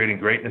end up creating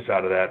greatness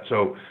out of that.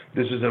 So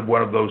this isn't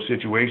one of those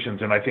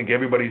situations, and I think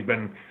everybody's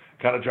been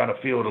kind of trying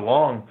to feel it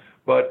along.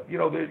 But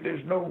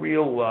there's no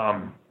real.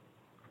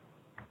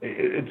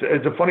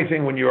 It's a funny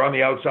thing when you're on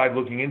the outside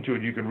looking into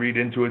it. You can read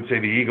into it, say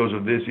the egos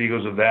of this,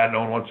 egos of that. No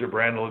one wants their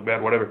brand to look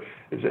bad, whatever.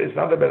 It's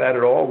not about that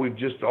at all. We've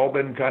just all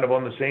been kind of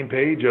on the same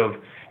page of,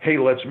 hey,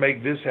 let's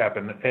make this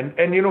happen.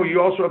 And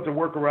you also have to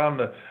work around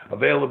the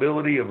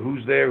availability of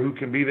who's there, who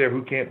can be there,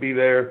 who can't be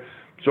there.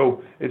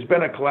 So it's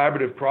been a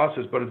collaborative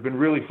process, but it's been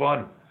really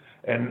fun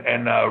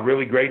and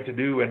really great to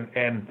do.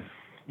 And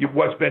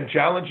what's been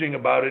challenging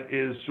about it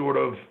is sort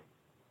of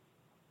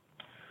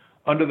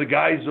under the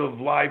guise of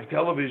live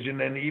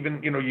television, and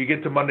even, you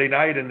get to Monday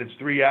night and it's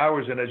 3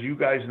 hours, and as you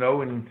guys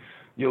know, and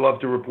you love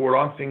to report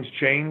on, things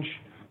change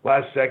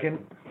last second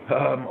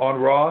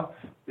on Raw.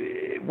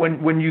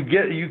 When you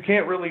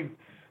can't really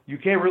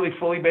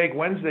fully bake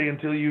Wednesday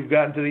until you've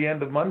gotten to the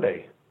end of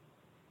Monday,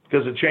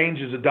 because a change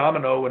is a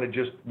domino and it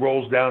just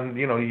rolls down.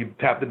 You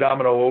tap the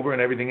domino over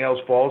and everything else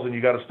falls, and you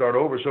got to start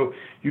over. So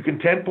you can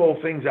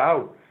tentpole things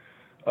out.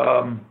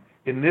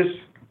 In this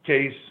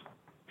case,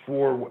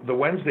 for the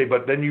Wednesday,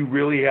 but then you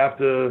really have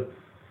to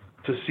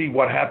see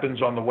what happens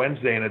on the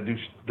Wednesday, and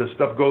does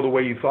stuff go the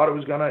way you thought it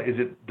was gonna?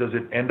 Does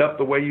it end up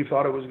the way you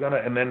thought it was gonna?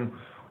 And then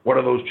what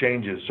are those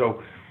changes?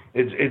 So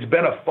it's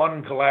been a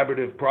fun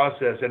collaborative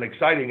process and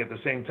exciting at the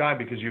same time,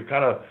 because you're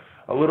kind of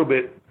a little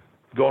bit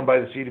going by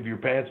the seat of your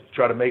pants to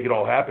try to make it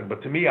all happen.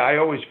 But to me, I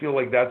always feel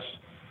like that's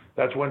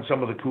when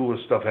some of the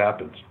coolest stuff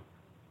happens.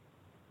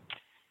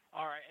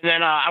 All right, and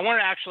then I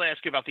wanted to actually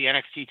ask you about the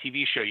NXT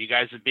TV show. You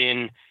guys have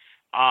been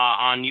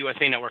on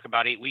USA Network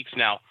about 8 weeks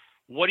now.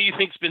 What do you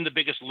think's been the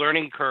biggest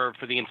learning curve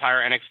for the entire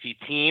NXT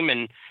team,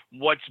 and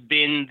what's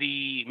been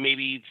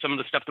maybe some of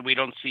the stuff that we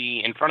don't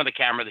see in front of the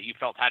camera that you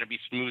felt had to be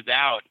smoothed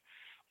out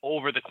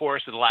over the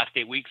course of the last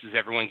 8 weeks as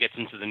everyone gets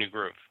into the new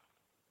groove?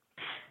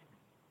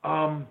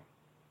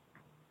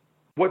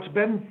 What's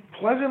been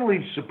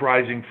pleasantly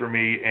surprising for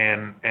me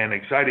and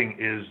exciting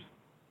is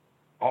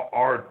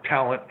our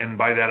talent, and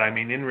by that I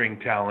mean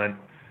in-ring talent,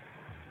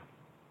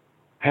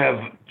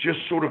 have just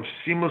sort of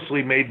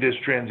seamlessly made this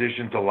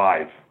transition to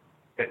live.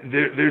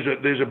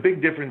 There's a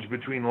big difference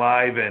between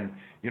live and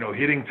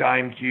hitting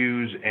time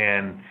cues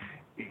and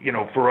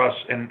for us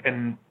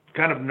and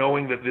kind of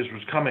knowing that this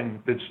was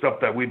coming. It's stuff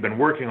that we've been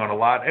working on a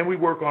lot, and we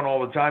work on all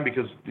the time,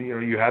 because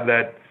you have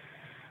that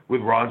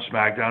with Raw and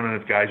SmackDown,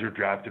 and if guys are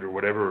drafted or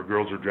whatever, or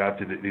girls are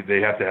drafted, they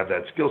have to have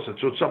that skill set.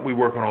 So it's something we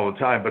work on all the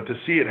time. But to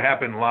see it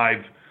happen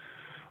live,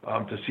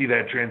 to see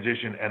that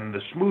transition and the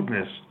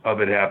smoothness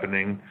of it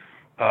happening.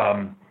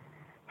 I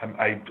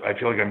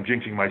feel like I'm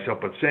jinxing myself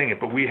but saying it,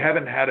 but we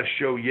haven't had a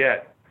show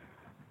yet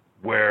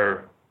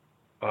where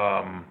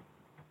I've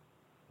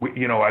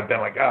been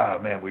like,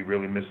 man, we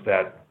really missed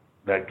that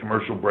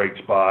commercial break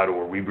spot,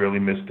 or we really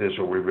missed this,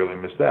 or we really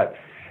missed that.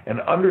 And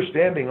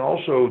understanding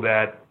also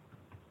that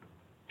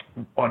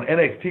on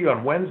NXT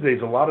on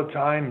Wednesdays, a lot of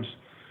times,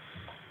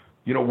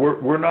 you know,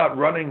 we're not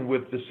running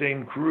with the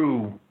same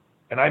crew,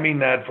 and I mean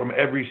that from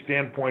every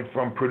standpoint,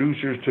 from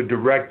producers to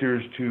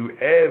directors to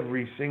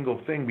every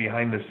single thing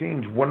behind the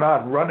scenes. We're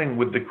not running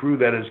with the crew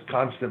that is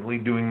constantly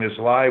doing this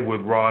live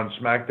with Raw and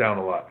SmackDown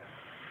a lot.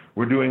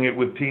 We're doing it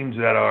with teams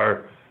that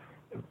are,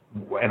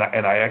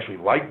 and I actually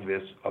like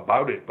this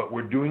about it, but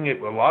we're doing it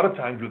a lot of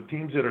times with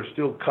teams that are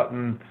still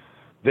cutting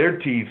their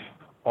teeth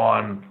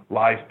on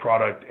live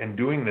product and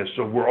doing this.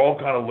 So we're all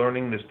kind of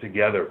learning this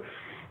together.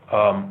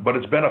 But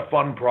it's been a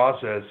fun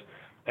process,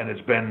 and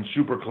it's been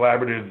super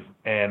collaborative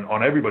and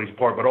on everybody's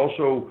part, but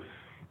also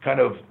kind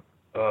of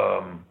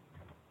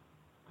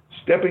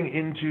stepping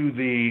into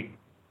the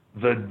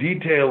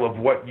detail of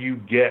what you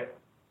get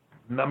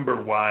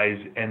number-wise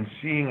and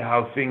seeing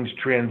how things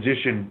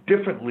transition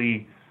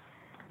differently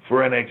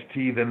for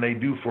NXT than they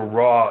do for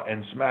Raw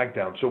and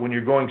SmackDown. So when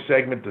you're going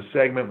segment to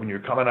segment, when you're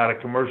coming out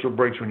of commercial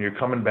breaks, when you're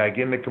coming back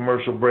into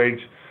commercial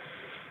breaks,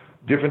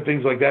 different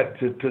things like that,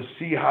 to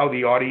see how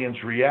the audience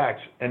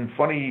reacts. And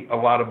funny, a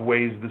lot of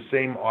ways, the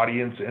same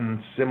audience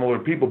and similar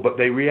people, but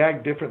they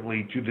react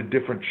differently to the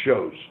different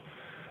shows.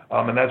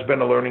 And that's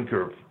been a learning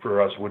curve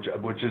for us, which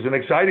is an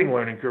exciting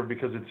learning curve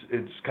because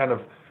it's kind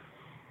of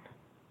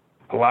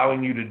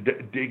allowing you to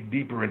dig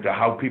deeper into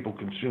how people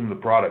consume the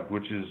product,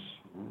 which is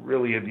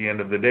really at the end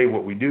of the day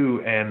what we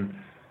do. And,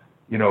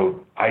 you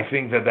know, I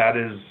think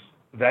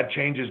that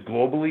changes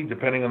globally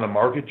depending on the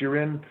market you're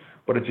in,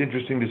 but it's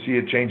interesting to see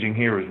it changing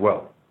here as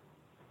well.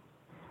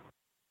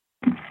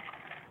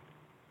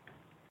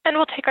 And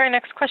we'll take our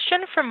next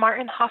question from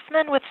Martin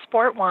Hoffman with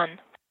Sport One.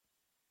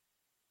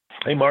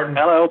 Hey, Martin.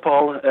 Hello,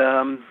 Paul.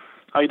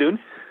 How you doing?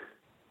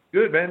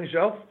 Good, man.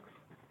 Yourself?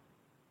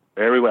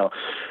 Very well.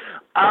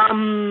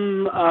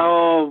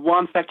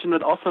 One faction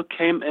that also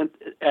came in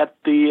at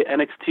the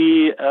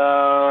NXT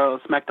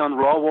SmackDown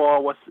Raw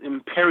War was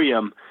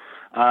Imperium,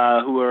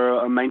 who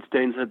were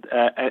mainstays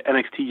at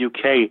NXT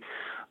UK.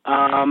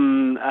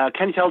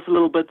 Can you tell us a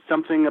little bit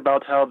something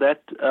about how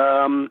that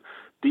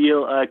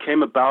deal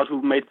came about?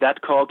 Who made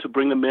that call to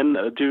bring them in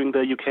during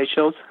the UK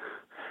shows,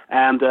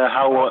 and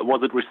how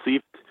was it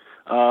received?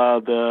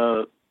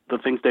 The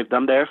things they've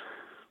done there.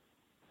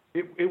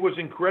 It was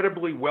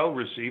incredibly well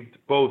received,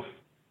 both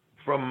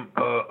from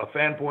a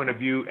fan point of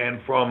view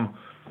and from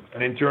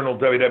an internal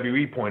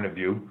WWE point of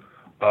view.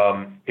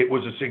 It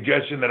was a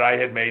suggestion that I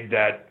had made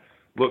that,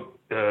 look,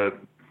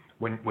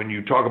 when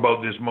you talk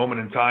about this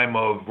moment in time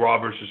of Raw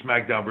versus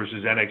SmackDown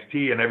versus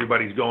NXT and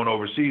everybody's going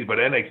overseas, but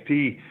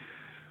NXT,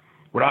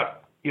 we're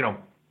not, you know,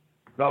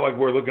 not like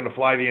we're looking to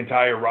fly the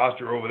entire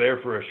roster over there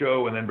for a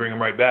show and then bring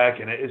them right back.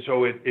 And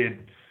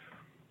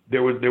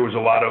there was a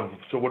lot of,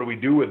 so what do we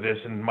do with this?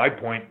 And my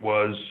point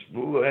was,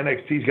 well,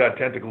 NXT's got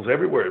tentacles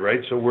everywhere,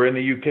 right? So we're in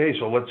the UK,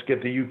 so let's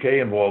get the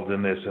UK involved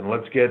in this, and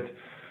let's get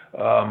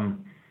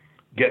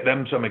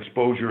them some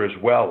exposure as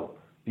well.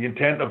 The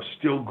intent of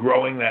still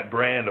growing that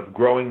brand, of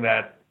growing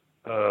that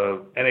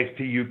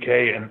NXT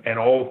UK and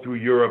all through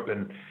Europe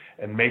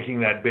and making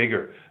that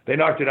bigger. They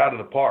knocked it out of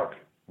the park.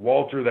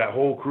 Walter, that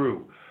whole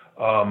crew.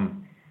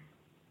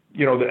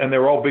 You know, and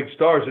they're all big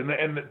stars.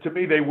 And to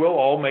me, they will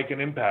all make an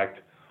impact.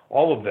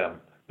 All of them.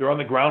 They're on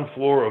the ground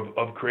floor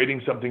of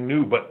creating something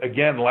new. But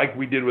again, like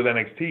we did with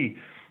NXT,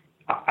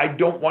 I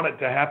don't want it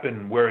to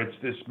happen where it's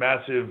this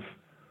massive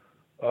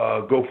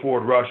go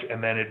forward rush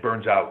and then it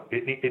burns out.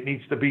 It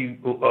needs to be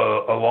a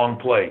long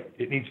play.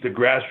 It needs to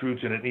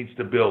grassroots and it needs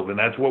to build. And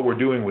that's what we're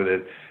doing with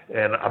it.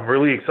 And I'm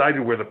really excited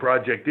where the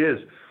project is.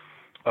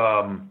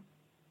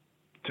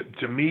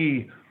 To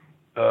me,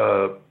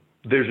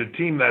 there's a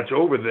team that's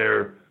over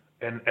there.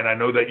 And I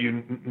know that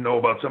you know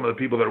about some of the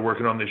people that are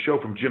working on this show,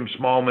 from Jim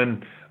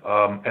Smallman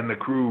and the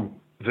crew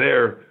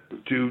there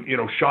to, you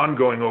know, Shawn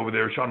going over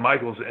there, Shawn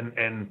Michaels,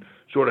 and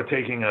sort of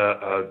taking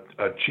a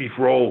chief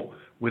role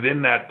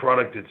within that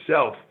product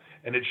itself.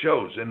 And it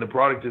shows. And the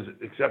product is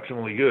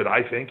exceptionally good,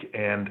 I think.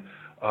 And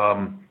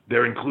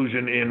their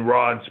inclusion in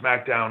Raw and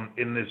SmackDown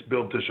in this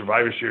Build to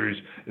Survivor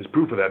Series is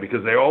proof of that,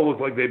 because they all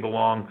look like they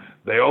belong.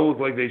 They all look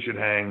like they should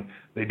hang.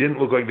 They didn't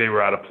look like they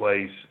were out of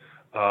place.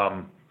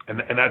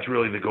 And that's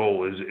really the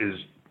goal, is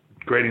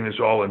creating this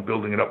all and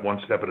building it up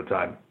one step at a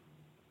time.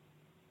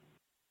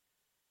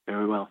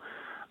 Very well.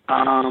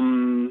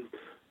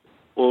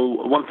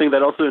 Well, one thing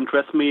that also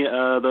interests me,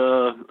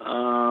 the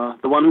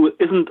one who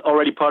isn't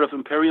already part of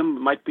Imperium,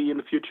 might be in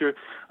the future,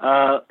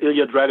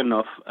 Ilya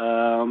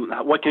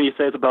Dragunov. What can you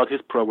say about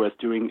his progress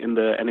in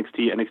the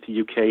NXT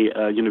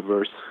UK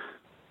universe?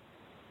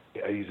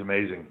 Yeah, he's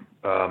amazing.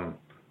 I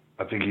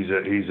think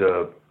he's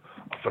a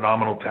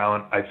phenomenal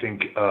talent. I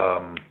think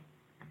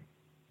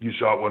you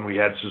saw it when we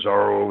had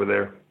Cesaro over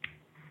there,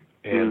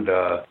 and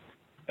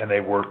they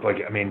worked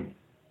like, I mean,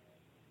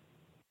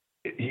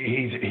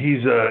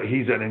 he's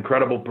an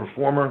incredible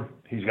performer.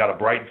 He's got a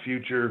bright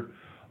future,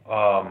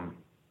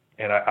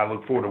 and I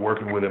look forward to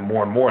working with him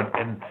more and more.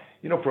 And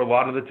you know, for a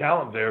lot of the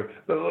talent there,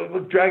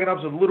 look,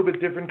 Dragunov's a little bit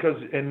different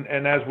because,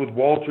 and as with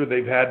Walter,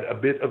 they've had a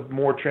bit of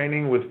more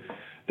training with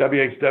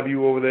WXW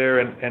over there,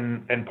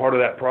 and part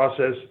of that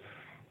process.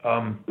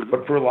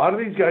 But for a lot of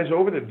these guys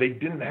over there, they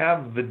didn't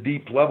have the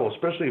deep level,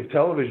 especially of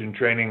television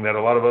training that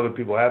a lot of other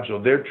people have. So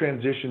their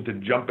transition to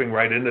jumping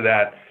right into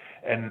that,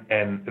 and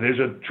there's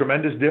a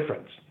tremendous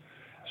difference.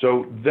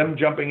 So them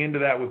jumping into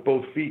that with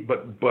both feet,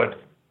 but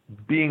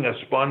being a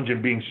sponge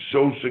and being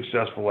so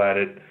successful at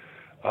it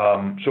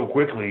so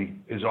quickly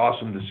is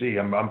awesome to see.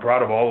 I'm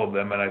proud of all of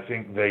them, and I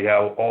think they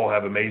all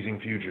have amazing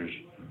futures.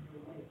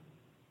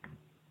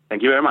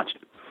 Thank you very much.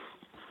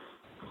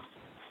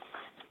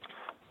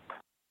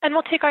 And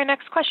we'll take our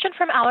next question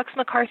from Alex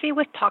McCarthy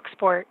with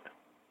TalkSport.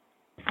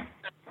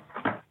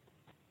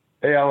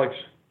 Hey, Alex.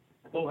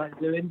 Paul, how you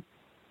doing?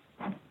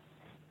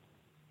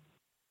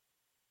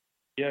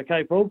 You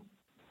okay, Paul?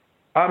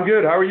 I'm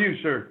good. How are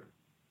you, sir?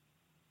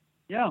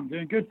 Yeah, I'm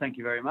doing good. Thank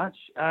you very much.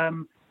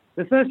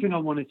 The first thing I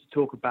wanted to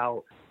talk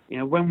about,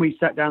 when we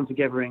sat down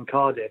together in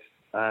Cardiff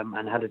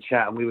and had a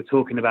chat, and we were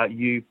talking about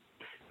you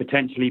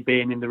potentially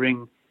being in the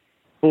ring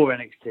for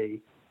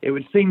NXT, it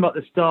would seem like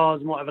the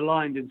stars might have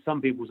aligned in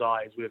some people's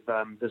eyes with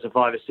the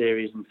Survivor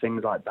Series and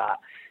things like that.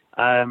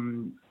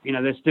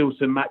 There's still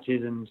some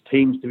matches and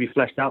teams to be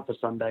fleshed out for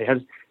Sunday.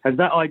 Has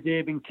that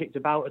idea been kicked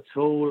about at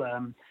all?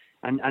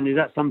 And is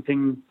that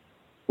something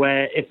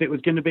where, if it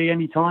was going to be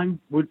any time,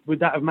 would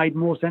that have made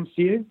more sense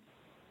to you?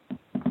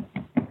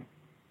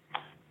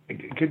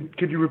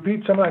 Could you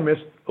repeat something? I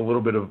missed a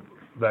little bit of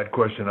that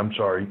question. I'm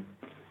sorry.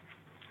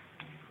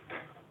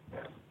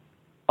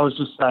 I was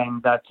just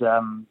saying that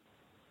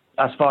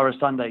as far as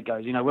Sunday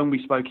goes, when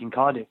we spoke in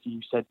Cardiff, you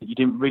said that you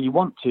didn't really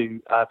want to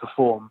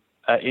perform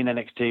in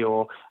NXT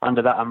or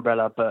under that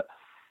umbrella, but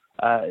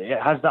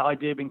has that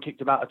idea been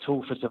kicked about at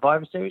all for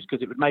Survivor Series?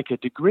 Because it would make a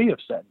degree of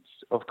sense,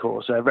 of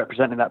course,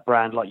 representing that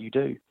brand like you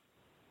do.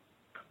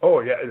 Oh,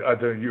 yeah, I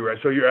thought you were.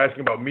 So you're asking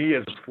about me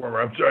as a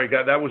performer. I'm sorry,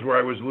 God, that was where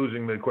I was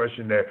losing the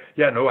question there.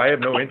 Yeah, no, I have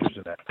no interest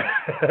in that.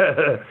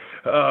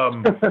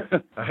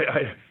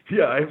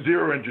 I have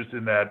zero interest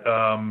in that.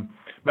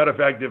 Matter of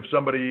fact, if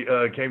somebody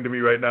came to me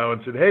right now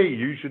and said, "Hey,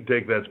 you should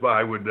take that spot,"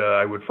 I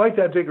would fight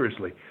that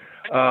vigorously.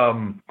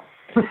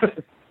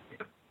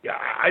 Yeah,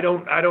 I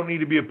don't need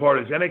to be a part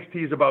of this.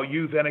 NXT is about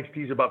youth.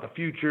 NXT is about the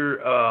future.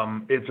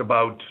 It's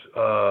about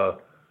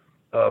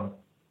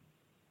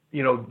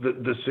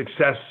the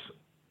success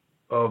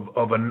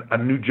of a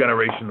new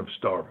generation of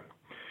star.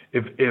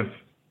 If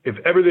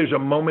ever there's a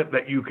moment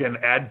that you can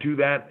add to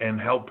that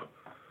and help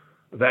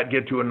that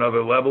get to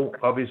another level,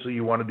 obviously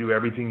you want to do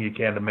everything you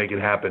can to make it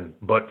happen.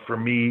 But for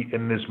me,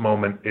 in this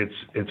moment,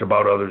 it's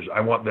about others. I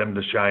want them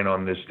to shine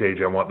on this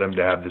stage. I want them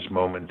to have this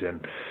moment.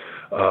 And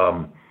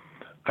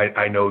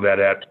I know that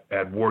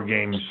at War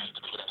Games,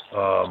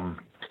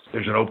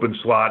 there's an open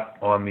slot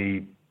on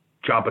the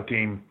Ciampa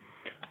team.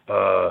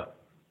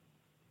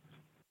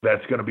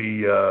 That's going to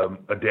be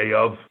a day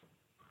of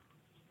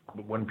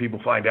when people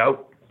find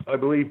out, I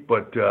believe.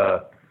 But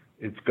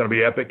it's going to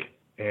be epic,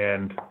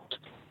 and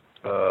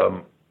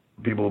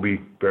people will be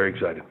very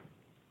excited.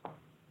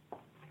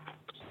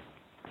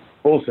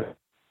 Awesome.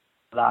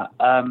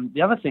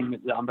 The other thing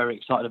that I'm very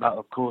excited about,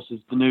 of course, is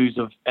the news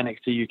of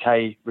NXT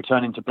UK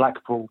returning to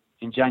Blackpool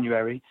in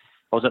January.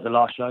 I was at the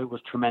last show. It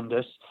was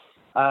tremendous.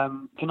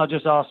 Can I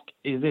just ask,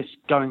 is this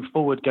going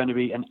forward going to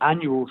be an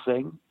annual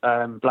thing,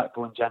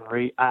 Blackpool in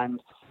January, and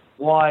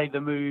why the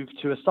move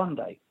to a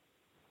Sunday?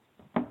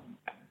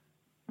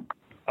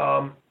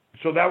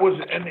 So that was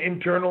an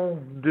internal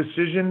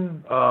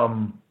decision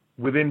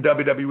within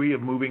WWE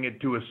of moving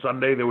it to a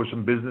Sunday. There were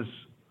some business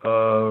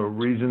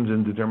reasons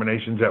and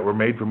determinations that were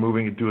made for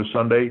moving it to a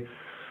Sunday.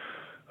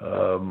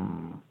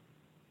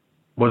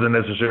 Wasn't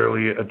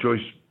necessarily a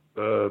choice.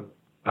 To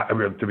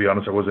be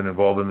honest, I wasn't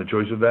involved in the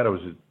choice of that.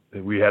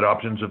 We had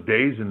options of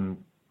days, and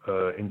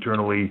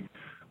internally,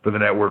 for the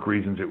network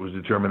reasons, it was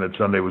determined that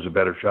Sunday was a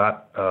better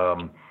shot.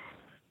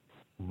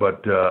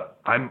 But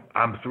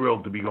I'm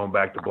thrilled to be going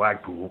back to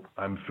Blackpool.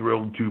 I'm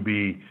thrilled to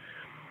be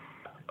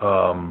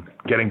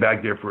getting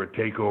back there for a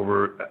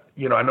takeover.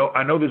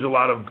 I know there's a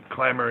lot of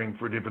clamoring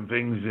for different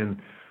things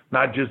in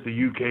not just the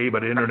UK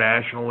but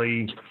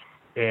internationally,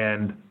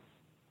 and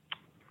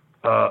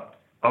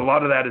a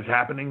lot of that is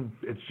happening.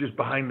 It's just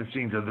behind the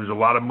scenes. There's a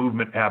lot of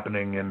movement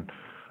happening, and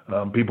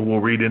people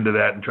will read into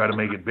that and try to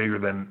make it bigger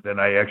than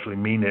I actually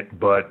mean it.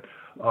 But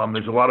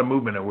there's a lot of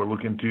movement, and we're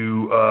looking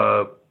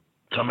to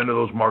come into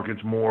those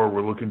markets more.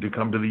 We're looking to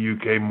come to the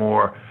UK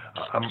more.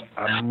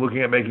 I'm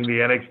looking at making the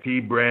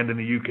NXT brand in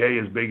the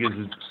UK as big as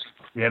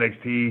the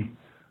NXT,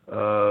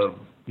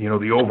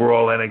 the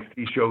overall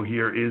NXT show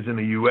here is in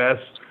the US,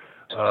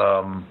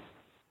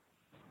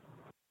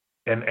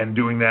 and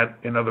doing that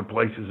in other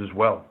places as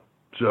well.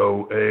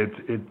 So it's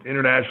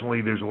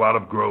internationally, there's a lot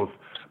of growth.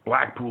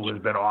 Blackpool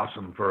has been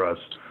awesome for us.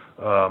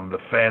 The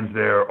fans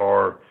there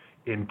are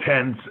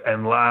intense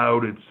and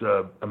loud. It's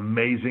an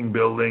amazing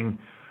building.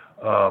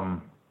 There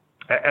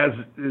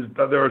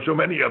are so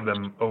many of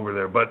them over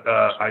there, but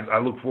I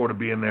look forward to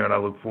being there, and I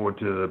look forward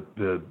to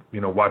the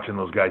watching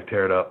those guys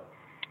tear it up.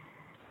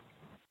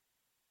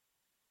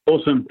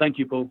 Awesome. Thank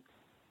you, Paul.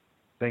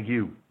 Thank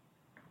you.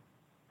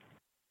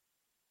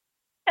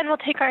 And we'll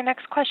take our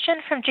next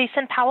question from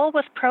Jason Powell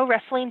with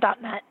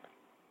ProWrestling.net.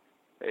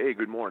 Hey,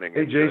 good morning.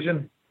 Hey,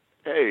 Jason.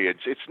 Hey,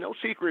 it's no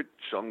secret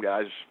some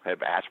guys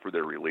have asked for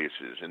their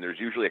releases, and there's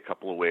usually a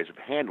couple of ways of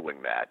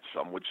handling that.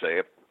 Some would say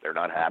if they're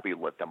not happy,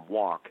 let them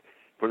walk.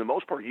 For the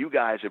most part, you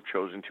guys have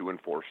chosen to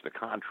enforce the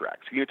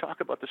contracts. Can you talk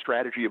about the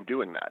strategy of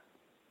doing that?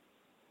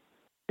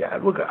 Yeah,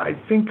 look, I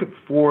think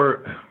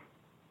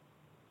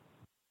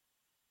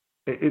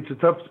it's a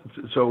tough.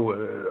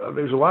 So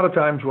there's a lot of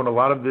times when a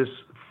lot of this,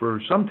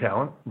 for some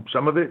talent,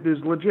 some of it is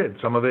legit,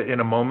 some of it in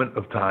a moment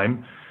of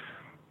time.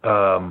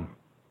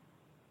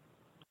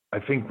 I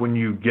think when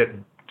you get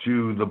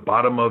to the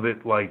bottom of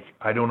it, like,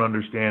 I don't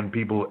understand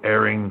people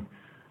airing.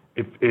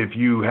 If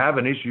you have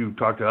an issue,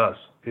 talk to us.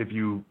 If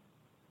you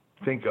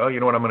think, oh, you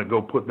know what, I'm going to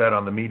go put that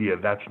on the media,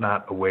 that's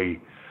not a way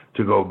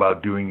to go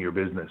about doing your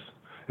business.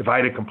 If I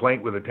had a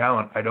complaint with a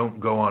talent, I don't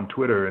go on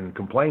Twitter and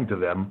complain to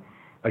them.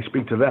 I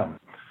speak to them.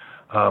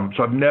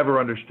 So I've never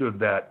understood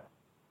that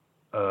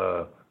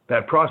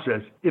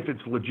process if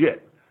it's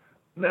legit.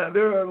 Now,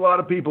 there are a lot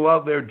of people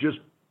out there just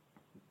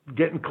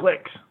getting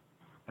clicks.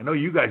 I know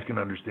you guys can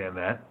understand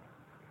that.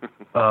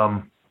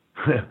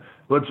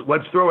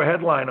 Let's throw a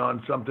headline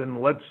on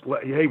something.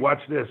 Hey, watch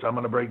this. I'm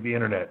going to break the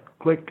internet.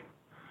 Click.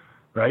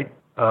 Right?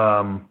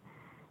 I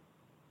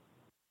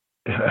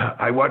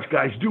watch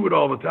guys do it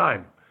all the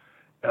time.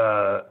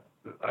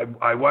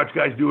 I watch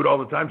guys do it all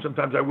the time.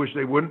 Sometimes I wish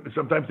they wouldn't.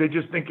 Sometimes they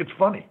just think it's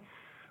funny.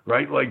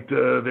 Right? Like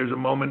there's a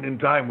moment in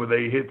time where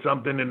they hit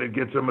something and it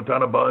gets them a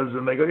ton of buzz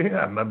and they go,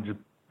 yeah, I'm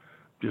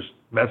just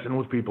messing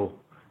with people.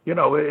 You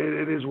know,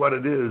 it is what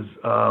it is.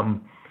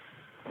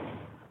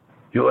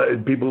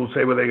 People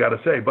say what they got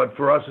to say. But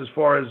for us, as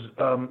far as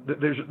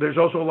there's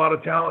also a lot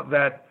of talent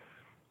that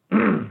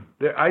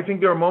I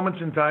think there are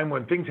moments in time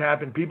when things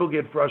happen, people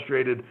get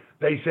frustrated,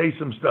 they say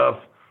some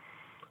stuff.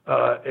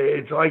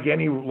 It's like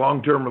any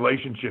long-term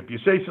relationship. You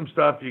say some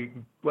stuff, you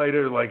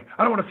later like,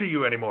 I don't want to see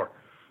you anymore.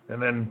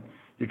 And then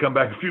you come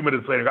back a few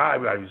minutes later, I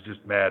was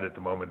just mad at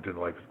the moment and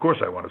like, of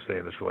course I want to stay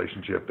in this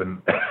relationship.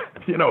 And,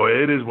 you know,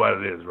 it is what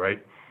it is,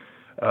 right?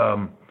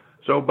 There's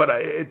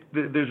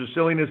a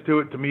silliness to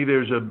it. To me,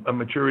 there's a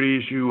maturity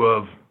issue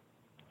of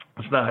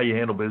it's not how you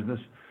handle business.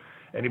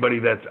 Anybody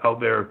that's out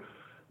there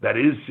that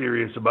is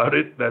serious about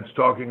it, that's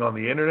talking on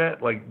the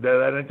internet, like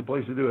that ain't the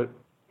place to do it.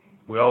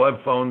 We all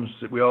have phones.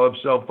 We all have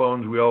cell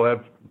phones. We all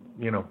have,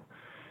 you know,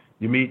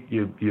 you meet,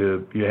 you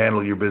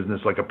handle your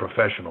business like a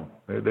professional.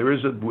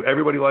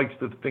 Everybody likes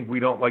to think we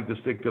don't like to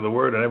stick to the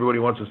word, and everybody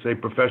wants to say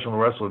professional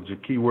wrestler. It's a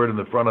key word in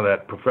the front of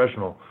that,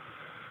 professional.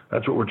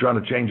 That's what we're trying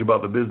to change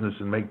about the business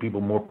and make people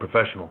more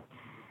professional.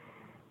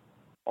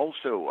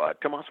 Also,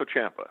 Tommaso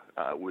Ciampa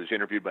was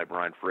interviewed by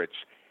Brian Fritz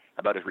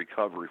about his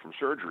recovery from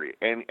surgery,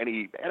 and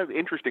he had an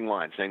interesting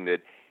line saying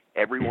that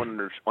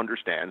everyone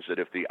understands that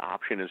if the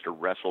option is to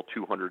wrestle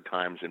 200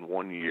 times in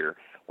 1 year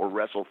or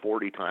wrestle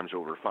 40 times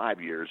over 5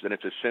 years, then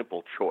it's a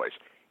simple choice.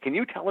 Can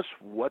you tell us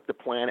what the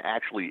plan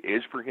actually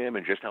is for him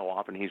and just how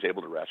often he's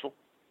able to wrestle?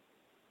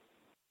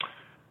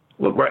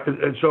 Look, right,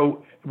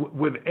 so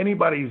with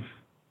anybody's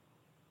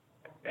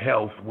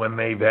health, when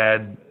they've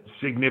had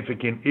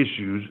significant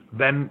issues,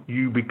 then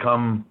you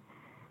become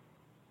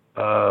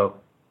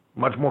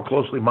much more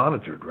closely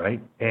monitored, right?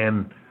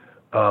 And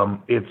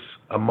it's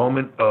a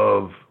moment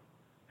of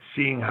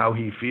seeing how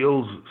he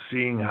feels,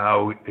 seeing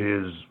how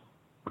his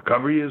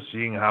recovery is,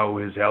 seeing how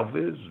his health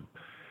is,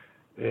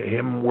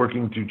 him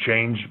working to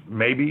change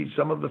maybe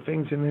some of the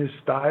things in his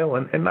style,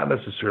 and not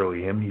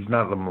necessarily him. He's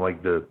not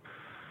like the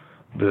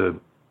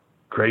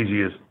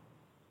craziest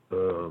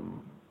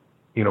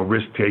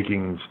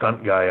risk-taking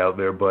stunt guy out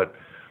there, but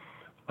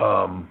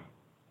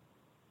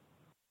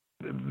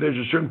there's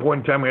a certain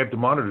point in time we have to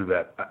monitor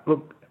that.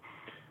 Look,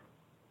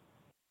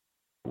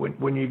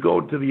 when you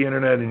go to the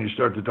internet and you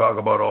start to talk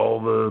about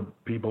all the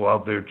people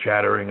out there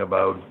chattering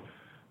about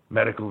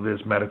medical this,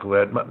 medical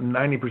that,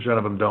 90%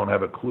 of them don't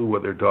have a clue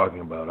what they're talking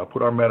about. I'll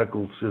put our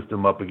medical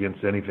system up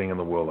against anything in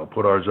the world. I'll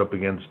put ours up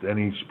against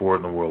any sport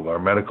in the world, our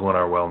medical and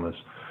our wellness.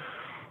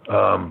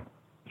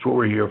 It's what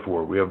we're here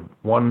for. We have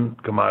one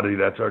commodity,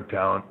 that's our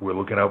talent. We're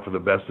looking out for the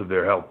best of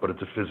their health, but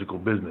it's a physical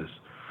business.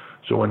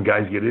 So when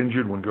guys get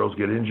injured, when girls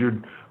get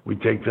injured, we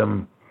take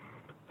them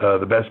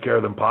the best care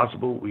of them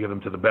possible. We get them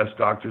to the best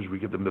doctors. We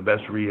get them the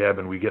best rehab,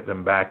 and we get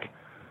them back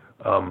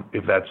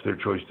if that's their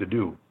choice to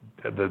do.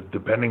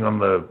 Depending on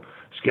the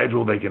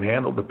schedule they can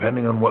handle,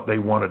 depending on what they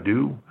want to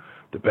do,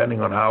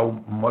 depending on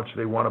how much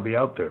they want to be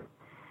out there.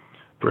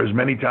 For as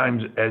many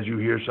times as you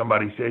hear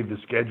somebody say the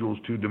schedule's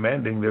too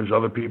demanding, there's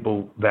other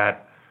people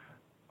that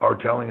are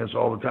telling us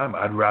all the time,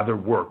 I'd rather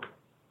work.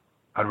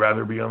 I'd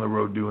rather be on the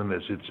road doing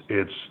this.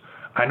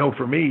 I know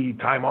for me,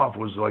 time off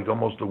was like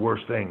almost the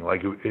worst thing.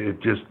 Like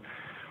it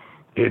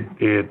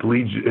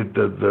leads,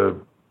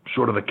 the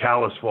sort of the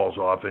callus falls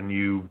off,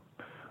 and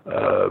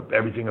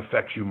everything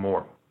affects you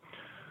more.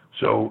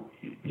 So,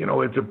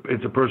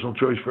 it's a personal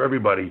choice for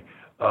everybody.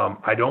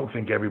 I don't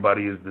think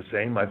everybody is the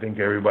same. I think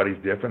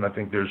everybody's different. I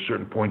think there's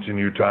certain points in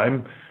your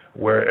time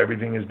where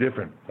everything is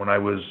different. When I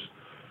was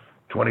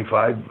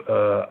 25,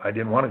 I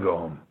didn't want to go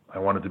home. I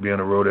wanted to be on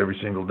the road every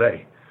single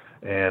day.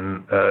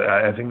 And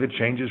I think the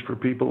changes for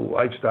people,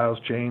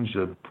 lifestyles change,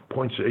 the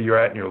points that you're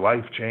at in your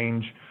life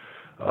change.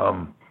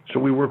 So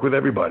we work with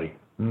everybody.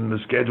 And the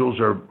schedules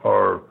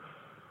are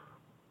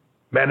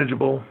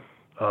manageable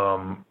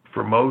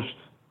for most,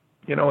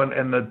 you know,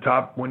 and the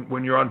top,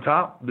 when you're on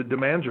top, the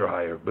demands are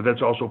higher, but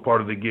that's also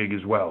part of the gig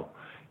as well.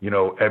 You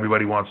know,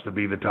 everybody wants to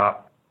be the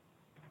top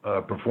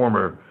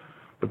performer,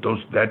 but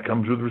that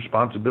comes with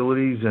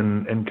responsibilities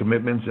and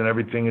commitments and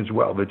everything as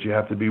well that you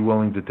have to be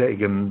willing to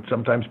take. And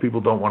sometimes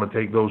people don't want to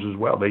take those as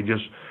well. They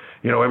just,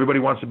 you know, everybody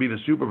wants to be the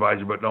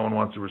supervisor, but no one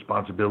wants the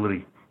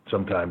responsibility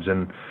sometimes.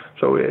 And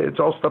so it's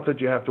all stuff that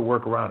you have to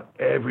work around.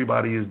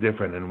 Everybody is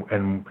different.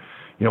 And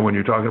you know, when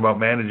you're talking about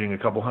managing a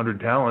couple hundred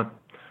talent,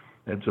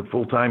 it's a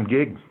full-time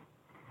gig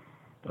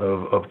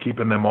of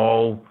keeping them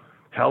all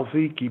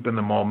healthy, keeping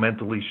them all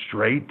mentally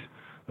straight,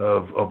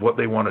 of what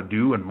they want to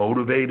do and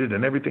motivated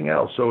and everything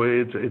else. So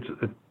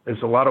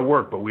it's a lot of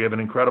work, but we have an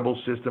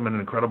incredible system and an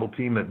incredible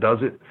team that does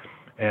it.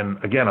 And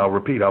again, I'll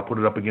repeat, I'll put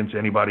it up against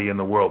anybody in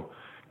the world,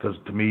 because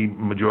to me,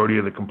 majority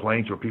of the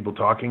complaints or people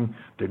talking,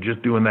 they're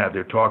just doing that.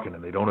 They're talking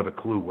and they don't have a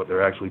clue what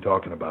they're actually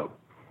talking about.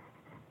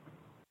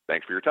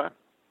 Thanks for your time.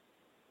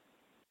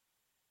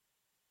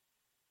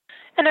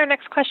 And our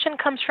next question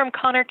comes from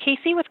Connor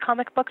Casey with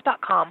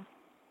comicbook.com.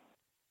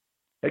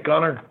 Hey,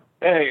 Connor.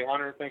 Hey,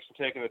 Hunter. Thanks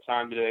for taking the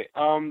time today.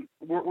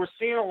 We're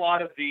seeing a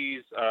lot of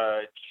these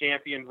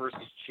champion versus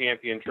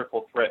champion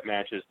triple threat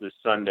matches this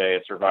Sunday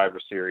at Survivor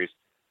Series.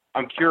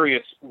 I'm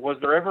curious, was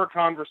there ever a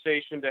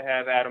conversation to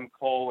have Adam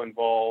Cole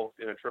involved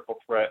in a triple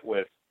threat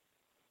with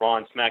Raw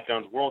and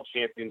SmackDown's world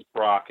champions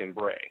Brock and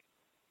Bray?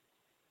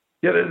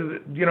 Yeah,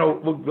 you know,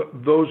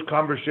 look, those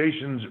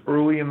conversations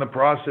early in the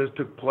process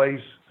took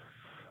place.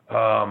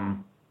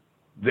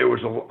 There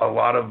was a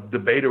lot of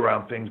debate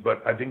around things,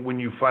 but I think when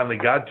you finally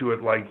got to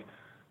it, like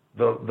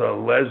the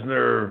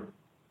Lesnar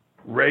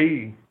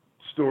Ray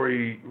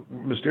story,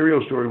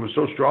 Mysterio story was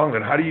so strong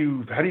that how do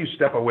you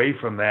step away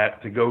from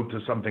that to go to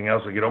something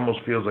else? Like, it almost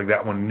feels like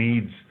that one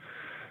needs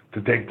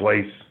to take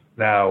place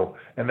now.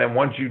 And then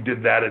once you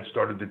did that, it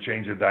started to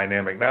change the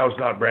dynamic. Now it's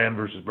not brand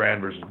versus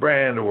brand versus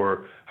brand,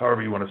 or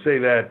however you want to say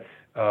that.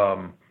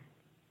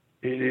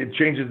 It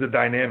changes the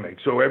dynamic.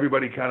 So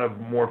everybody kind of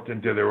morphed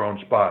into their own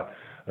spot.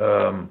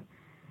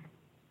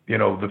 You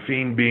know, the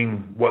Fiend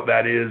being what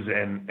that is,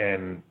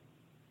 and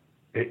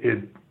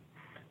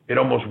it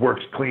almost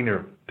works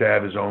cleaner to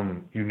have his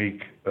own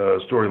unique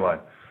storyline.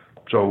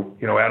 So,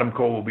 you know, Adam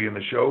Cole will be in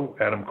the show.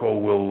 Adam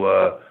Cole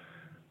will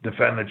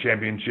defend the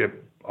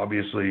championship,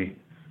 obviously,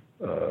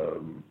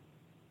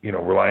 you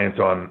know, reliant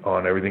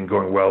on everything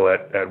going well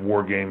at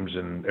War Games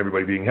and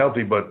everybody being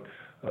healthy. But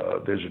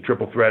there's a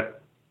triple threat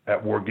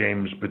at War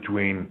Games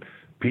between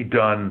Pete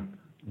Dunne,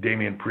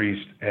 Damian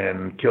Priest,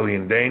 and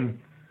Killian Dane.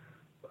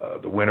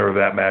 The winner of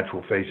that match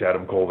will face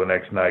Adam Cole the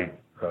next night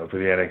for the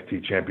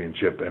NXT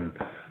Championship. And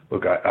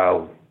look,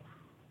 I'll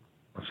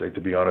say,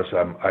 to be honest,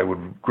 I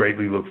would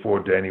greatly look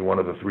forward to any one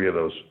of the three of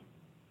those.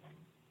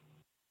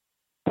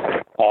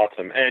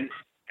 Awesome. And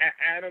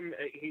Adam,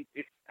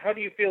 how do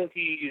you feel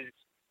he's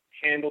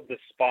handled the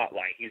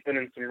spotlight? He's been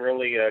in some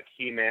really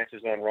key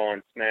matches on Raw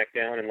and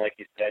SmackDown, and like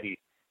you said, he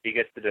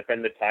gets to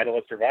defend the title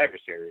at Survivor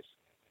Series.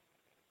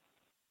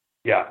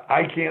 Yeah,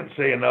 I can't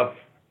say enough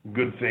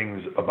good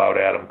things about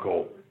Adam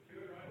Cole.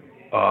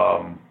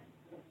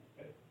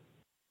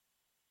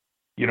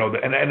 You know,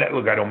 and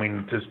look, I don't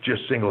mean to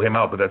just single him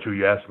out, but that's who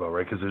you asked about,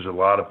 right? Because there's a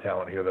lot of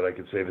talent here that I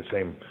could say the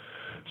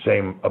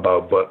same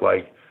about. But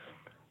like,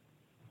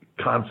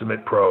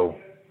 consummate pro,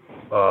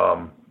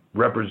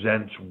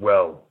 represents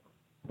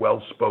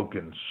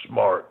well-spoken,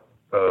 smart.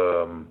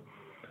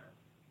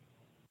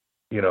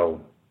 You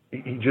know,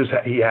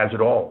 he has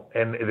it all,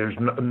 and there's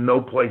no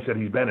place that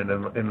he's been in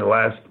the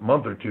last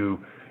month or two,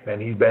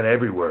 and he's been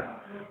everywhere.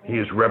 He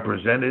is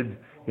represented,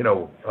 you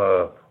know,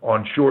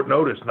 on short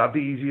notice, not the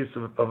easiest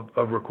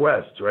of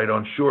requests, right?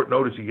 On short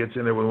notice, he gets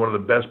in there with one of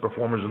the best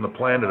performers on the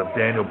planet, of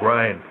Daniel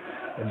Bryan,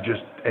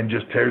 and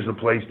just tears the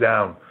place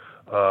down.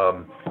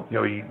 You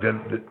know, he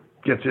then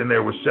gets in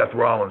there with Seth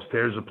Rollins,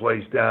 tears the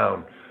place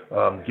down.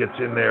 Gets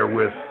in there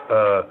with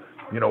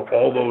you know,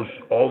 all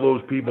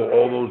those people,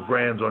 all those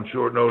brands on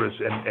short notice,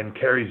 and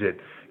carries it.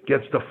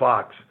 Gets to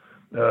Fox,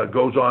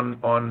 goes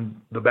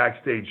on the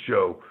backstage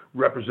show,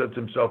 represents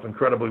himself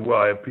incredibly well.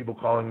 I have people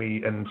calling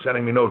me and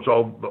sending me notes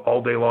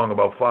all day long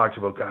about Fox,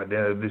 about, God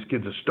damn, this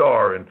kid's a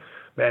star, and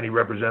man, he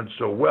represents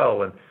so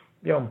well. And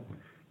you know,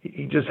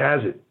 he just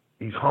has it.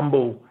 He's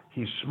humble,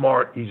 he's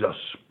smart, he's a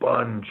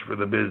sponge for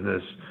the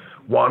business.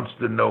 Wants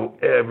to know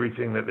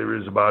everything that there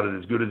is about it,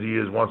 as good as he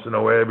is, wants to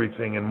know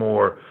everything and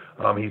more.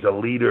 He's a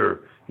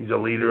leader. He's a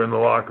leader in the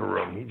locker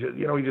room. He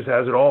just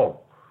has it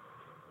all.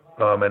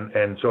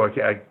 And so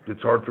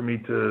it's hard for me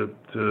to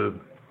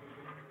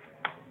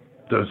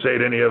say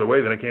it any other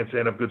way than I can't say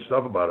enough good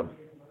stuff about him.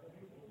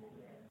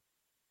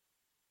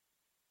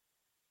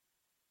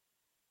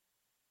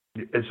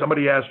 As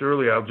somebody asked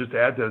earlier, I'll just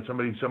add to that.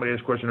 Somebody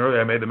asked a question earlier.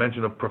 I made the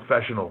mention of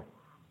professional.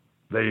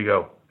 There you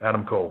go,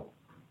 Adam Cole.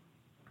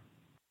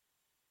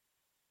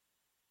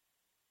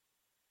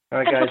 All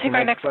right, And guys. we'll take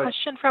our next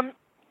question from.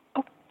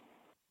 Oh.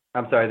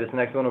 I'm sorry. This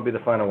next one will be the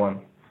final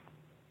one.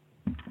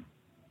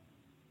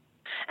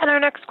 And our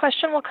next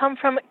question will come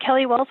from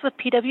Kelly Wells with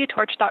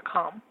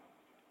pwtorch.com.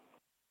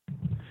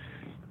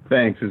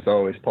 Thanks, as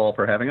always, Paul,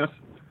 for having us.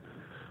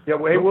 Yeah,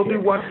 well, hey, we'll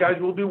do one, guys.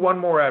 We'll do one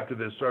more after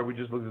this. Sorry, we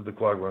just looked at the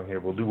clock wrong here.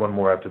 We'll do one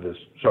more after this.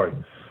 Sorry.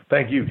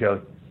 Thank you,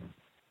 Kelly.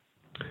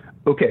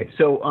 Okay,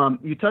 so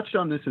you touched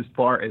on this as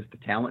far as the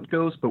talent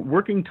goes, but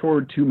working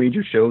toward 2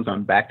 major shows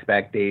on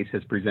back-to-back days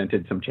has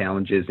presented some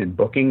challenges in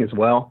booking as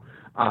well.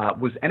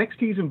 Was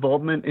NXT's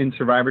involvement in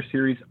Survivor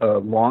Series a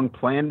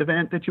long-planned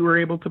event that you were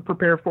able to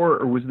prepare for,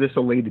 or was this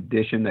a late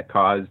addition that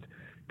caused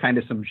kind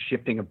of some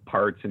shifting of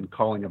parts and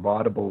calling of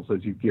audibles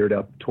as you geared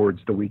up towards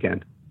the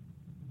weekend?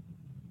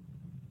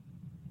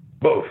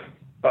 Both.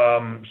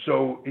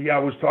 So, yeah,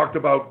 it was talked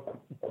about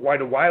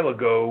quite a while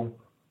ago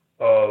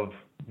of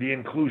the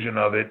inclusion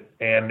of it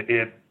and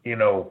it,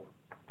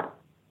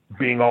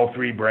 being all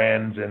 3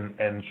 brands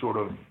and sort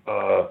of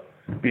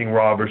being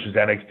Raw versus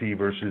NXT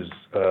versus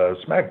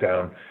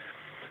SmackDown.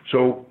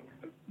 So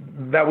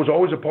that was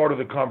always a part of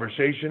the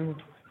conversation.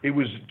 It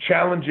was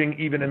challenging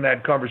even in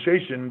that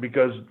conversation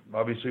because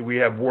obviously we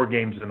have War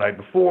Games the night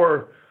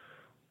before,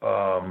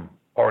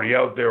 already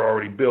out there,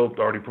 already built,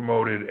 already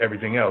promoted,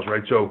 everything else,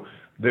 right? So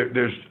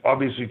there's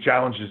obviously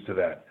challenges to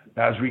that.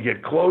 Now, as we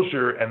get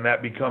closer and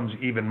that becomes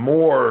even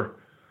more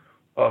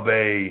of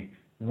a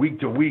week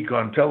to week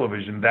on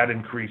television, that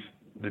increased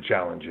the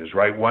challenges,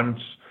 right? Once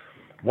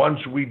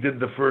we did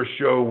the first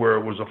show where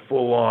it was a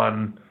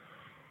full-on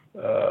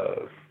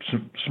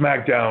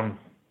SmackDown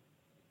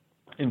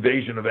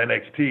invasion of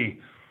NXT,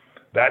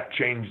 that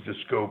changed the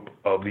scope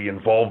of the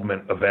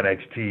involvement of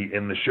NXT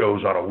in the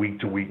shows on a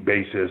week-to-week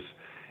basis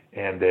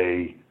and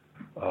an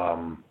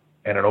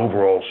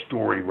overall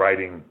story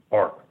writing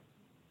arc.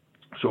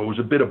 So it was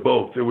a bit of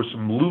both. There were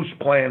some loose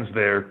plans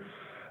there.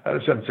 I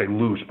shouldn't say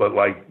loose, but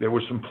there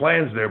were some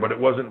plans there, but it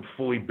wasn't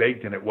fully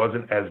baked and it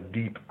wasn't as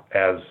deep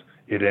as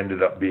it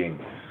ended up being.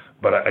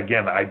 But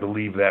again, I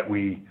believe that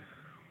we,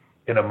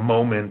 in a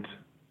moment,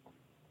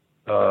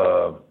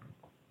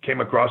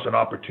 came across an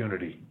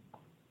opportunity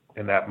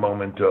in that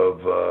moment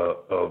of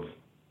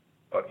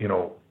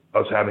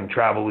us having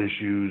travel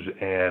issues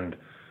and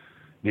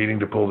needing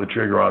to pull the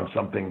trigger on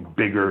something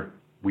bigger.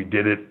 We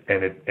did it,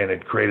 and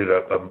it created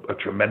a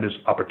tremendous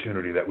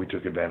opportunity that we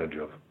took advantage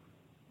of.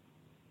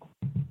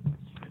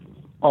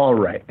 All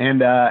right.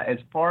 And as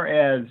far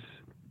as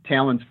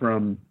talents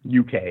from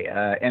UK,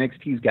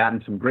 NXT's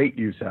gotten some great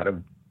use out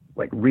of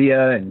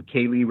Rhea and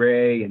Kaylee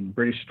Ray and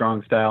British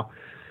Strong Style.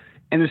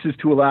 And this is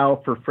to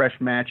allow for fresh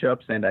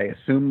matchups and I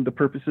assume the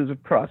purposes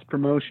of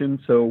cross-promotion.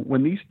 So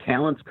when these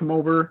talents come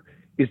over,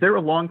 is there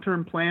a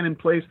long-term plan in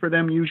place for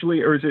them usually,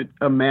 or is it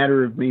a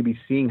matter of maybe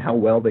seeing how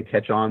well they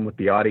catch on with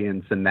the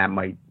audience and that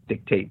might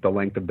dictate the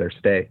length of their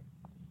stay?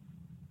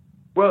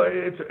 Well,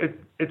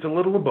 it's a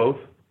little of both,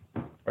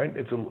 right?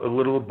 It's a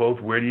little of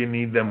both. Where do you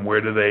need them?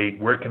 Where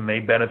can they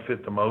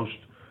benefit the most?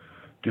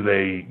 Do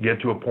they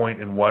get to a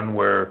point in one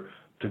where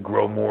to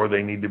grow more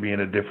they need to be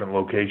in a different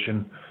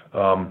location?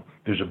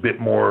 There's a bit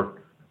more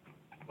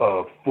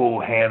full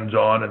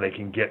hands-on, and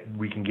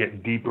we can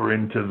get deeper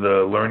into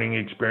the learning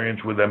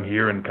experience with them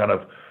here and kind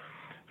of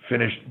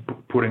finish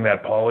putting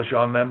that polish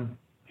on them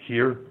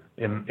here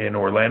in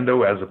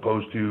Orlando as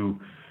opposed to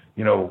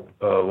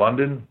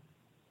London.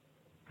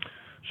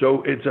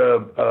 So it's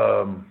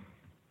a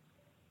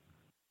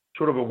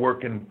sort of a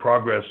work in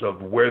progress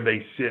of where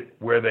they sit,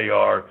 where they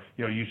are.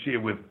 You see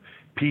it with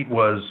Pete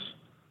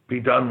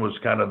Dunne was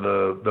kind of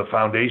the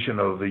foundation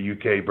of the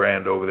UK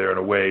brand over there in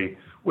a way,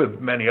 with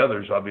many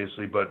others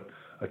obviously, but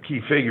a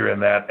key figure in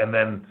that. And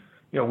then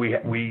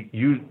we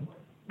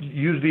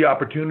use the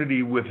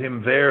opportunity with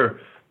him there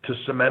to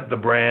cement the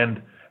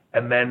brand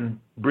and then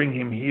bring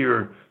him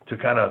here to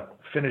kind of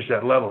finish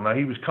that level. Now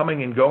he was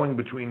coming and going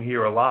between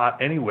here a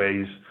lot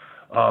anyways,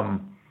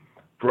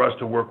 for us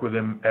to work with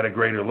him at a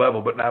greater level,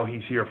 but now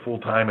he's here full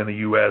time in the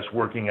US,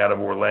 working out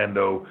of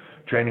Orlando,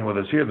 training with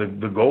us here.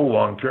 The goal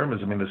long term is,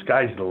 the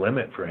sky's the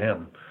limit for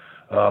him.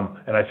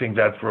 And I think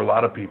that's for a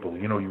lot of people.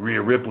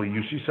 Rhea Ripley,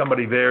 you see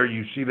somebody there,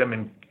 you see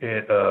them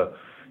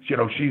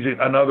she's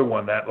another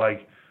one that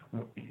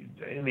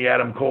in the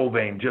Adam Cole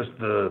vein, just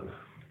the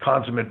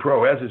consummate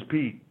pro, as is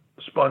Pete,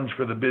 sponge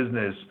for the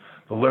business.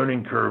 The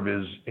learning curve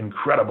is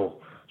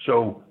incredible.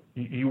 So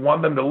you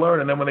want them to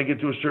learn, and then when they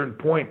get to a certain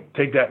point,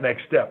 take that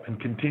next step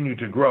and continue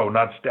to grow,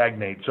 not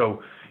stagnate.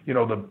 So,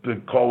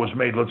 the call was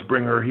made, let's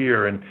bring her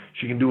here, and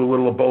she can do a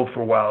little of both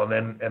for a while,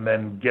 and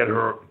then get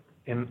her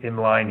in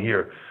line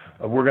here.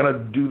 We're going to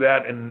do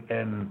that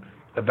and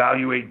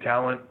evaluate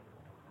talent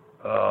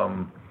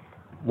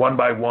one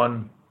by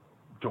one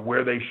to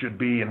where they should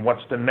be and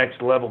what's the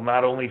next level,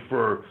 not only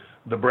for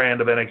the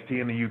brand of NXT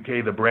in the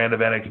UK, the brand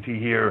of NXT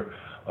here,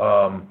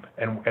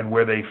 and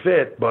where they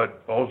fit,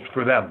 but also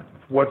for them.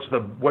 What's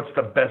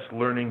the best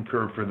learning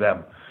curve for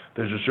them?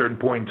 There's a certain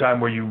point in time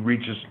where you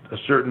reach a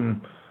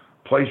certain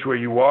place where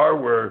you are,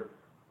 where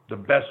the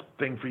best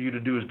thing for you to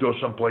do is go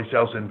someplace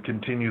else and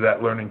continue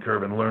that learning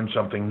curve and learn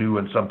something new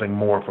and something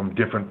more from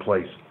different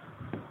place.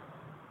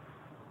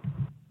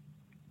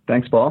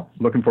 Thanks, Paul.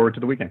 Looking forward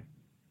to the weekend.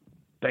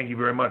 Thank you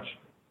very much.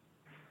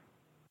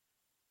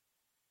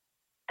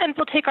 And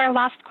we'll take our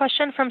last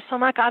question from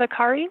Somak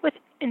Adhikari with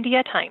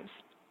India Times.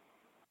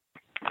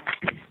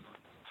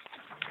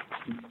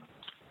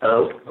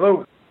 Hello.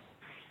 Hello.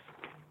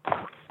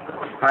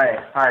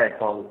 Hi,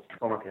 Paul.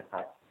 Somak here.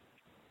 Hi.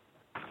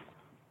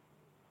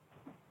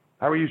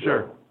 How are you,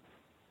 sir?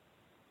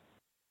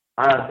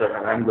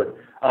 Sir, I'm good.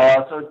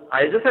 So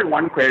I just had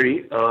one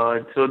query.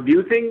 So do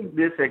you think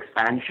this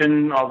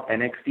expansion of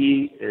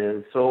NXT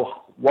is,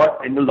 what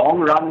in the long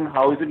run,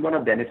 how is it going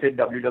to benefit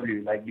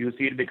WWE? Like, do you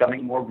see it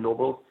becoming more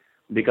global,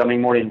 becoming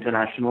more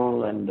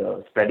international, and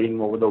spreading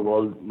over the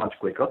world much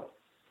quicker?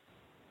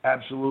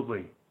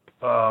 Absolutely.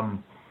 I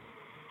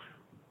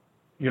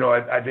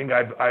think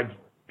I've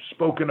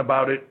spoken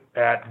about it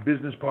at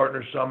business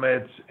partner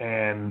summits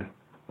and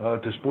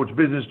to Sports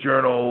Business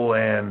Journal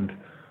and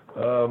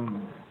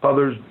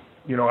others,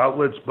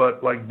 outlets.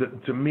 But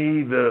to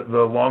me,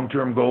 the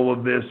long-term goal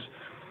of this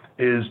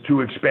is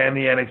to expand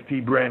the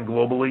NXT brand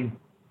globally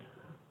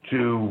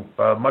to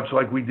much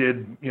like we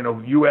did,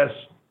 U.S.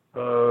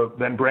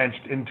 Then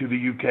branched into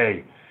the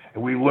UK,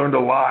 and we learned a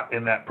lot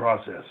in that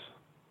process,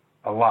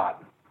 a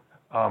lot.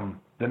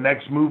 The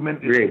next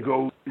movement is to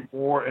go to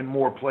more and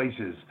more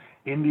places.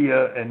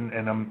 India,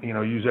 and I'm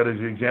use that as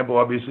an example,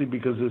 obviously,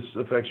 because this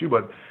affects you,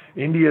 but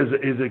India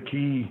is a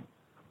key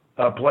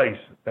place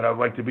that I'd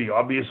like to be.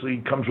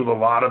 Obviously, comes with a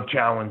lot of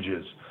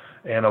challenges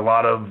and a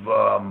lot of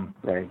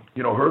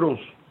hurdles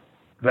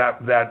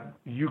that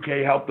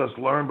UK helped us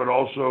learn, but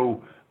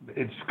also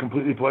it's a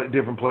completely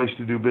different place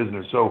to do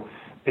business. So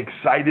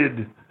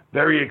excited,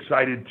 very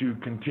excited to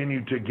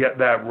continue to get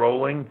that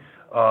rolling.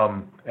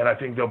 And I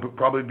think there'll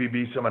probably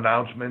be some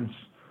announcements,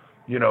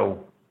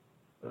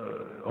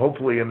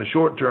 hopefully in the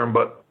short term,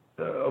 but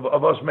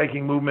of us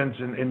making movements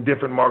in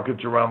different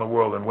markets around the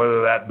world, and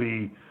whether that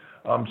be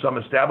some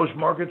established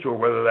markets or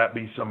whether that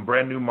be some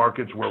brand new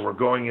markets where we're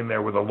going in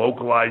there with a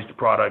localized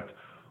product,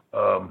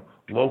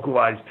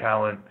 localized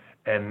talent,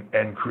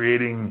 and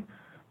creating,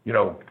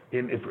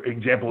 for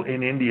example,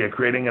 in India,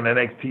 creating an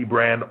NXT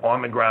brand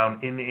on the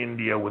ground in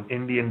India with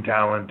Indian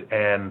talent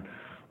and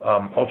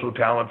also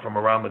talent from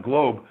around the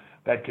globe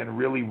that can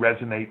really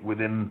resonate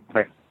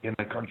in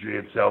the country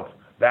itself.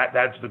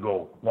 That's the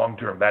goal, long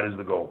term. That is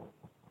the goal.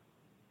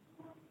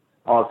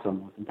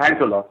 Awesome.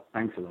 Thanks a lot.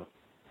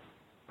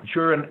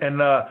 Sure,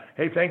 and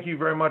hey, thank you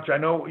very much. I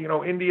know,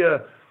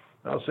 India,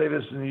 I'll say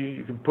this, and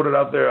you can put it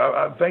out there.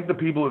 I thank the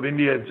people of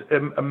India. It's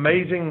an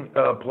amazing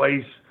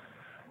place,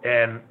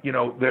 and,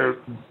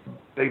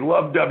 they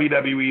love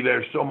WWE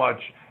there so much,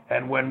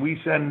 and when we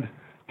send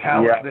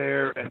talent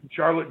there, and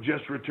Charlotte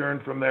just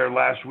returned from there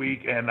last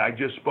week, and I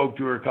just spoke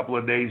to her a couple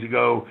of days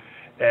ago,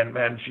 and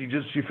man, she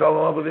fell in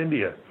love with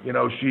India.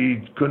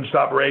 She couldn't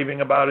stop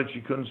raving about it.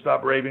 She couldn't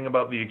stop raving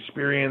about the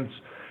experience,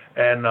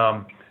 and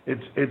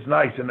it's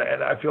nice, and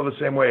I feel the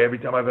same way every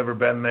time I've ever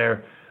been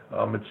there.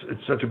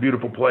 It's such a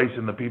beautiful place,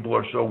 and the people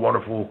are so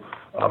wonderful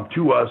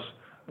to us.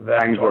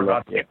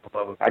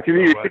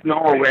 Actually, you should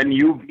know, when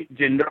you beat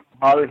Jinder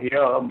Mahal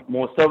here,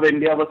 most of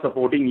India was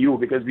supporting you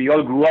because we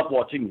all grew up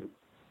watching you.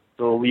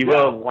 So we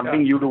were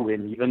wanting you to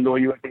win, even though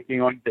you were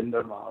taking on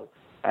Jinder Mahal.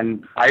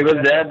 And I was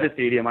there at the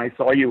stadium. I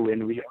saw you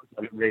win. We all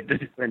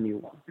celebrated when you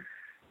won.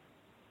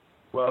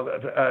 Well,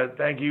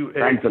 thank you.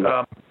 Thanks a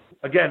lot.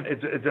 Again,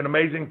 it's an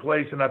amazing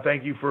place, and I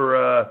thank you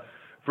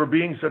for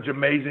being such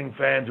amazing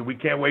fans. And we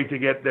can't wait to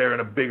get there in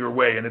a bigger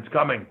way. And it's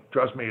coming.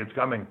 Trust me, it's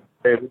coming.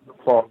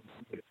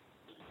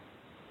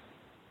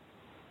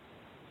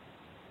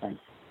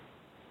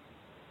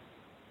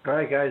 All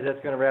right, guys,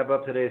 that's going to wrap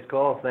up today's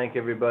call. Thank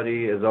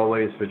everybody, as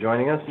always, for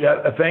joining us.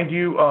 Yeah, thank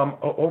you.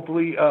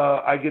 Hopefully,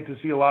 I get to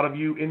see a lot of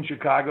you in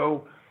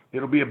Chicago.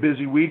 It'll be a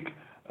busy week.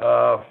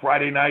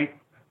 Friday night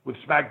with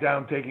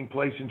SmackDown taking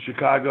place in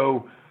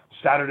Chicago.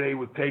 Saturday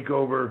with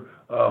TakeOver.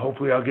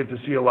 Hopefully, I'll get to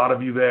see a lot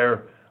of you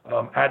there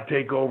at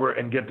TakeOver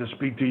and get to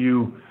speak to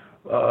you,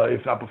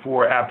 if not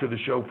before, after the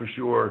show for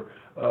sure,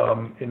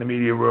 in the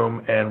media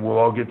room, and we'll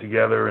all get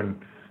together and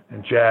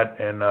chat.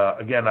 And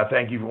again, I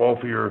thank you all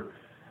for your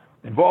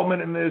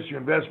involvement in this, your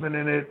investment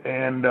in it,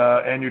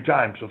 and your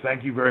time. So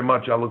thank you very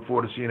much. I look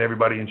forward to seeing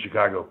everybody in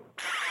Chicago.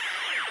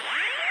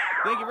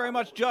 Thank you very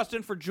much,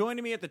 Justin, for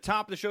joining me at the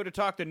top of the show to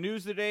talk the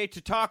news today,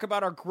 to talk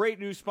about our great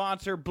new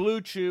sponsor,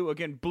 Blue Chew.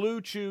 Again,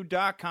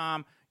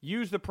 BlueChew.com.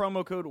 Use the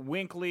promo code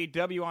WINCLY,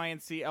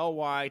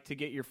 WINCLY, to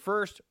get your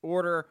first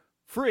order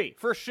free.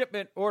 First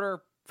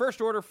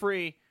order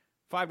free.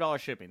 $5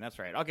 shipping. That's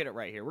right. I'll get it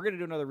right here. We're going to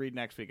do another read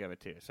next week of it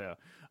too. So,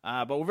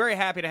 but we're very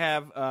happy to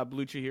have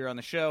Blue Chew here on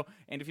the show.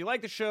 And if you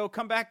like the show,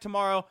 come back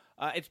tomorrow.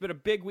 It's been a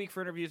big week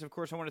for interviews. Of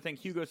course, I want to thank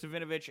Hugo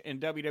Savinovich and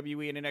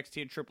WWE and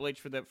NXT and Triple H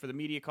for the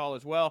media call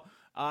as well.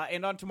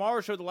 And on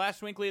tomorrow's show, the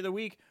last Winkley of the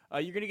week,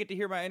 you're going to get to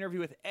hear my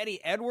interview with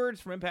Eddie Edwards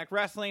from Impact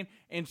Wrestling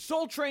and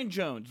Soul Train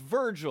Jones,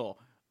 Virgil.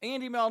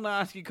 Andy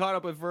Malnoski caught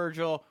up with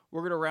Virgil.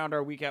 We're going to round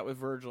our week out with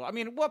Virgil. I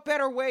mean, what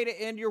better way to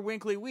end your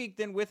Winkley week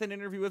than with an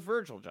interview with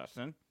Virgil,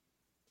 Justin?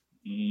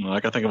 I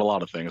can think of a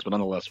lot of things, but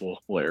nonetheless, we'll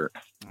air it.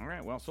 All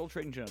right. Well, Soul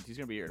Trading Jones, he's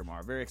going to be here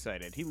tomorrow. Very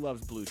excited. He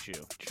loves Blue Chew.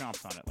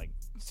 Chomps on it like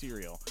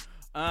cereal.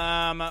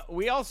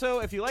 We also,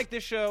 if you like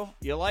this show,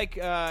 you like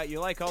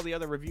all the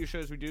other review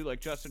shows we do, like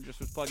Justin just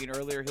was plugging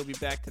earlier. He'll be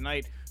back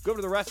tonight. Go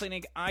to the Wrestling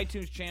Inc.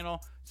 iTunes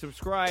channel,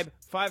 subscribe,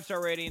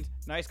 5-star ratings,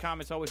 nice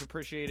comments, always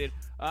appreciated.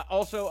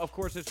 Also, of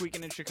course, this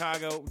weekend in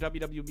Chicago,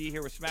 WWB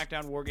here with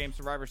SmackDown, War Games,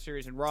 Survivor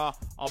Series, and Raw.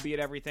 I'll be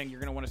at everything. You're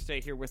going to want to stay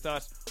here with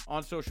us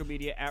on social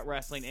media at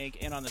Wrestling Inc.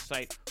 and on the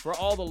site for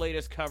all the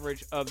latest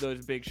coverage of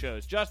those big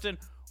shows. Justin,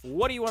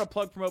 what do you want to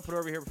plug, promote, put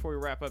over here before we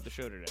wrap up the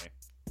show today?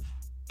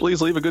 Please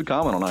leave a good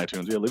comment on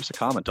iTunes. Yeah, leave us a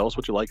comment. Tell us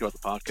what you like about the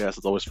podcast.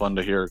 It's always fun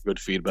to hear good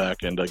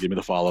feedback, and give me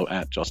the follow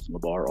at Justin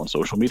LaBar on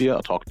social media.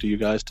 I'll talk to you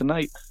guys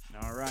tonight.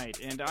 All right,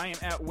 and I am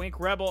at Wink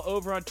Rebel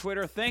over on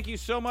Twitter. Thank you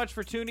so much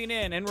for tuning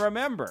in, and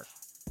remember,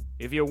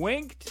 if you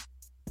winked,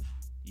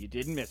 you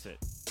didn't miss it.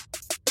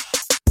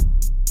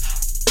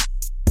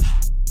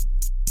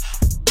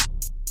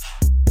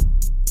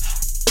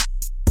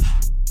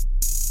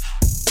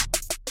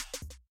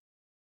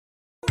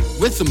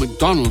 With the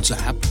McDonald's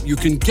app, you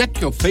can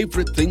get your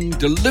favorite thing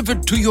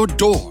delivered to your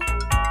door.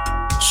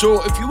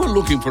 So if you were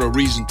looking for a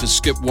reason to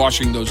skip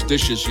washing those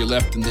dishes you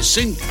left in the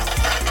sink,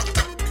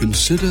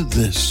 consider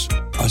this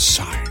a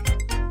sign.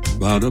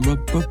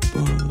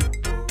 Ba-da-ba-ba-ba.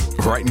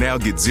 Right now,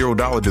 get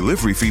 $0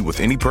 delivery fee with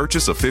any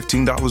purchase of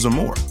 $15 or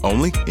more,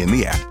 only in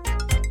the app.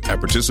 At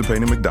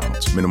participating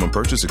McDonald's, minimum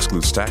purchase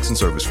excludes tax and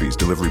service fees.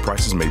 Delivery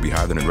prices may be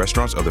higher than in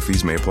restaurants. Other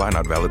fees may apply,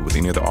 not valid with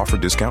any other offer,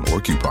 discount,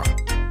 or coupon.